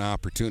will have an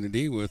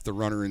opportunity with the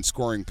runner in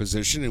scoring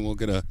position, and we'll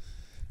get a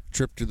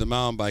trip to the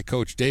mound by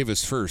Coach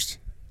Davis first.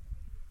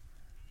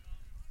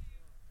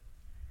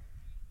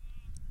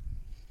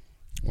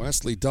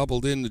 Wesley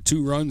doubled into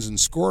 2 runs and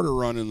scored a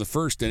run in the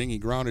first inning. He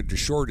grounded to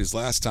short his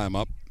last time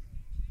up.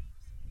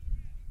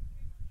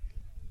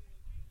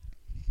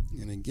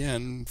 And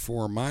again,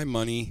 for my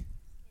money,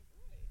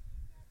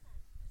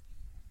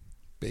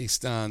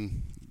 based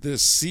on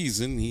this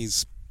season,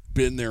 he's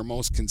been their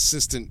most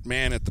consistent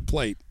man at the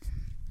plate.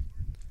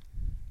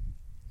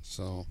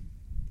 So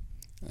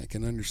I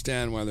can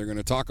understand why they're going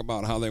to talk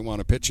about how they want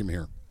to pitch him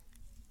here.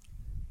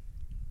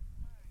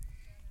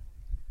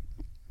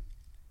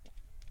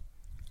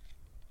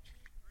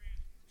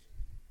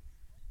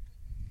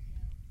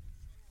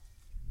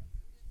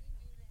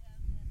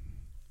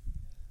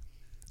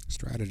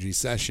 Strategy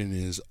session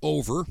is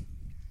over.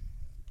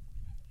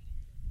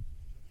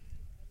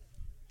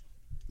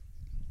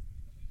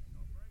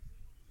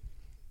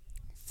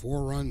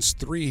 Four runs,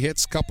 3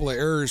 hits, couple of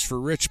errors for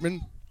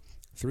Richmond.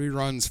 3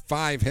 runs,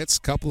 5 hits,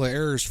 couple of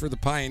errors for the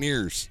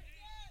Pioneers.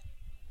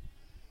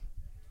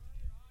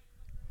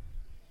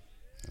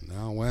 And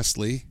now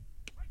Wesley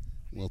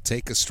will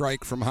take a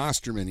strike from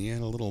Hosterman. He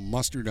had a little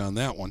mustard on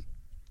that one.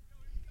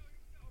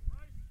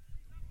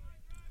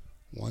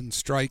 1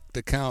 strike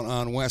to count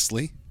on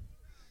Wesley.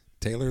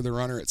 Taylor, the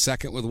runner, at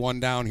second with 1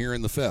 down here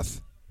in the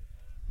 5th.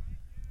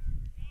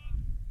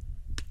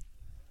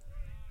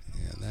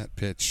 And that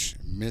pitch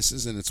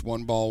misses, and it's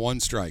 1 ball, 1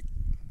 strike.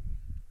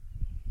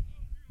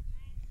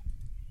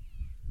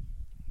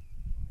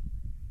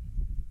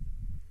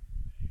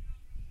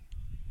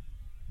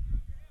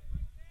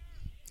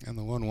 And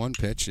the 1-1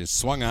 pitch is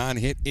swung on,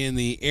 hit in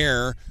the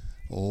air,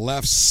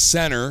 left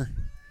center.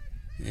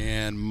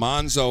 And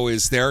Monzo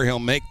is there. He'll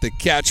make the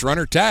catch.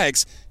 Runner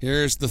tags.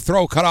 Here's the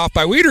throw cut off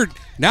by Weeder.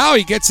 Now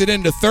he gets it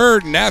into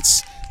third, and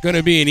that's going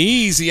to be an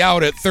easy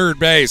out at third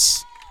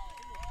base.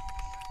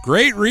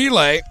 Great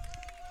relay.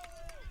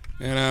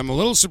 And I'm a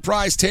little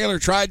surprised Taylor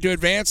tried to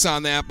advance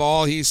on that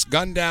ball. He's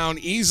gunned down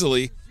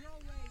easily.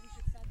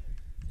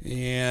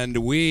 And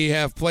we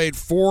have played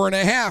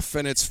 4.5,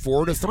 and it's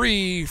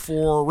 4-3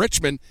 for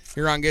Richmond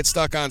here on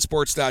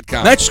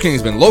GetStuckOnSports.com. Mattress King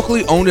has been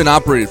locally owned and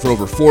operated for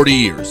over 40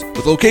 years.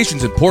 With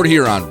locations in Port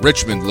Huron,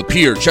 Richmond,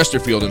 Lapeer,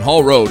 Chesterfield, and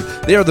Hall Road,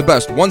 they are the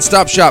best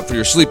one-stop shop for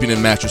your sleeping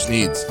and mattress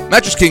needs.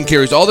 Mattress King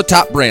carries all the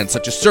top brands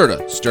such as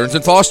Serta, Stearns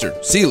 & Foster,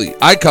 Sealy,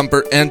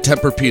 iComfort, and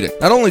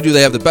Tempur-Pedic. Not only do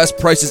they have the best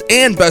prices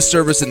and best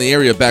service in the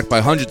area backed by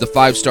hundreds of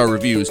 5-star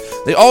reviews,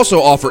 they also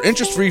offer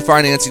interest-free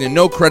financing and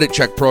no credit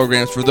check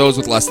programs for those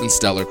with less than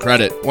stellar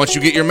credit. Once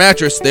you get your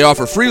mattress, they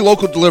offer free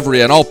local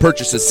delivery on all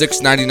purchases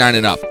 $6.99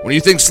 and up. When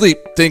you think sleep,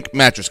 think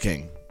Mattress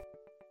King.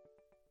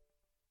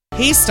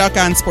 Hey, Stuck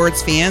on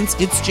Sports fans,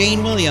 it's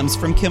Jane Williams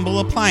from Kimball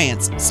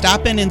Appliance.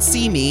 Stop in and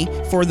see me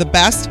for the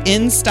best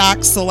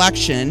in-stock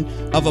selection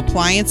of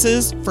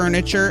appliances,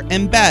 furniture,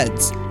 and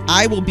beds.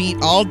 I will beat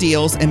all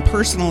deals and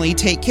personally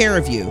take care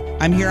of you.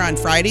 I'm here on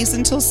Fridays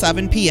until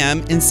 7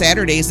 p.m. and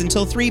Saturdays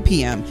until 3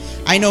 p.m.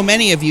 I know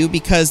many of you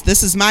because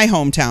this is my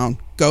hometown.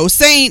 Go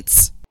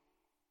Saints!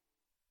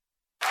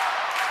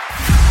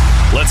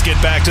 Let's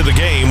get back to the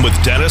game with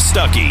Dennis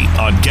Stuckey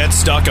on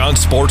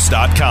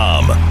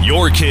GetStuckOnSports.com.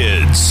 Your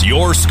kids,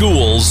 your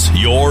schools,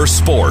 your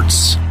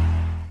sports.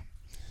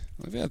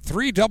 We've had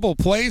 3 double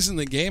plays in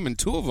the game, and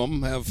 2 of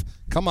them have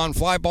come on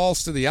fly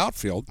balls to the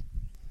outfield.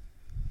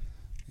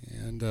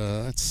 And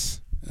that's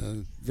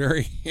a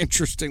very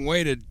interesting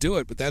way to do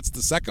it, but that's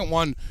the second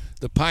one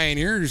the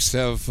Pioneers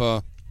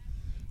have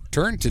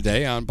turned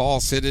today on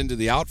balls hit into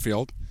the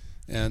outfield.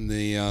 And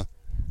the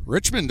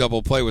Richmond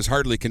double play was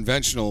hardly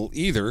conventional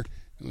either.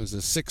 It was a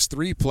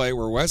 6-3 play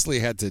where Wesley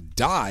had to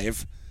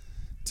dive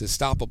to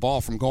stop a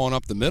ball from going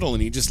up the middle,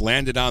 and he just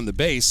landed on the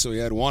base, so he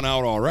had 1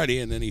 out already,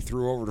 and then he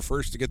threw over to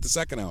first to get the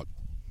second out.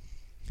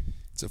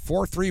 It's a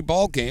 4-3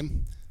 ball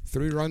game.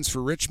 3 runs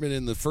for Richmond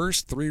in the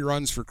first, 3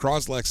 runs for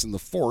Cros-Lex in the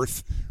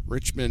fourth.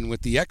 Richmond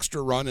with the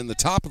extra run in the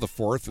top of the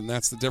fourth, and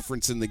that's the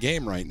difference in the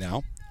game right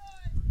now.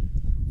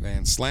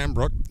 Van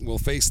Slambrook will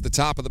face the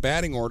top of the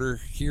batting order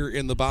here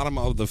in the bottom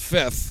of the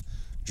fifth.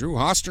 Drew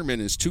Hosterman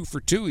is 2 for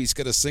 2. He's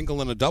got a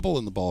single and a double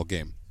in the ball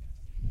game.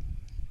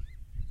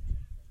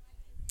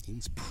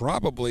 He's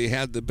probably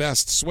had the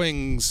best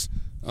swings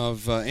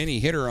of any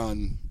hitter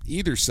on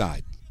either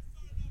side.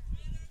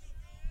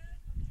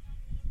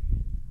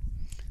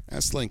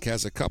 Esslink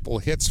has a couple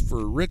hits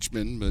for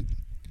Richmond, but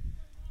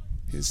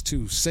his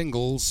 2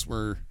 singles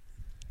were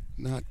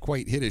not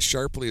quite hit as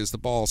sharply as the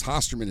balls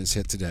Hosterman has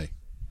hit today.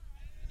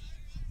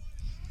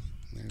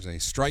 There's a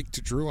strike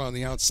to Drew on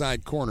the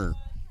outside corner.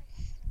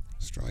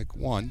 Strike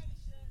 1.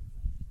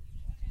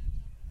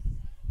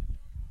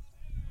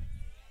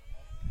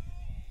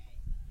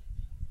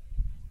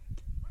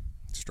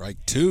 Strike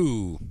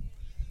 2.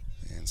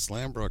 And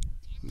Slambrook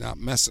not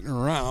messing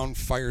around,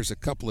 fires a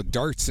couple of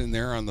darts in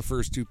there on the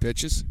first 2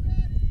 pitches.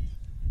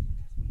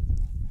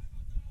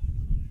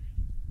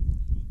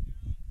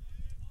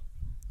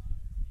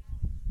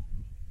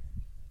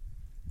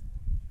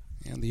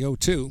 And the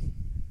 0-2.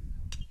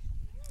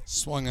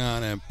 Swung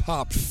on and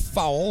popped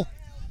foul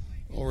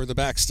over the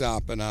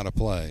backstop and out of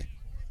play.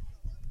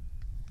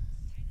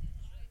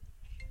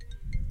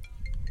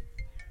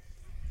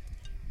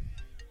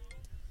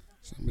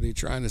 Somebody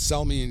trying to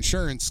sell me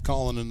insurance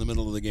calling in the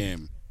middle of the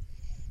game.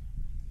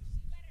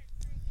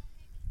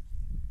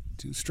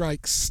 2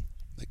 strikes.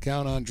 The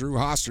count on Drew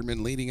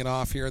Hosterman leading it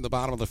off here in the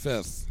bottom of the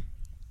fifth.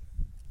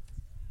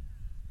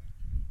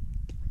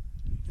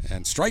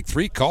 And strike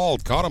 3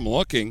 called. Caught him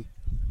looking.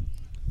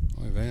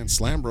 Boy, Van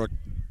Slambrook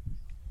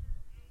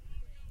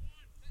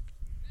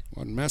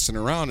wasn't messing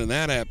around in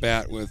that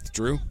at-bat with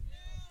Drew.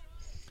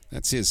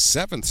 That's his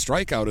 7th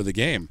strikeout of the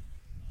game.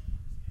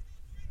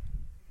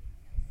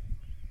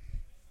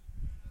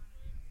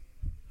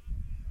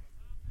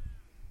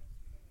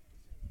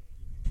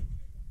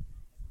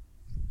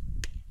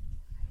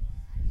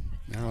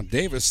 Now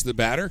Davis, the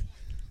batter.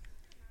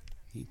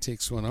 He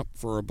takes one up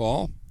for a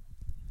ball.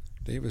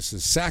 Davis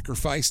has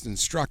sacrificed and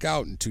struck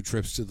out in 2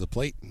 trips to the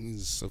plate.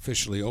 He's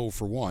officially 0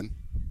 for 1.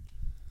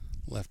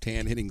 Left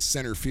hand hitting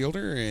center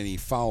fielder, and he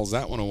fouls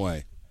that one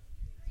away.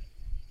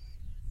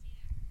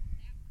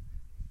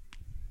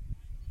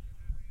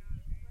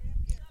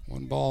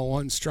 One ball,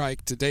 1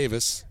 strike to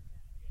Davis.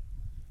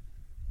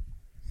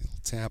 He'll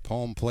tap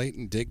home plate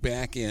and dig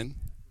back in.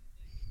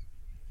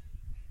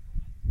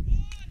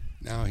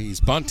 Now he's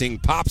bunting,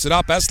 pops it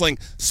up.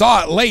 Essling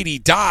saw it late. He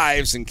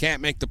dives and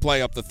can't make the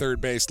play up the third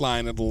base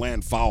line. It'll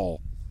land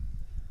foul.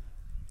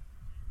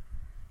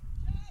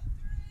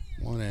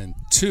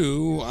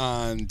 1-2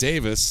 on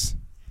Davis.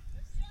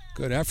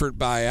 Good effort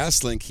by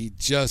Essling. He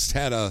just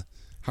had a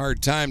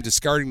hard time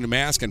discarding the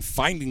mask and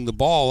finding the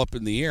ball up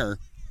in the air.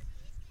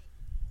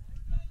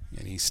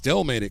 And he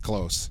still made it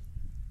close.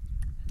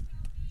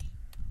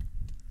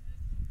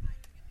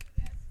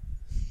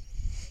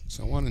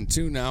 So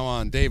 1-2 now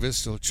on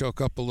Davis. He'll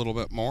choke up a little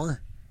bit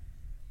more.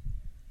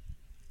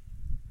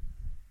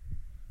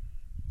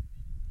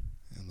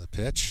 And the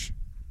pitch.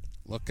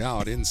 Look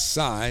out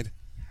inside.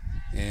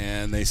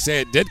 And they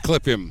say it did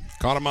clip him.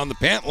 Caught him on the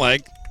pant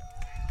leg.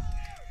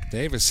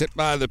 Davis hit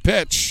by the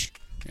pitch,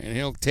 and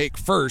he'll take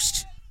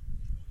first.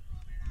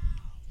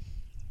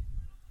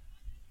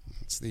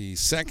 It's the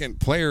second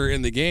player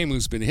in the game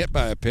who's been hit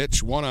by a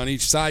pitch, one on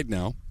each side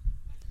now.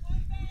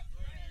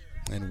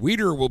 And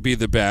Weeder will be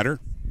the batter.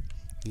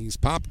 He's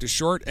popped to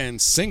short and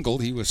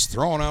singled. He was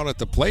thrown out at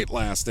the plate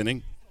last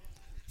inning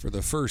for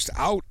the first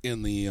out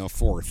in the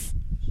fourth.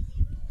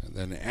 And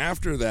then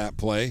after that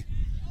play,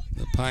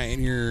 the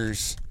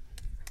Pioneers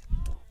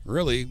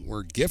really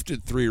were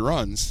gifted 3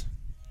 runs,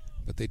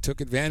 but they took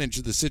advantage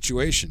of the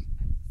situation.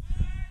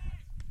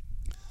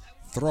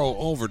 Throw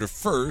over to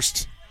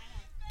first.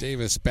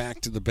 Davis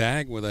back to the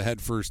bag with a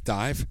head-first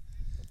dive.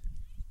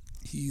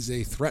 He's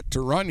a threat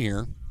to run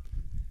here,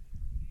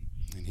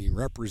 and he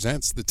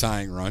represents the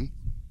tying run.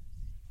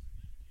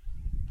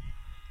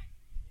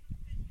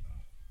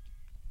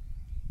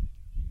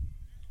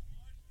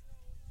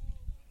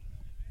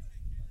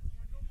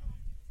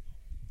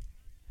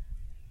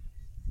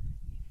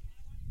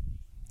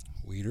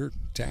 Weeder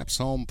taps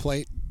home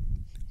plate,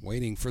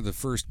 waiting for the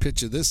first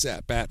pitch of this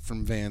at-bat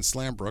from Van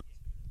Slambrook.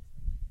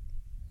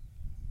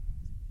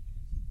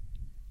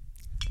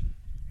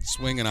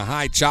 Swinging a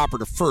high chopper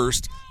to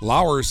first.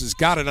 Lowers has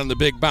got it on the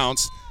big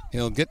bounce.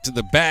 He'll get to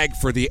the bag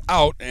for the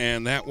out,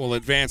 and that will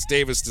advance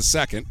Davis to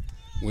second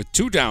with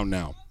 2 down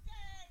now.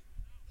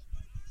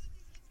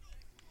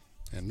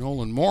 And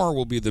Nolan Moore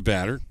will be the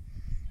batter.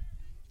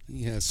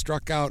 He has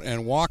struck out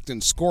and walked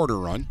and scored a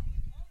run.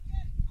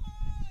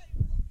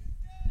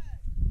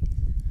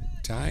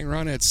 Tying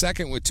run at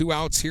second with 2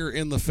 outs here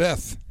in the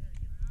 5th.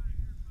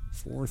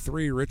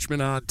 4-3,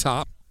 Richmond on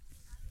top.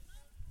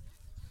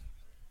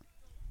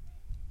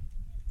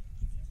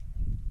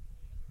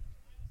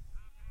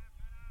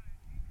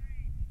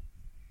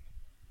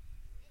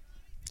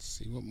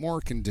 See what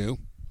Moore can do.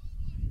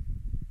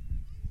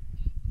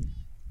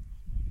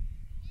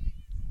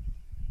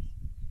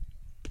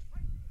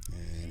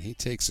 And he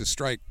takes a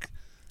strike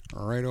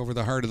right over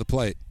the heart of the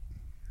plate.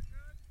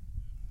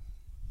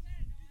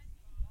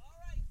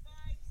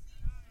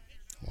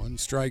 One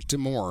strike to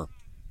Moore.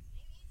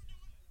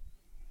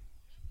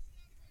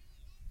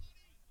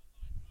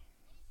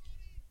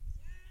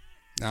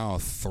 Now a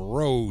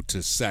throw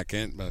to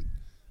second, but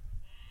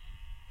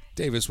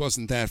Davis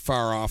wasn't that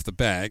far off the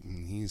bag,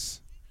 and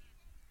he's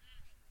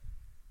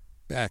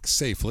back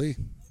safely,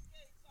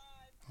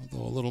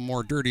 although a little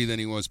more dirty than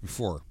he was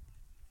before.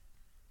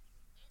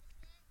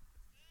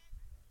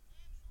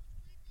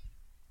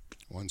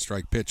 One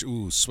strike pitch.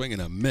 Ooh, swing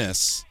and a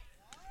miss.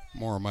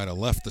 Moore might have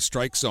left the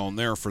strike zone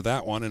there for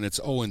that one, and it's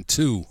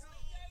 0-2.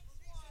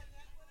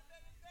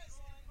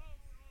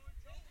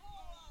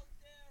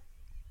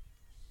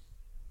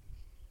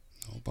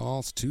 No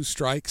balls, 2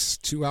 strikes,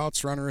 2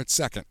 outs, runner at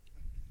second.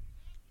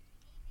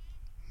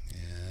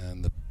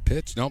 And the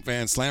pitch. Nope,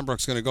 Van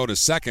Slambrook's going to go to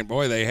second.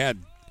 Boy, they had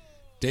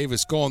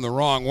Davis going the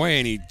wrong way,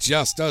 and he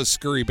just does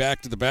scurry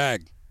back to the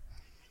bag.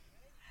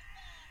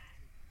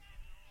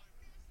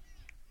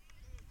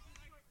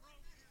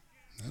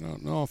 I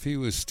don't know if he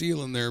was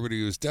stealing there, but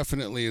he was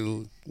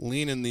definitely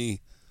leaning the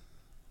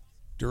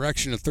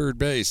direction of third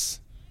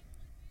base.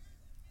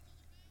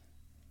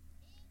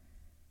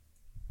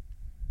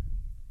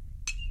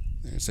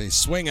 There's a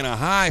swing and a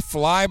high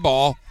fly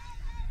ball,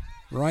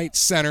 right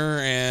center,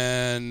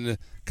 and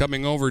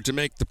coming over to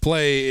make the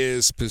play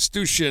is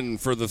Pastushin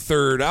for the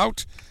 3rd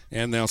out,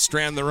 and they'll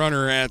strand the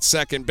runner at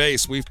second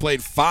base. We've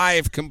played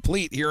 5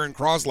 complete here in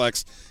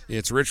Cros-Lex.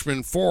 It's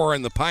Richmond 4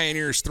 and the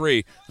Pioneers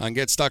 3 on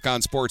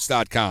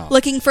GetStuckOnSports.com.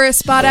 Looking for a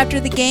spot after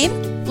the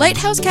game?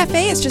 Lighthouse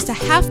Cafe is just a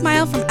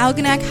half-mile from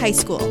Algonac High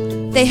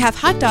School. They have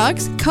hot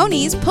dogs,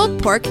 conies,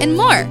 pulled pork, and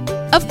more.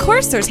 Of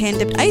course, there's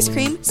hand-dipped ice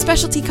cream,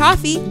 specialty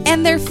coffee,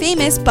 and their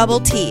famous bubble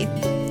tea.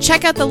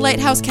 Check out the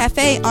Lighthouse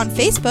Cafe on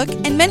Facebook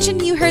and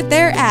mention you heard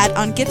their ad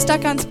on Get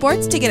Stuck on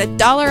Sports to get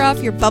 $1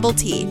 off your bubble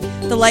tea.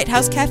 The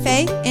Lighthouse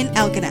Cafe in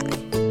Algonac.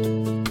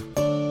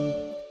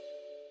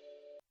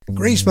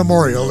 Grace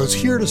Memorial is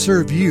here to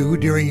serve you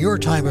during your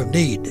time of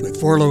need.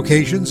 With 4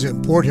 locations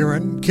in Port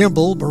Huron,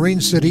 Kimball,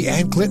 Marine City,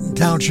 and Clinton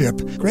Township,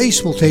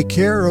 Grace will take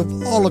care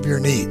of all of your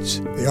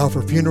needs. They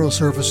offer funeral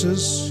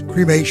services,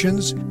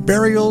 cremations,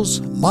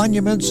 burials,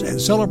 monuments, and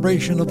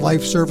celebration of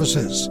life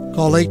services.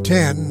 Call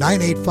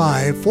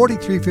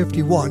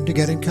 810-985-4351 to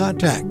get in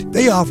contact.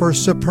 They offer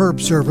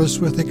superb service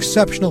with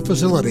exceptional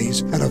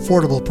facilities at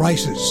affordable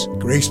prices.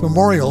 Grace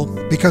Memorial,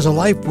 because a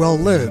life well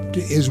lived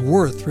is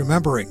worth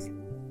remembering.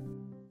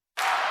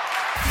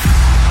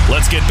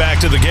 Let's get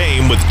back to the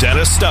game with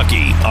Dennis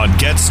Stuckey on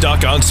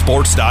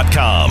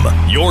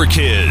GetStuckOnSports.com. Your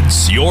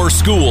kids, your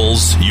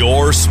schools,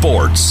 your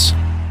sports.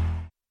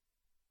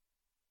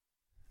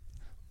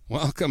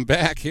 Welcome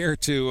back here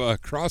to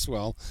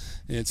Croswell.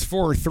 It's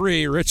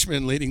 4-3,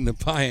 Richmond leading the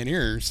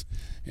Pioneers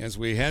as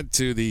we head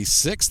to the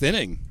 6th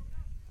inning.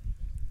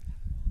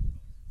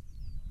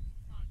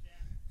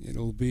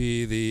 It'll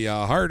be the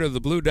heart of the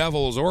Blue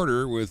Devils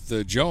order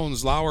with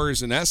Jones,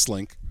 Lowers, and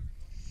Esslink.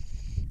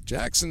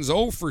 Jackson's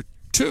 0 for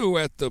 2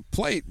 at the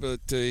plate, but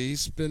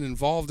he's been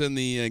involved in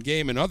the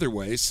game in other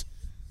ways.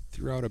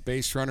 Threw out a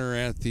base runner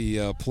at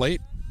the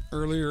plate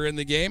earlier in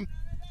the game.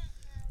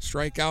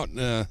 Strikeout and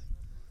a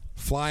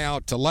fly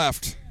out to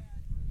left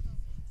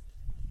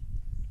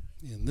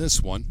in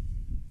this one.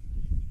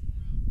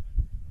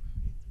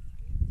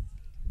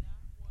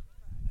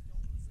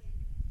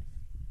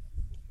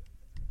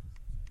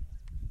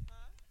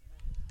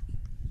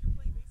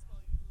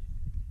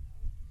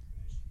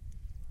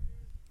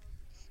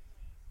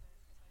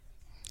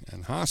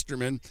 And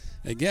Hosterman,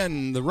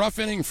 again, the rough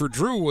inning for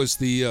Drew was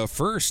the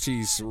first.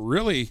 He's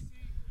really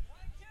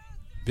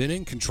been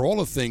in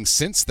control of things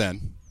since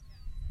then.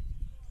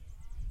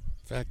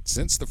 In fact,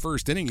 since the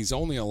first inning, he's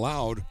only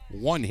allowed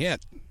 1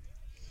 hit.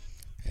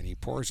 And he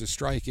pours a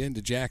strike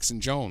into Jackson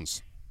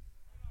Jones.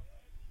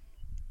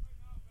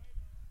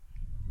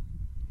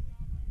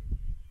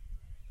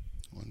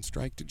 One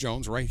strike to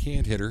Jones,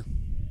 right-hand hitter.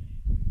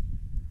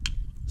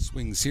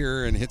 Swings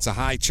here and hits a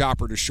high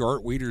chopper to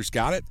short. Weeder's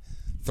got it.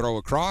 Throw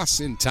across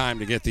in time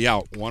to get the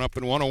out. 1 up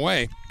and 1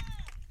 away.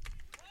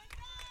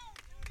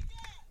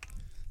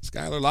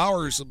 Skylar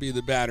Lowers will be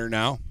the batter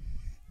now.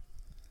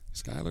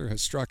 Skylar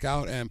has struck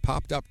out and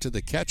popped up to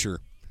the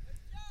catcher.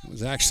 It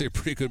was actually a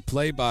pretty good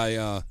play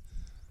by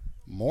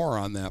Moore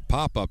on that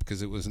pop-up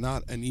because it was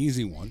not an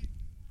easy one.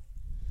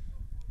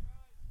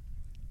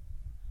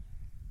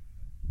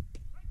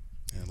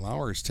 And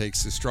Lowers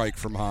takes the strike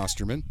from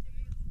Hosterman.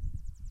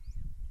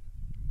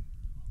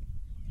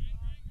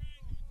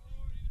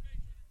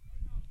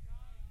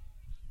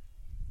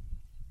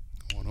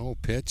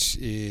 1-0 pitch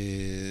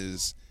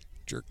is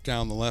jerked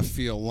down the left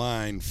field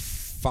line,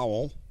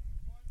 foul.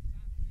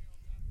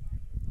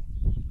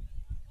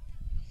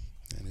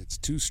 And it's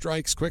 2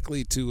 strikes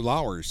quickly to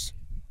Lowers.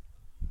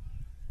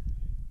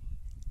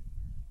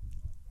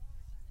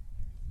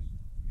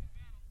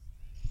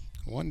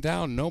 One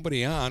down,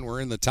 nobody on.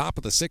 We're in the top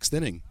of the 6th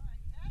inning.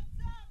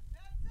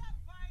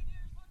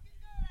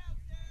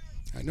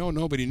 I know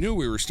nobody knew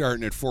we were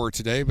starting at 4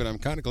 today, but I'm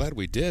kind of glad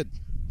we did.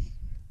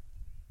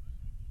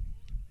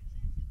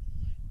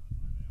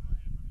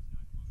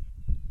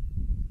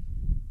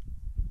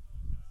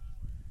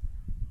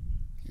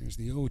 Here's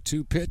the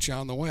 0-2 pitch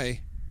on the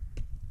way.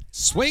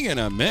 Swing and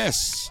a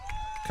miss.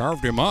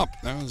 Carved him up.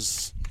 That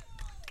was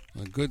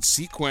a good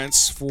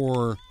sequence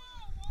for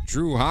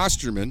Drew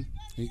Hosterman.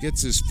 He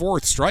gets his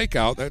 4th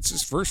strikeout. That's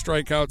his first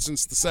strikeout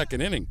since the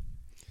 2nd inning.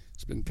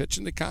 He's been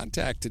pitching to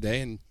contact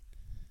today, and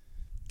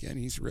again,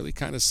 he's really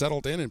kind of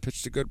settled in and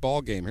pitched a good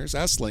ball game. Here's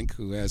Esslink,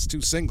 who has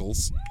 2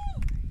 singles.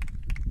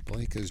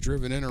 Blake has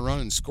driven in a run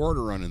and scored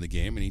a run in the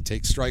game, and he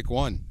takes strike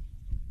 1.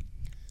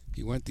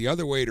 He went the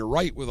other way to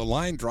right with a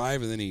line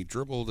drive, and then he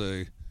dribbled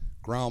a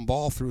ground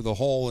ball through the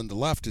hole into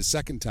left his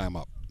 2nd time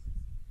up.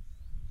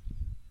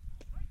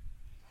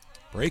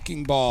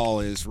 Breaking ball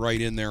is right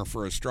in there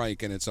for a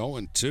strike, and it's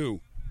 0-2.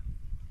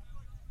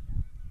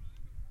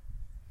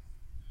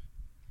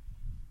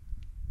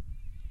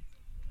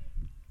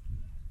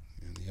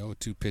 And the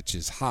 0-2 pitch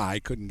is high.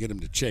 Couldn't get him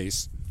to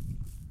chase.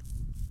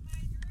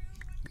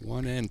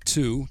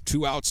 1-2.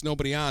 2 outs,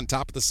 nobody on.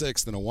 Top of the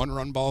 6th in a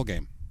 1-run ball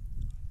game.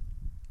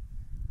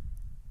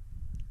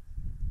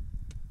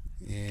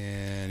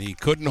 And he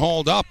couldn't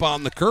hold up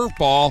on the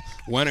curveball,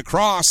 went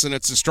across, and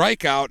it's a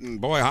strikeout. And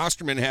boy,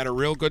 Hosterman had a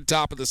real good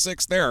top of the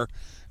 6th there.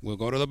 We'll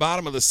go to the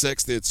bottom of the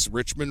 6th. It's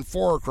Richmond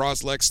 4,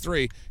 Cros-Lex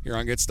 3 here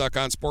on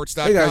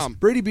GetStuckOnSports.com. Hey guys,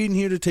 Brady Beaton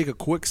here to take a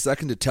quick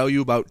second to tell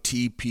you about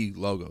TP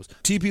Logos.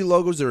 TP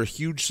Logos are a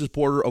huge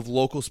supporter of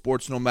local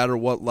sports no matter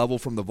what level,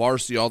 from the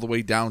varsity all the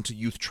way down to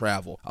youth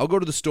travel. I'll go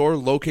to the store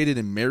located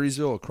in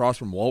Marysville across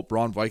from Walt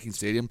Braun Viking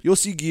Stadium. You'll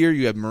see gear.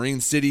 You have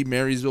Marine City,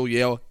 Marysville,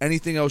 Yale,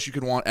 anything else you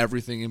could want,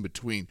 everything in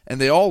between.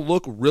 And they all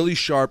look really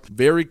sharp,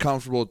 very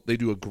comfortable. They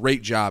do a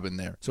great job in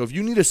there. So if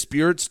you need a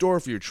spirit store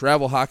for your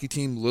travel hockey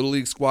team, Little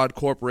League squad,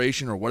 corporation,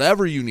 or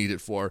whatever you need it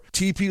for,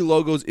 TP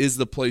Logos is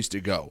the place to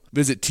go.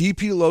 Visit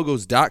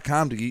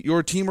tplogos.com to get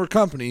your team or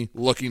company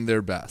looking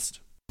their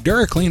best.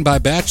 DuraClean by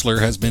Bachelor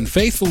has been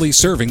faithfully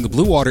serving the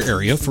Blue Water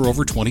area for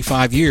over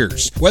 25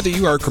 years. Whether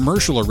you are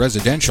commercial or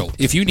residential,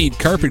 if you need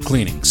carpet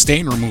cleaning,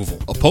 stain removal,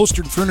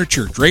 upholstered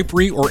furniture,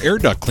 drapery, or air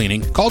duct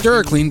cleaning, call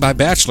DuraClean by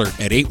Bachelor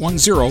at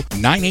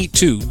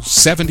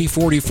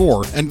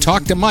 810-982-7044 and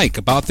talk to Mike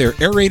about their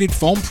aerated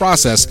foam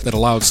process that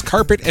allows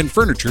carpet and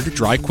furniture to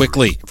dry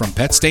quickly. From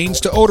pet stains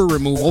to odor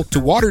removal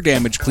to water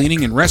damage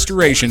cleaning and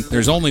restoration,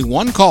 there's only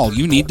one call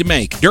you need to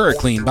make.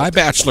 DuraClean by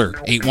Bachelor,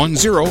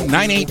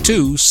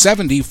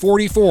 810-982-7044.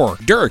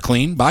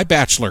 DuraClean by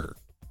Bachelor.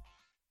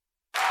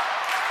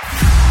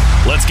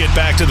 Let's get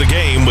back to the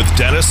game with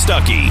Dennis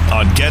Stuckey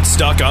on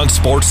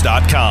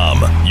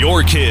GetStuckOnSports.com.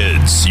 Your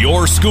kids,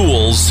 your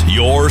schools,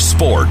 your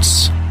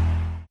sports.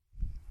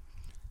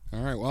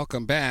 All right,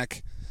 welcome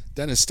back.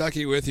 Dennis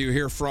Stuckey with you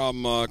here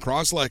from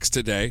Cros-Lex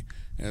today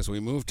as we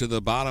move to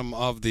the bottom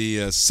of the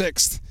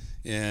 6th.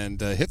 And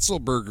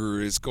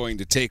Hitzelberger is going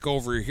to take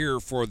over here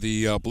for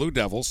the Blue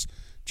Devils.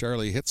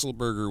 Charlie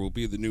Hitzelberger will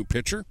be the new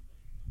pitcher.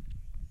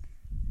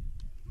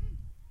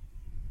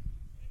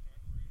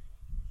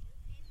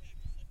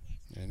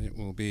 And And it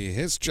will be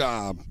his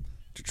job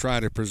to try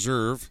to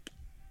preserve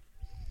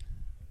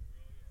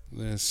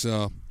this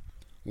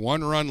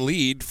one-run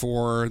lead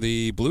for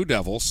the Blue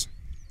Devils.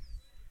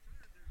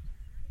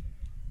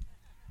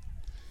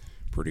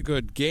 Pretty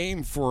good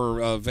game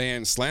for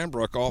Van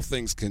Slambrook, all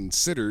things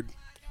considered.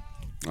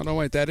 Oh, no,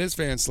 wait, that is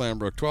Van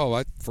Slambrook,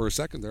 12. For a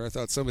second there, I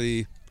thought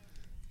somebody,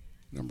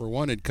 number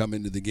 1, had come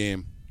into the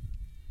game.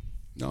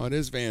 No, it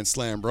is Van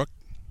Slambrook.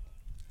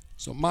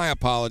 So my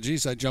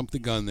apologies, I jumped the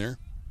gun there.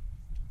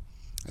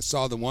 I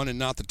saw the 1 and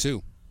not the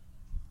 2.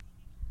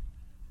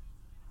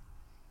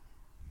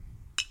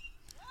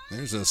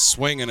 There's a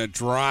swing and a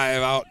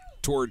drive out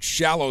towards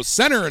shallow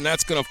center, and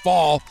that's going to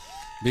fall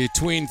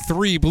between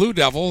 3 Blue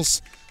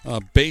Devils.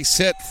 A base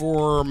hit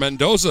for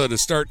Mendoza to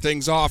start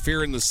things off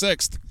here in the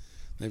 6th.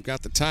 They've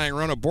got the tying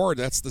run aboard.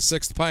 That's the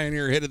 6th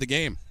Pioneer hit of the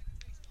game.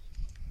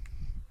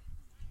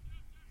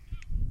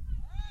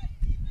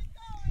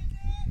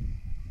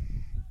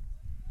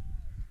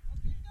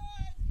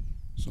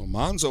 So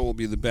Monzo will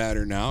be the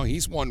batter now.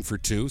 He's 1 for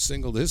 2,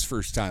 singled his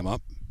first time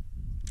up.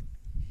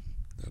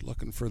 They're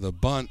looking for the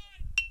bunt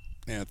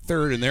at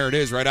third, and there it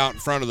is right out in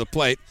front of the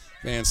plate.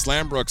 Van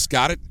Slambrook's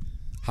got it.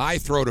 High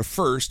throw to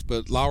first,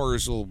 but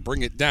Lowers will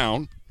bring it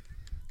down.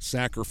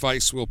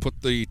 Sacrifice will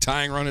put the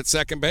tying run at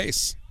second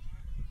base.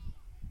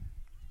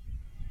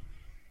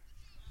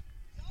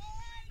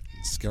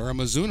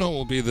 Scaramazzuno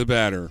will be the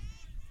batter.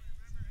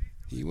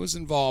 He was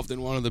involved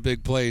in one of the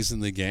big plays in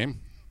the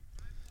game.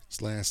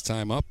 His last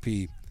time up,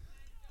 he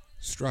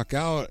struck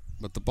out,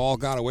 but the ball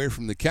got away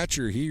from the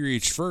catcher. He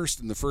reached first,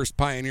 and the first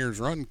Pioneers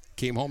run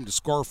came home to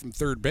score from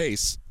third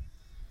base.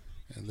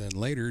 And then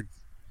later,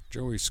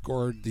 Joey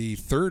scored the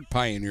 3rd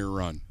Pioneer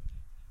run.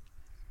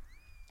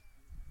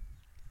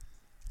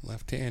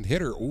 Left-hand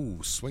hitter,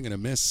 swing and a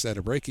miss at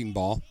a breaking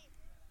ball.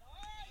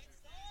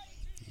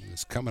 He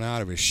was coming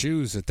out of his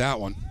shoes at that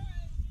one.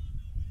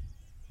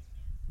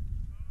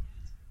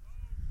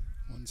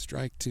 1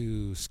 strike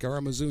to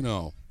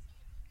Scaramazzuno.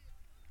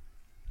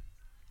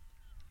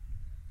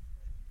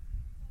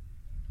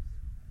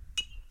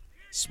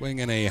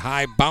 Swinging a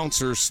high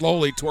bouncer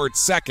slowly towards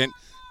second.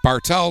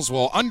 Bartels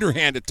will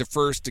underhand it to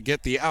first to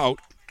get the out.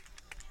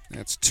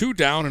 That's 2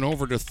 down, and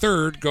over to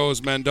third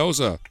goes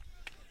Mendoza.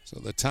 So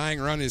the tying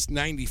run is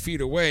 90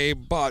 feet away,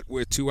 but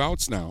with 2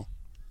 outs now.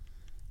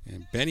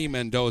 And Benny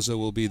Mendoza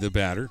will be the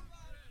batter.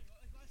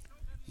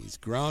 He's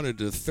grounded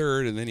to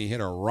third, and then he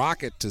hit a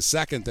rocket to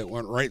second that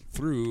went right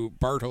through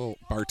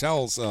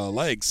Bartels'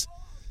 legs.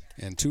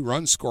 And 2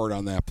 runs scored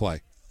on that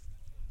play.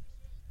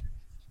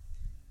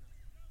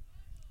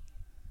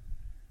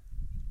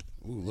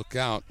 Look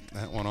out.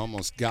 That one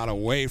almost got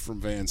away from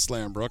Van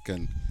Slambrook,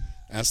 and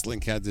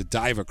Esslink had to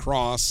dive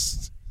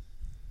across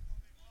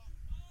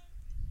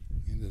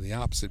into the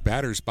opposite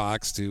batter's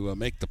box to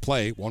make the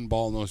play. 1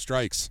 ball, no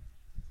strikes.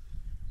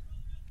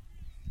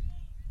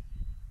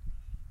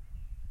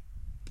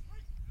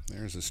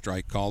 There's a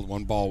strike called.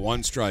 1 ball,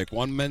 1 strike.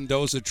 One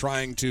Mendoza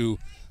trying to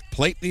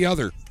plate the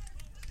other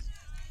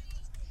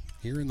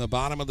here in the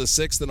bottom of the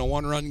 6th in a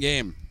 1-run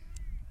game.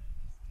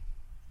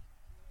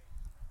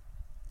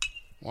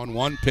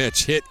 1-1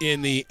 pitch hit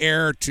in the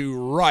air to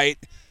right.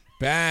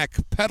 Back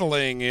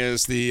pedaling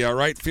is the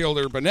right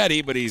fielder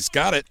Benetti, but he's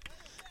got it.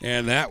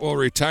 And that will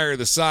retire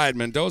the side.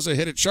 Mendoza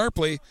hit it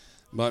sharply,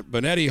 but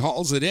Benetti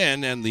hauls it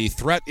in, and the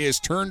threat is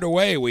turned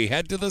away. We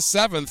head to the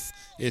 7th.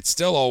 It's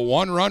still a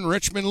 1-run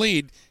Richmond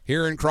lead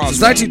here in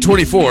Cros-Lex. Since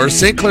 1924,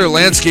 St. Clair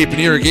Landscape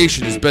and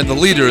Irrigation has been the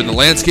leader in the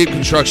landscape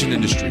construction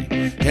industry,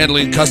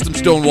 handling custom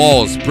stone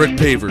walls, brick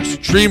pavers,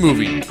 tree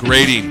moving,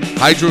 grading,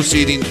 hydro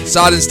seeding,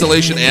 sod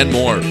installation, and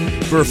more.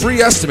 For a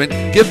free estimate,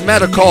 give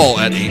Matt a call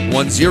at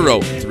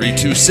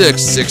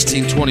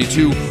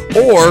 810-326-1622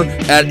 or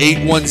at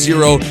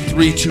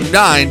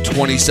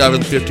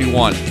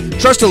 810-329-2751.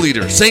 Trust a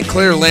leader, St.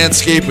 Clair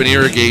Landscape and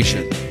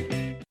Irrigation.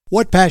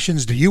 What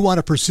passions do you want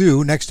to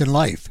pursue next in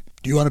life?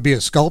 Do you want to be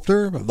a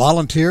sculptor, a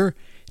volunteer,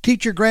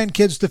 teach your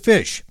grandkids to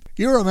fish?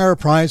 Your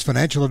Ameriprise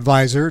financial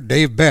advisor,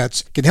 Dave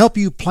Betts, can help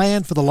you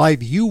plan for the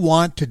life you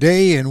want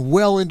today and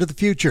well into the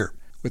future.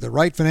 With the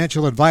right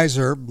financial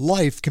advisor,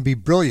 life can be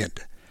brilliant.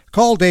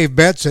 Call Dave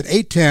Betts at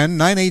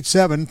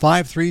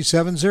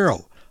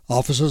 810-987-5370.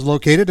 Office is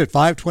located at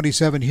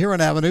 527 Huron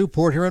Avenue,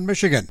 Port Huron,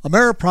 Michigan.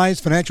 Ameriprise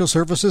Financial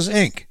Services,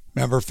 Inc.,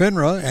 member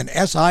FINRA and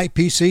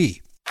SIPC.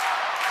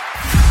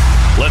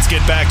 Let's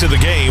get back to the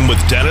game with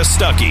Dennis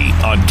Stuckey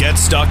on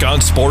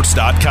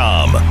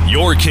GetStuckOnSports.com.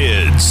 Your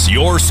kids,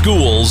 your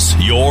schools,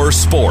 your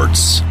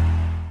sports.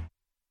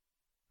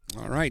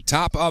 All right,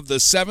 top of the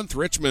 7th.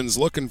 Richmond's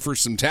looking for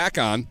some tack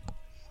on.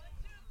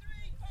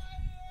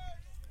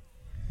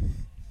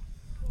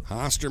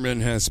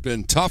 Hosterman has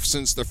been tough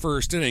since the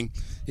first inning.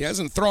 He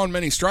hasn't thrown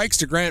many strikes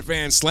to Grant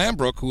Van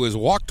Slambrook, who has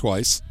walked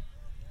twice.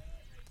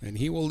 And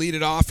he will lead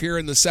it off here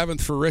in the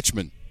 7th for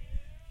Richmond.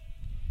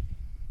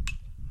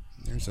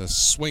 There's a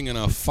swing and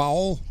a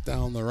foul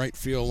down the right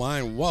field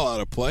line, well out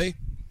of play.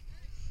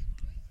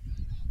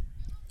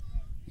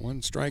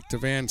 1 strike to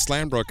Van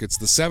Slambrook. It's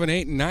the 7,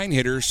 8, and 9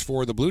 hitters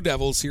for the Blue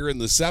Devils here in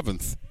the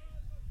 7th.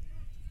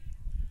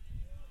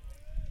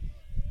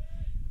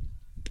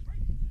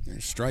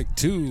 Strike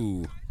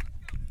two.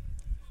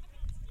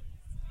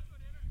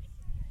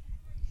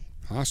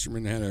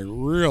 Osterman had a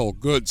real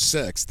good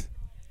sixth.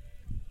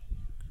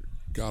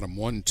 Got him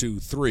 1, 2,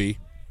 3.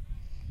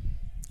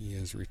 He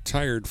has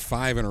retired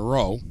 5 in a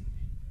row.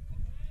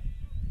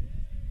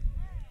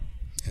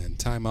 And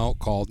timeout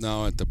called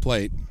now at the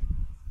plate.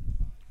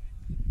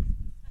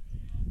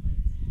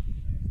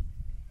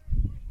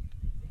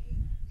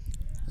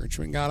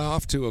 Richmond got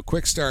off to a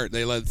quick start.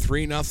 They led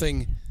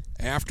 3-0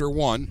 after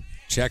 1.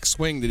 Check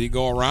swing. Did he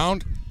go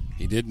around?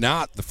 He did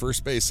not. The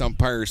first base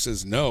umpire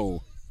says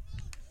no.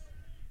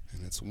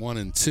 And it's 1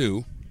 and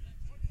 2.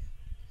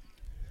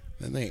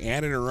 Then they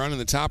added a run in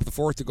the top of the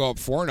fourth to go up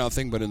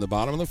 4-0, but in the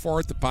bottom of the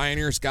fourth, the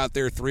Pioneers got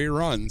their 3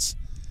 runs,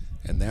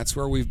 and that's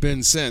where we've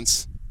been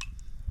since.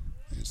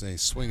 There's a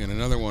swing and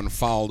another one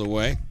fouled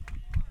away.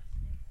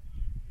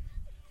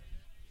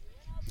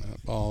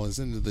 That ball is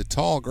into the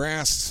tall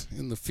grass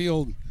in the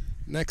field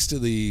next to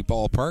the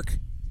ballpark.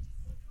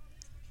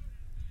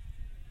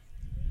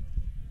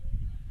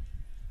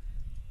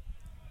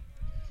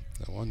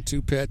 The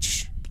 1-2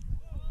 pitch.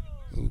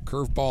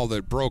 Curveball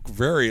that broke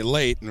very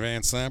late, and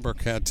Van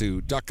Slambrook had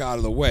to duck out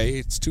of the way.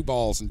 It's 2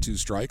 balls and 2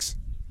 strikes.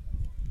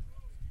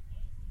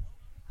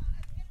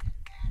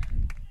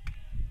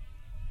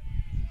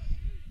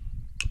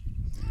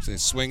 There's a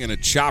swing and a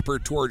chopper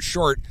toward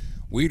short.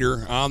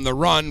 Weeder on the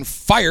run,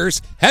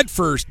 fires, head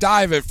first,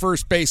 dive at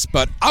first base,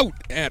 but out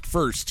at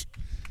first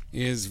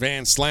is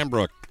Van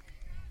Slambrook.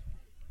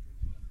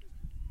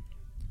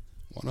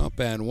 1 up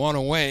and 1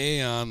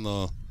 away on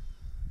the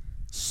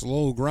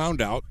slow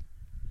ground out.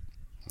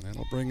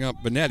 That'll bring up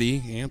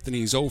Benetti.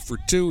 Anthony's 0 for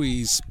 2.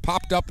 He's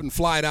popped up and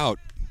flied out.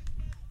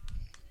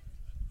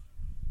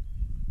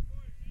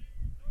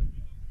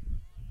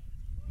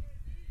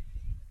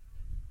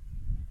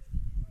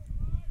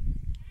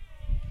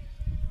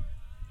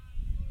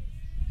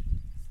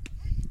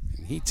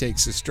 And he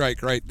takes a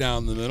strike right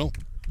down the middle.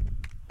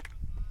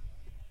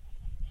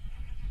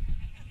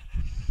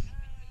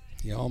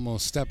 He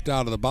almost stepped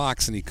out of the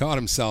box and he caught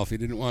himself. He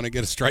didn't want to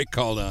get a strike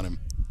called on him.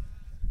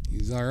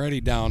 He's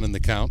already down in the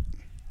count.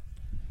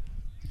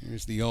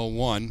 Here's the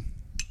 0-1.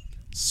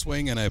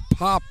 Swing and a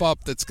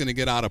pop-up that's going to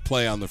get out of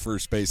play on the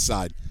first base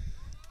side.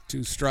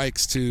 2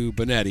 strikes to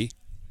Benetti.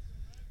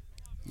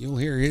 You'll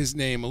hear his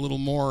name a little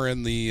more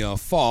in the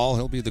fall.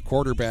 He'll be the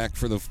quarterback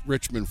for the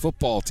Richmond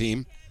football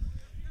team.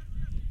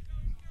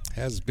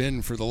 Has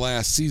been for the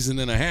last season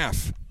and a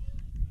half.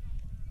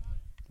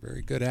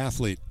 Very good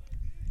athlete.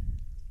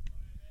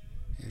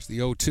 Here's the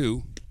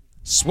 0-2.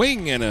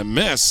 Swing and a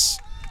miss.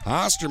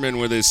 Osterman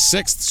with his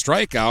 6th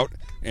strikeout,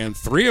 and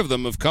 3 of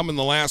them have come in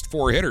the last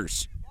 4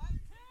 hitters.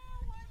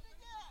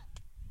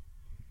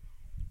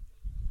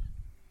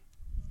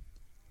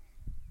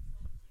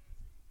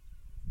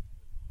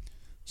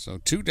 So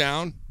 2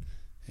 down,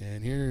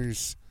 and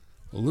here's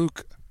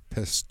Luke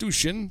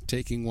Pestushin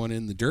taking one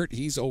in the dirt.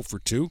 He's 0 for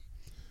 2.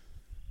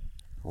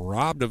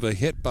 Robbed of a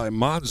hit by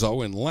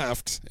Mazzo in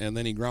left, and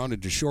then he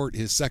grounded to short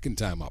his second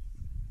time up.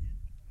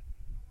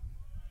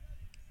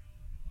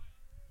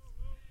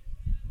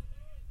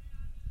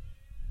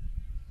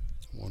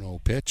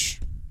 1-0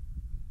 pitch.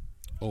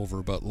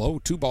 Over but low.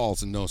 2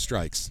 balls and no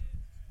strikes.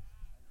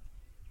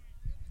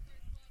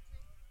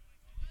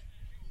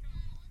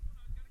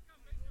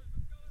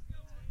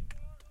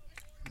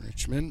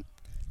 Richmond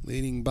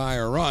leading by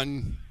a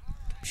run.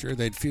 I'm sure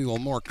they'd feel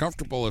more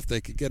comfortable if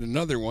they could get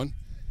another one.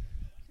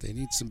 They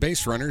need some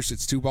base runners.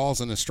 It's 2 balls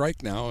and a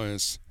strike now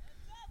as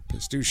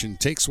Pestushin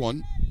takes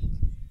one.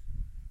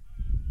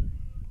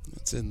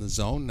 It's in the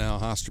zone. Now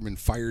Hosterman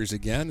fires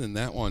again, and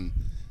that one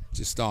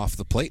just off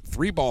the plate.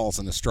 3 balls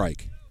and a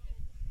strike.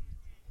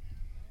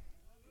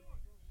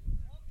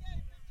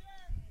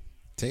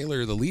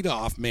 Taylor, the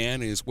leadoff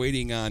man, is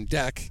waiting on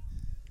deck.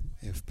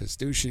 If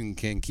Pestushin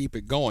can keep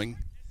it going,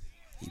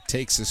 he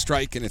takes a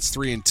strike, and it's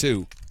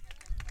 3-2.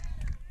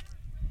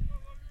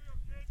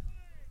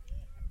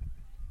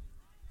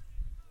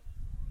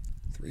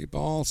 Three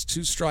balls,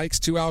 2 strikes,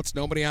 2 outs,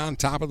 nobody on,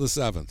 top of the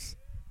 7th.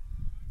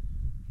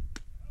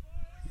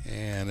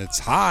 And it's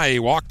high,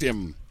 walked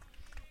him.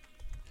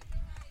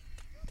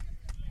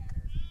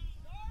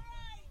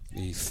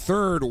 The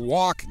 3rd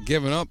walk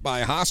given up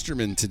by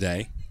Hosterman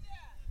today.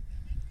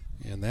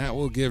 And that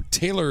will give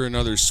Taylor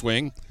another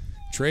swing.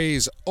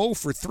 Trey's 0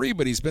 for 3,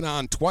 but he's been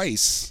on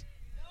twice.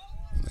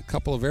 And a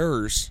couple of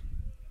errors.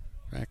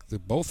 In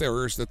fact, both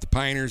errors that the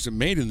Pioneers have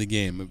made in the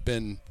game have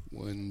been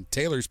when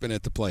Taylor's been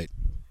at the plate.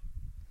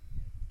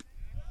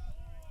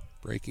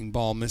 Breaking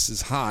ball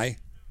misses high.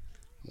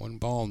 1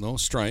 ball, no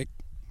strike.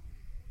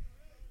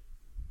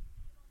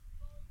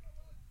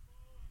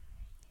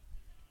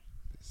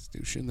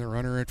 Pestushin, the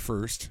runner at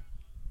first.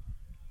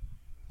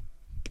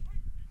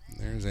 And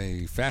there's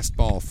a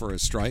fastball for a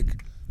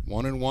strike.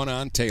 1-1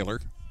 on Taylor.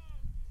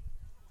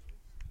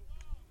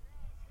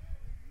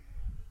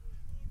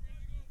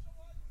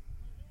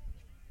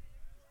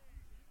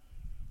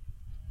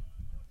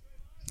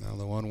 Now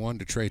the 1-1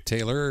 to Trey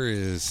Taylor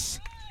is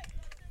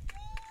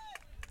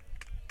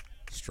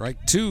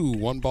strike 2.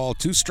 1 ball,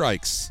 2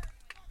 strikes.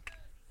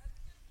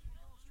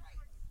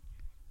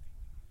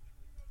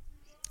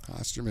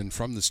 Osterman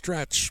from the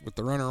stretch with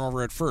the runner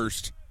over at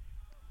first.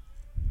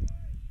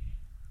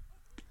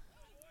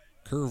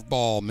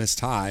 Curveball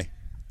missed high.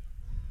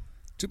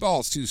 2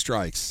 balls, 2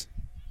 strikes.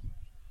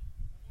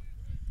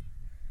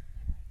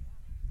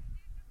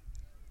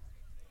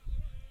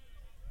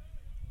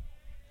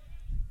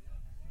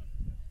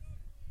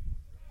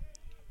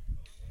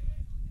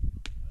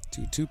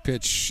 Two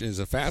pitch is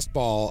a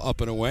fastball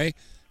up and away,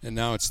 and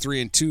now it's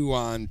 3-2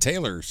 on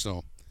Taylor.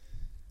 So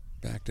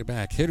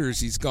back-to-back hitters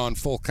he's gone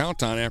full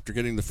count on after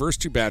getting the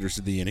first 2 batters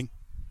of the inning.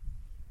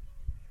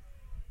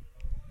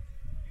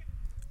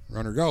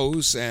 Runner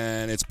goes,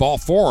 and it's ball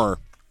 4.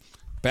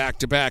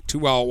 Back-to-back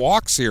 2-out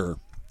walks here.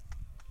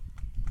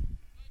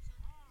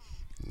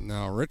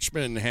 Now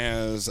Richmond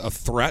has a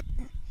threat.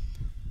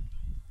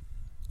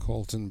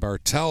 Colton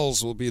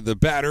Bartels will be the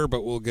batter,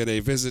 but we'll get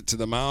a visit to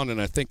the mound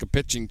and I think a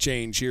pitching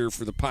change here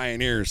for the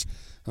Pioneers.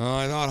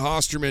 I thought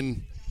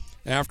Hosterman,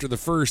 after the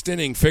first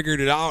inning, figured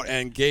it out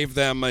and gave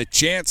them a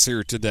chance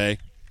here today.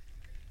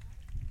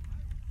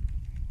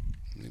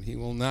 And he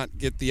will not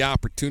get the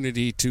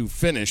opportunity to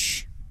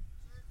finish.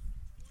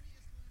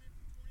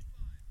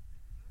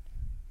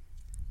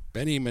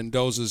 Benny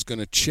Mendoza's going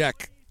to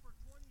check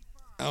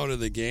out of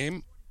the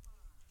game.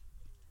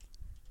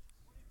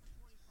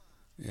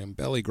 And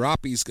Belly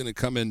Groppy's going to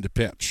come in to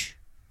pitch.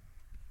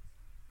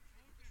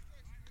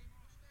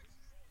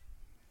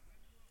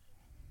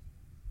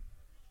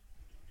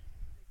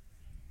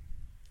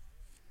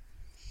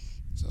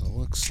 So it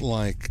looks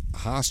like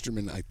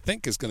Hosterman, I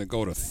think, is going to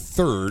go to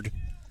third.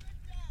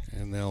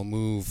 And they'll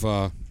move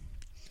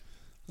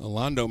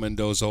Orlando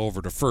Mendoza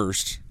over to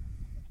first.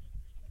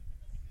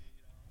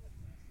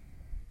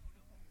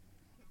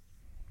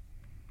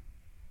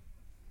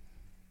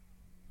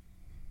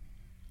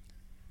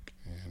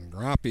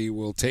 Groppy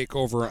will take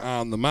over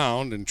on the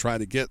mound and try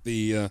to get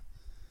the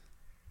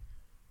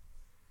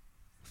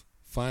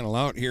final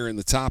out here in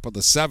the top of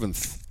the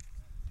 7th.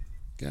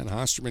 Again,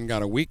 Hosterman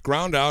got a weak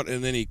ground out,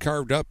 and then he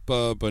carved up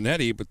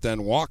Bonetti, but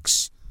then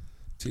walks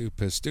to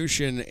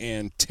Pastuchin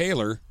and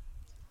Taylor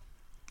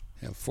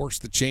have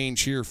forced the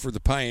change here for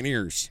the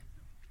Pioneers.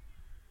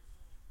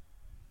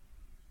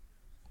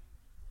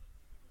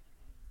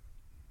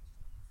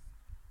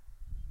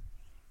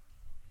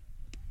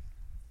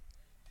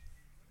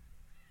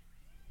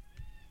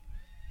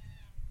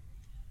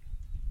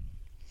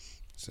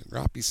 So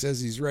Groppy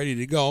says he's ready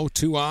to go.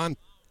 2 on,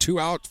 2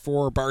 out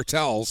for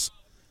Bartels.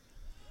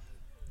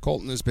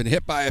 Colton has been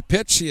hit by a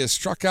pitch. He has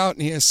struck out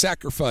and he has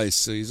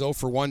sacrificed. So he's 0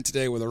 for 1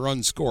 today with a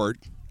run scored.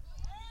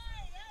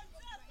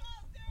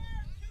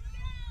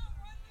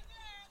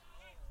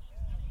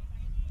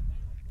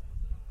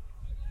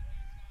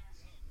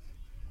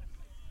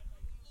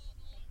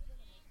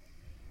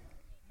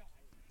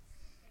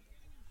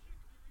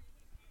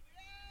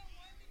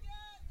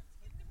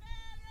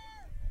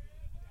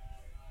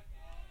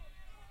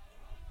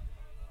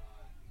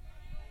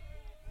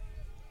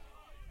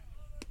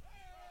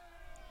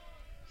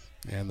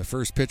 And the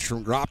first pitch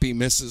from Groppy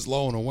misses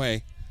low and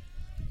away.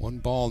 1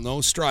 ball,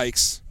 no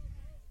strikes.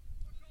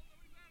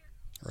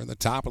 We're in the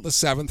top of the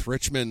 7th.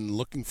 Richmond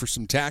looking for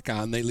some tack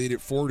on. They lead it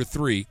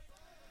 4-3.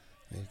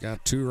 They've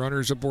got 2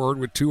 runners aboard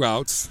with 2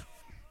 outs.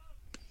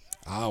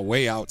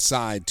 Way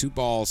outside. 2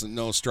 balls and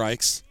no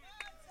strikes.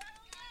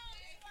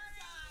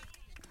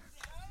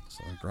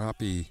 So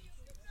Groppy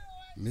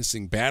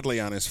missing badly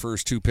on his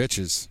first 2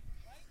 pitches.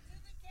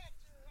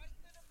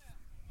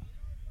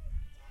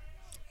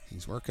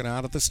 He's working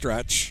out at the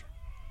stretch.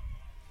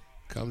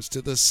 Comes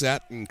to the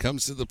set and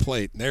comes to the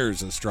plate.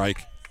 There's a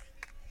strike.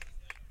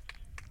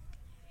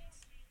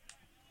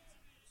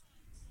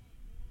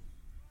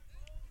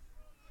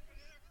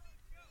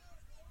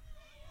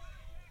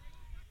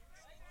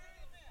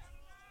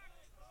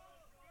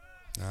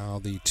 Now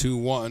the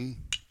 2-1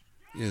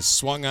 is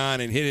swung on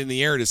and hit in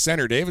the air to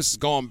center. Davis is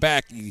going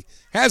back. He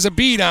has a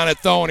bead on it,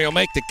 though, and he'll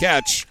make the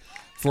catch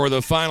for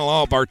the final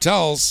out.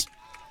 Bartels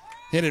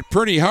hit it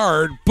pretty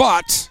hard,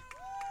 but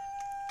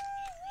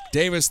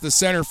Davis, the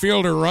center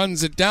fielder,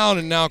 runs it down,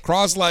 and now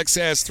Cros-Lex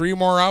has 3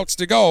 more outs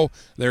to go.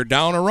 They're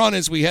down a run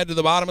as we head to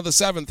the bottom of the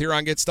 7th here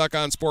on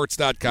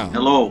GetStuckOnSports.com.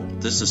 Hello,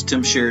 this is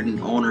Tim Sheridan,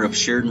 owner of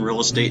Sheridan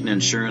Real Estate and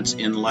Insurance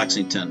in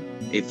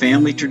Lexington, a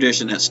family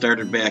tradition that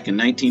started back in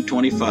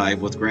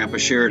 1925 with Grandpa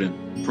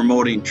Sheridan.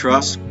 Promoting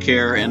trust,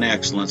 care, and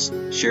excellence,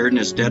 Sheridan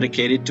is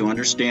dedicated to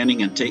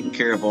understanding and taking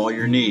care of all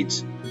your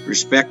needs.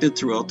 Respected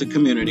throughout the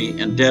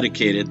community and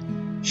dedicated,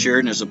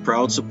 Sheridan is a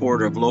proud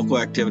supporter of local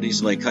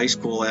activities like high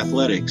school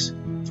athletics.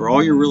 For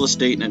all your real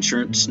estate and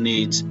insurance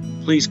needs,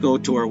 please go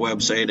to our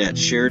website at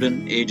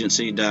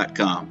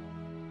SheridanAgency.com.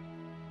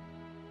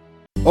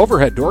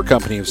 Overhead Door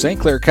Company of St.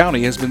 Clair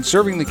County has been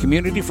serving the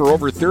community for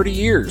over 30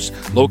 years.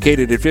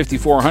 Located at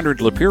 5400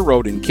 Lapeer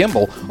Road in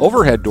Kimball,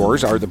 Overhead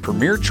Doors are the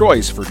premier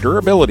choice for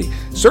durability,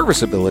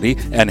 serviceability,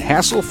 and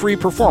hassle-free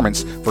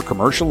performance for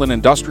commercial and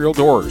industrial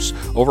doors.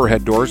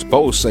 Overhead Doors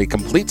boasts a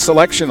complete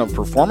selection of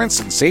performance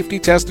and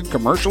safety-tested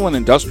commercial and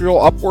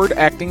industrial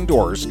upward-acting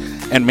doors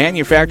and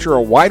manufacture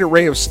a wide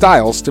array of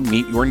styles to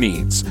meet your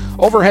needs.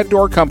 Overhead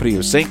Door Company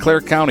of St. Clair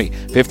County,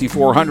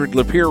 5400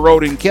 Lapeer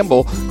Road in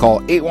Kimball.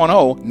 Call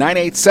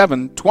 810-987-2185.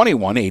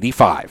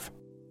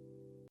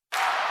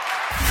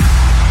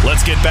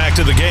 Let's get back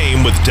to the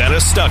game with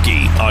Dennis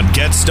Stuckey on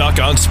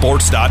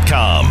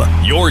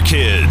GetStuckOnSports.com. Your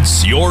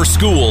kids, your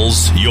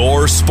schools,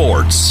 your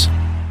sports.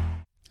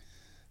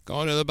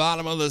 Going to the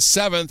bottom of the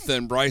 7th,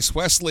 and Bryce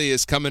Wesley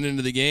is coming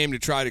into the game to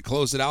try to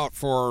close it out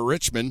for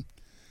Richmond.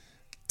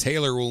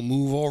 Taylor will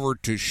move over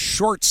to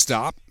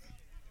shortstop.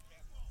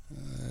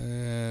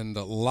 And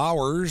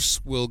Lowers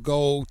will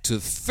go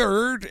to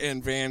third,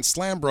 and Van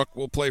Slambrook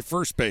will play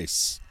first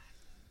base.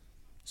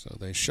 So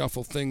they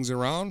shuffle things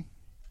around.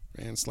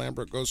 Van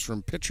Slambrook goes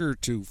from pitcher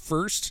to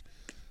first.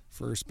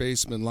 First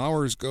baseman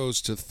Lowers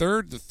goes to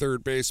third. The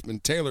third baseman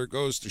Taylor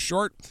goes to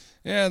short.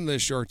 And the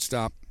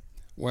shortstop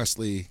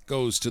Wesley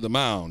goes to the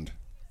mound.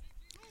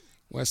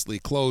 Wesley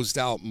closed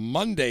out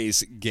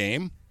Monday's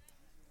game.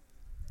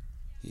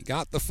 He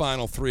got the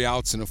final 3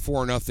 outs in a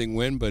 4-0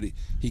 win, but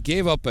he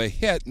gave up a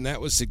hit, and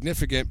that was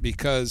significant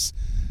because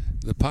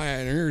the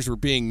Pioneers were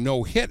being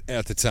no-hit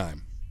at the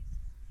time.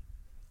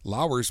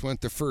 Lowers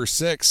went the first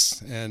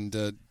 6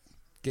 and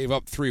gave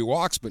up 3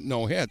 walks but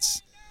no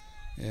hits,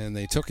 and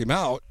they took him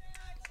out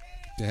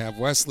to have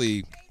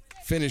Wesley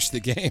finish the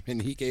game,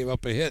 and he gave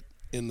up a hit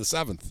in the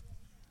 7th.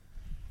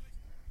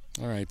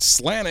 All right,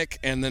 Slanik,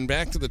 and then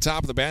back to the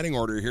top of the batting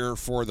order here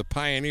for the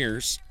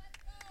Pioneers.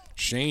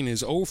 Shane is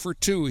 0 for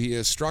 2. He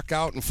has struck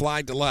out and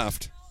flied to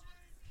left.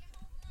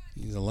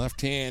 He's a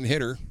left-hand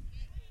hitter.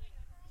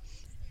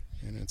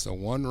 And it's a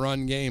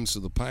 1-run game, so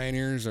the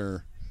Pioneers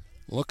are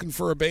looking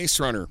for a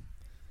base runner.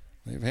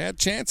 They've had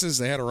chances.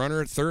 They had a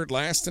runner at third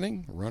last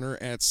inning, a runner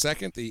at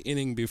second the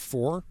inning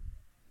before.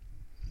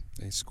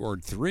 They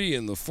scored 3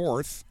 in the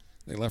 4th.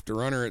 They left a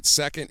runner at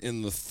second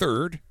in the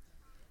 3rd.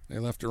 They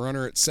left a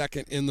runner at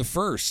second in the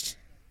 1st.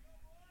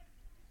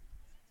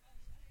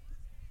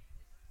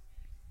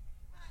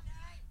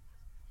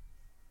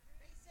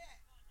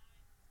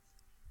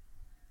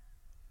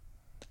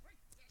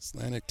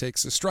 Slanik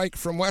takes a strike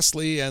from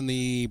Wesley, and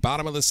the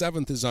bottom of the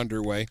 7th is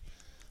underway.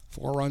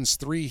 4 runs,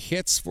 3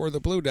 hits for the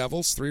Blue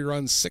Devils. 3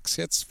 runs, 6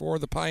 hits for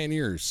the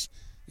Pioneers.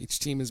 Each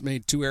team has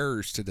made 2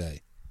 errors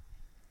today.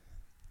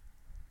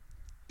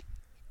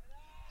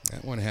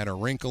 That one had a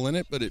wrinkle in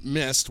it, but it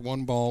missed.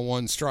 1 ball,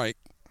 1 strike.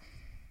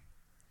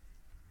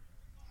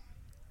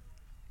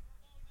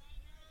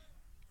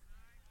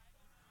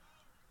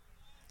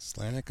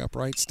 Slanik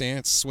upright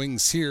stance,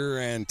 swings here,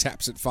 and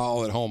taps it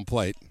foul at home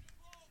plate.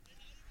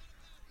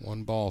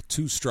 1 ball,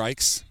 2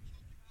 strikes.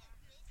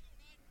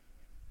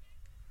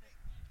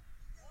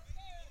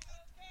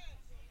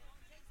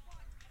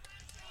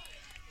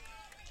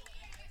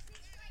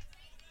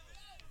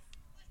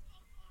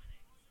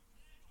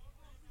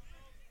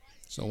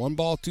 So 1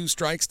 ball, 2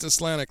 strikes to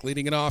Slanik,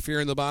 leading it off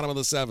here in the bottom of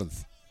the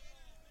 7th.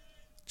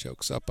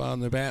 Chokes up on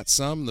the bat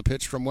some. The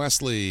pitch from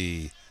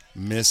Wesley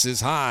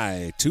misses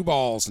high. 2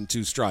 balls and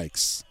 2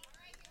 strikes.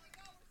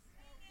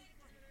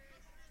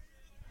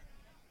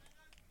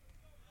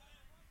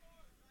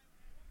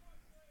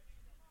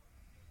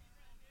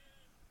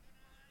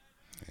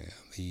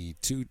 The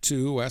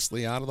 2-2,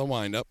 Wesley out of the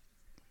windup.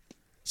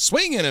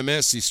 Swing and a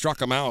miss. He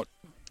struck him out.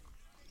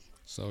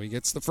 So he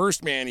gets the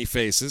first man he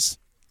faces.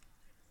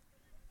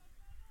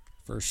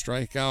 First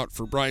strikeout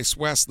for Bryce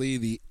Wesley,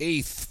 the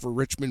 8th for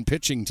Richmond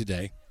pitching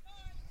today.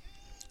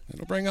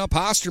 It'll bring up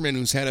Hosterman,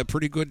 who's had a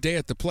pretty good day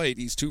at the plate.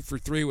 He's 2 for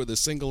 3 with a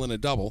single and a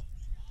double.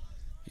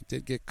 He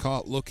did get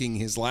caught looking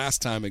his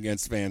last time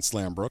against Van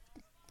Slambrook.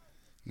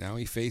 Now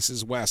he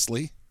faces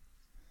Wesley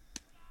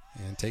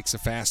and takes a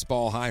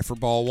fastball high for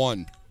ball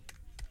 1.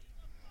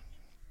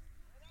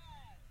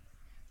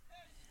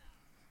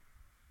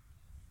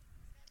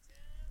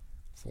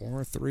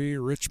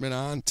 4-3, Richmond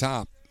on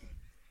top.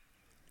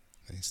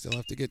 They still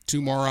have to get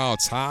 2 more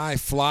outs. High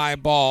fly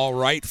ball,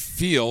 right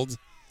field.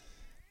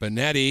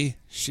 Benetti,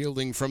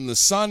 shielding from the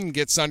sun,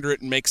 gets under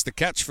it and makes the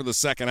catch for the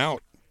second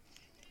out.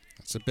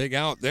 That's a big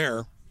out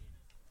there.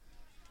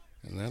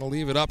 And that'll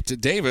leave it up to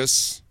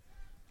Davis,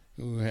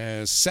 who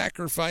has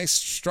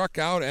sacrificed, struck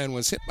out, and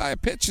was hit by a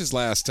pitch his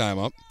last time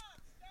up.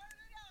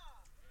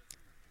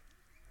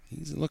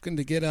 He's looking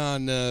to get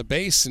on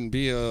base and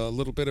be a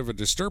little bit of a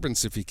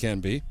disturbance if he can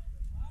be.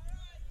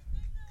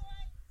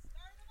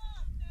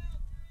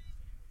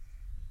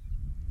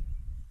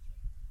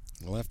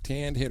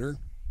 Left-hand hitter.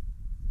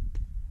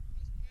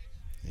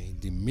 A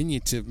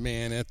diminutive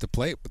man at the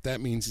plate, but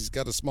that means he's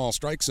got a small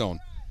strike zone.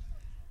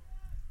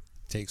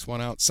 Takes one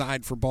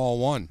outside for ball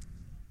 1.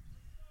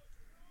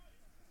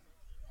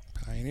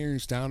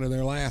 Pioneers down to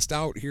their last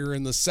out here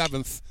in the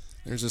 7th.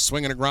 There's a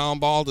swing and a ground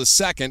ball to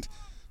second.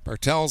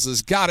 Bartels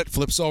has got it,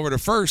 flips over to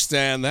first,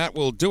 and that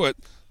will do it.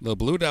 The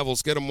Blue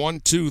Devils get them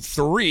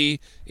 1-2-3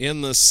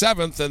 in the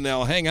 7th, and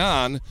they'll hang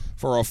on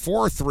for a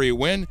 4-3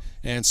 win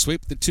and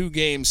sweep the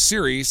 2-game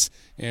series.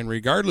 And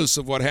regardless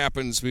of what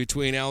happens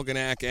between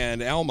Algonac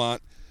and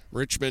Almont,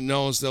 Richmond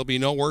knows they'll be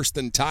no worse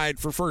than tied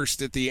for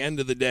first at the end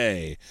of the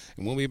day.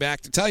 And we'll be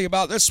back to tell you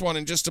about this one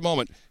in just a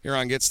moment here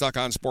on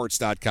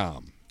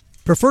GetStuckOnSports.com.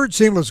 Preferred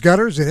Seamless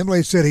Gutters in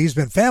Imlay City has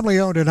been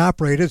family-owned and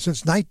operated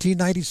since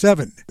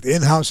 1997. With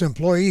in-house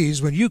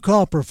employees, when you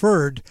call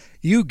Preferred,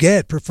 you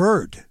get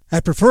Preferred.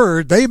 At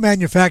Preferred, they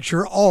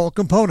manufacture all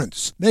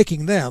components,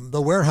 making them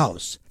the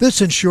warehouse. This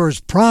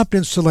ensures prompt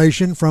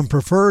installation from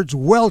Preferred's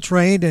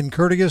well-trained and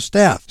courteous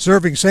staff,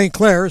 serving St.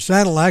 Clair,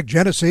 Sanilac,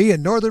 Genesee,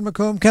 and northern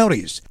Macomb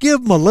counties.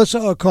 Give Melissa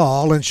a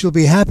call and she'll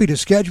be happy to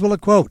schedule a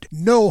quote.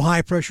 No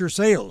high-pressure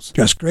sales,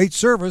 just great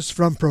service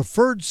from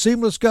Preferred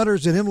Seamless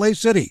Gutters in Imlay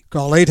City.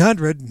 Call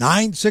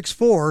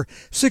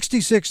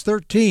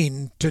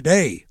 800-964-6613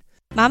 today.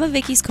 Mama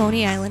Vicky's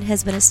Coney Island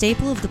has been a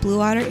staple of the Blue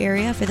Water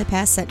area for the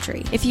past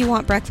century. If you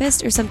want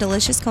breakfast or some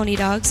delicious Coney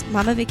dogs,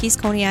 Mama Vicky's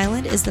Coney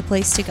Island is the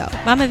place to go.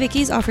 Mama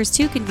Vicky's offers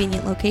 2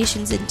 convenient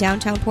locations in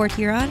downtown Port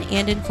Huron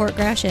and in Fort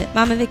Gratiot.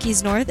 Mama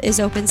Vicky's North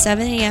is open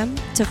 7 a.m.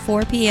 to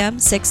 4 p.m.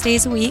 6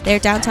 days a week. Their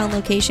downtown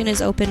location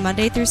is open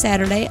Monday through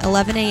Saturday,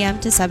 11 a.m.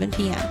 to 7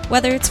 p.m.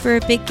 Whether it's for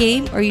a big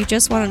game or you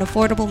just want an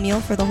affordable meal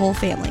for the whole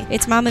family,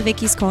 it's Mama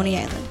Vicky's Coney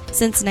Island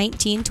since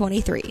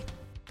 1923.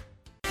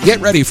 Get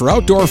ready for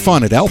outdoor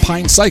fun at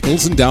Alpine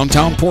Cycles in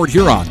downtown Port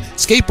Huron.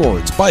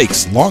 Skateboards,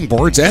 bikes,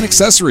 longboards, and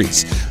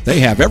accessories.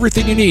 They have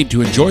everything you need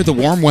to enjoy the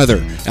warm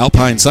weather.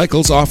 Alpine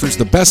Cycles offers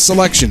the best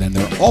selection, and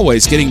they're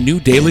always getting new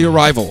daily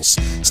arrivals.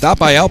 Stop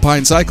by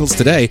Alpine Cycles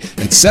today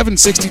at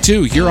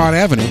 762 Huron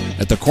Avenue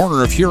at the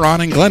corner of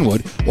Huron and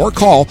Glenwood, or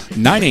call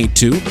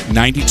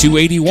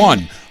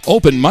 982-9281.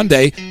 Open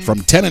Monday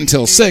from 10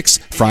 until 6,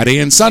 Friday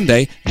and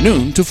Sunday,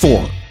 noon to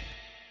 4.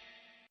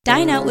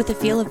 Dine out with the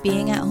feel of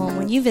being at home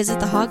when you visit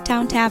the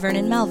Hogtown Tavern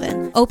in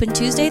Melvin. Open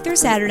Tuesday through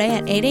Saturday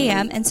at 8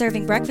 a.m. and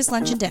serving breakfast,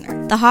 lunch, and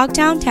dinner. The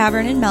Hogtown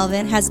Tavern in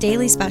Melvin has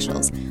daily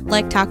specials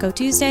like Taco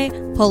Tuesday,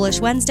 Polish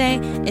Wednesday,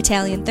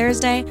 Italian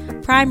Thursday,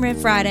 Prime Rib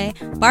Friday,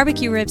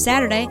 Barbecue Rib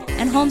Saturday,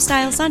 and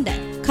Homestyle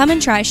Sunday. Come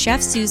and try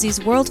Chef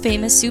Susie's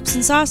world-famous soups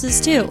and sauces,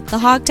 too. The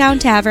Hogtown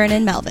Tavern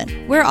in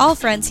Melvin. We're all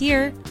friends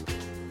here.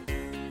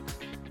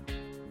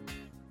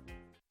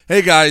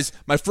 Hey guys,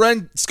 my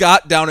friend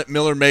Scott down at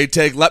Miller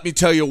Maytag, let me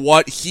tell you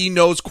what, he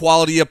knows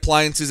quality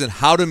appliances and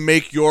how to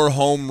make your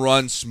home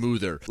run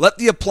smoother. Let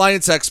the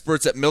appliance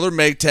experts at Miller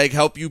Maytag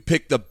help you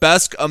pick the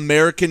best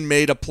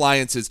American-made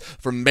appliances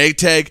from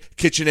Maytag,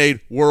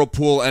 KitchenAid,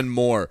 Whirlpool, and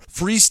more.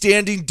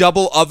 Freestanding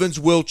double ovens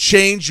will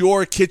change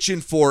your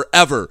kitchen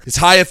forever. His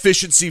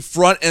high-efficiency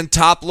front and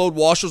top-load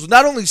washers will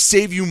not only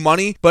save you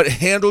money, but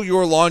handle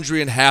your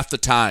laundry in half the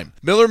time.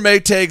 Miller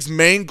Maytag's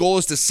main goal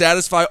is to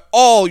satisfy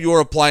all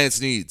your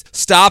appliance needs.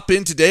 Stop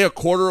in today a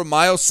quarter of a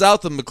mile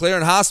south of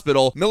McLaren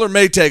Hospital. Miller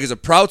Maytag is a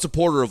proud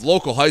supporter of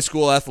local high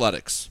school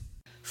athletics.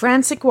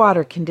 Frantic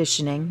Water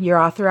Conditioning, your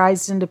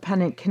authorized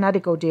independent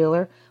Connecticut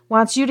dealer,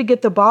 wants you to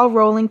get the ball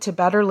rolling to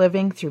better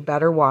living through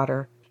better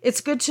water.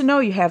 It's good to know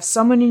you have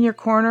someone in your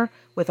corner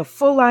with a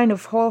full line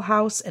of whole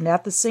house and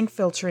at-the-sink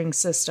filtering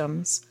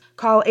systems.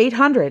 Call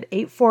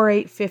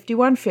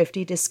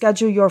 800-848-5150 to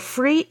schedule your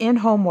free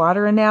in-home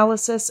water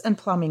analysis and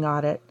plumbing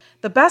audit.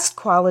 The best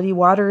quality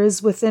water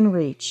is within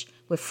reach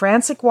with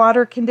Frantic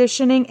Water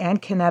Conditioning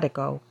and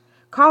Connecticut.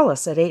 Call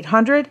us at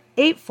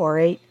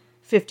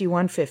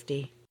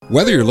 800-848-5150.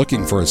 Whether you're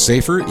looking for a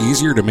safer,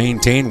 easier to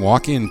maintain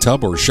walk-in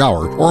tub or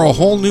shower, or a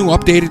whole new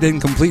updated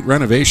and complete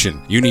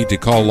renovation, you need to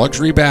call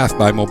Luxury Bath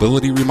by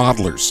Mobility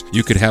Remodelers.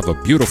 You could have a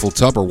beautiful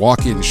tub or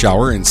walk-in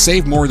shower and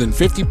save more than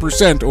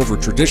 50% over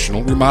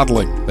traditional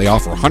remodeling. They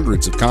offer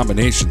hundreds of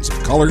combinations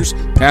of colors,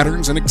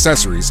 patterns, and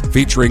accessories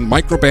featuring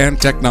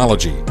microband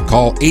technology.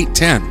 Call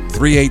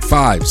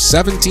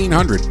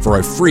 810-385-1700 for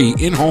a free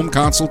in-home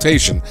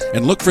consultation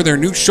and look for their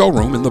new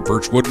showroom in the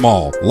Birchwood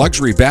Mall.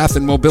 Luxury Bath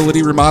and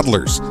Mobility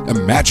Remodelers.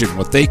 Imagine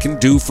what they can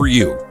do for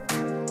you.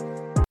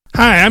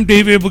 Hi, I'm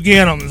David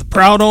Buganum, the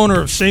proud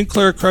owner of St.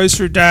 Clair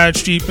Chrysler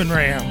Dodge Jeep and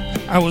Ram.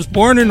 I was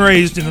born and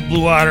raised in the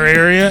Blue Water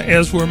area,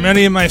 as were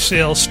many of my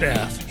sales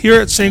staff. Here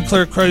at St.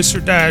 Clair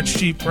Chrysler Dodge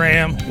Jeep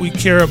Ram, we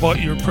care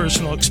about your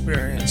personal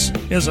experience.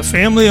 As a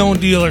family-owned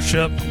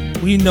dealership,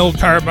 we know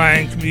car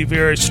buying can be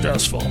very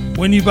stressful.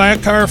 When you buy a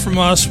car from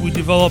us, we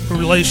develop a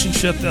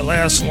relationship that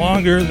lasts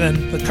longer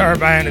than the car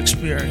buying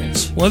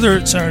experience. Whether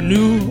it's our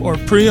new or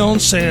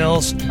pre-owned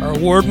sales, our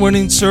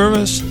award-winning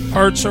service,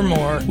 parts, or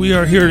more, we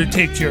are here to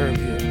take care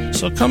of you.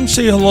 So come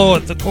say hello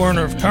at the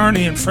corner of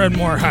Kearney and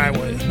Fredmore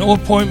Highway. No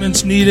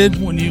appointments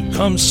needed when you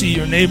come see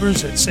your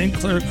neighbors at St.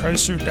 Clair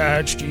Chrysler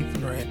Dodge Jeep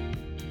and Ram.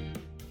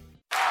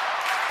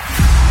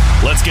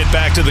 Let's get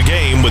back to the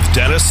game with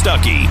Dennis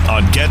Stuckey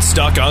on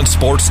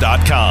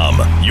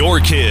GetStuckOnSports.com. Your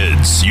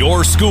kids,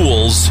 your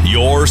schools,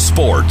 your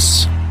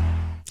sports.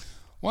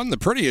 Wasn't the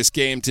prettiest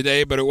game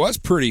today, but it was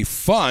pretty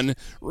fun.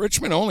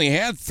 Richmond only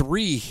had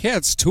 3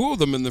 hits, 2 of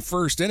them in the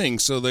first inning,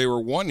 so they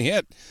were 1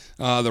 hit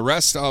the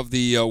rest of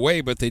the way,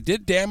 but they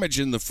did damage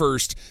in the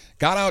first,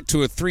 got out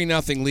to a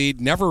 3-0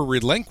 lead, never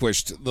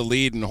relinquished the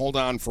lead, and hold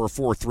on for a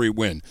 4-3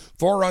 win.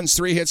 4 runs,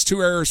 3 hits,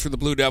 2 errors for the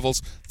Blue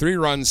Devils, 3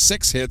 runs,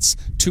 6 hits,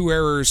 2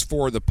 errors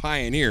for the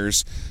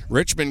Pioneers.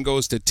 Richmond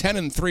goes to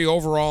 10-3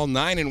 overall,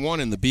 9-1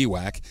 in the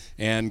BWAC,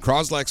 and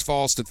Cros-Lex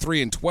falls to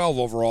 3-12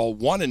 overall,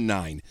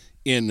 1-9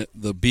 in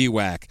the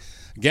BWAC.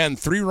 Again,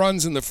 3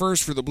 runs in the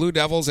first for the Blue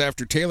Devils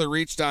after Taylor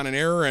reached on an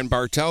error and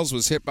Bartels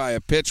was hit by a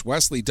pitch.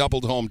 Wesley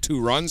doubled home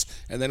 2 runs,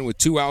 and then with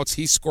 2 outs,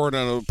 he scored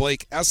on a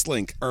Blake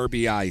Esslink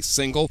RBI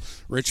single.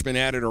 Richmond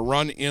added a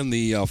run in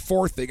the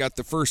fourth. They got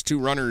the first 2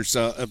 runners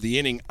of the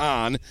inning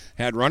on.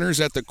 Had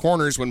runners at the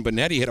corners when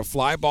Benetti hit a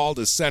fly ball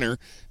to center.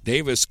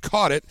 Davis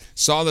caught it,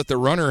 saw that the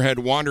runner had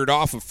wandered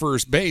off of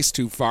first base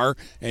too far,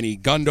 and he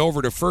gunned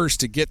over to first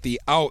to get the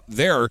out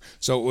there.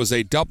 So it was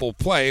a double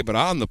play, but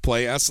on the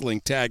play,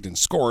 Esselink tagged and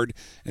scored,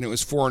 and it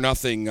was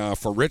 4-0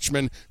 for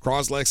Richmond.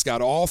 Cros-Lex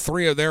got all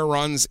 3 of their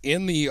runs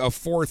in the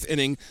fourth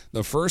inning.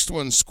 The first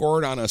one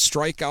scored on a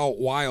strikeout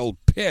wild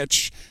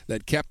pitch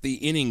that kept the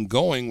inning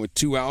going with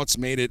 2 outs,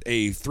 made it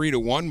a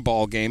 3-1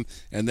 ball game,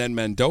 and then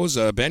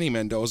Benny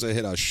Mendoza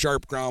hit a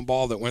sharp ground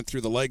ball that went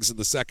through the legs of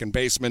the second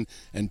baseman,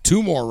 and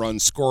 2 more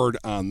runs scored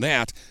on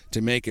that to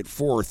make it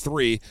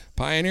 4-3.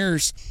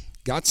 Pioneers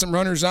got some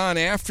runners on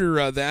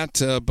after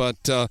that,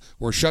 but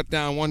were shut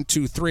down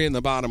 1-2-3 in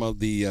the bottom of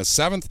the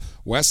 7th.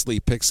 Wesley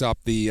picks up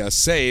the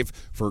save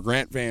for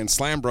Grant Van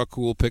Slambrook,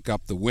 who will pick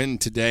up the win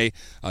today.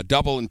 A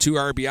double and 2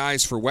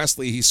 RBIs for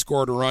Wesley. He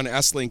scored a run.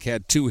 Esslink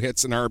had 2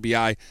 hits and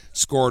RBI,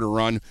 scored a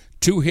run.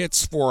 2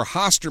 hits for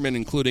Hosterman,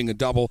 including a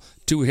double.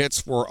 2 hits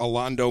for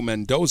Alando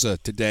Mendoza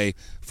today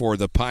for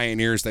the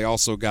Pioneers. They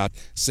also got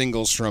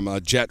singles from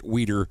Jet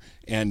Weeder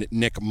and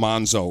Nick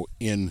Monzo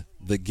in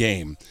the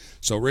game.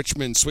 So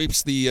Richmond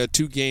sweeps the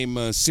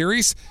 2-game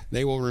series.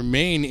 They will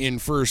remain in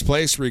first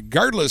place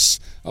regardless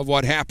of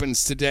what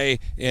happens today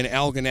in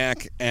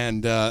Algonac,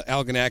 and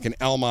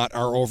Elmont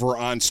are over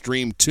on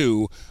Stream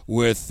 2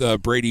 with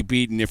Brady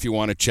Beaton if you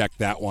want to check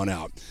that one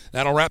out.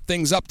 That'll wrap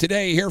things up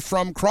today here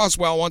from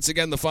Croswell. Once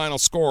again, the final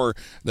score,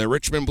 the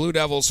Richmond Blue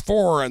Devils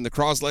 4 and the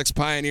Cros-Lex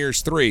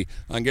Pioneers 3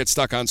 on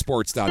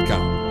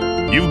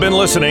GetStuckOnSports.com. You've been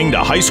listening to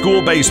High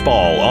School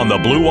Baseball on the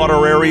Blue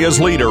Water Area's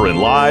leader in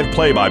live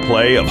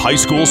play-by-play of high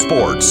school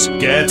sports.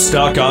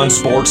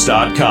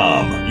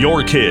 GetStuckOnSports.com.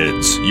 Your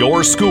kids,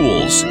 your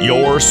schools,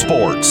 your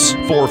sports.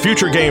 For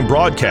future game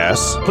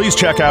broadcasts, please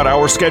check out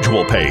our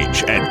schedule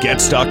page at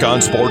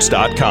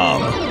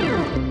GetStuckOnSports.com.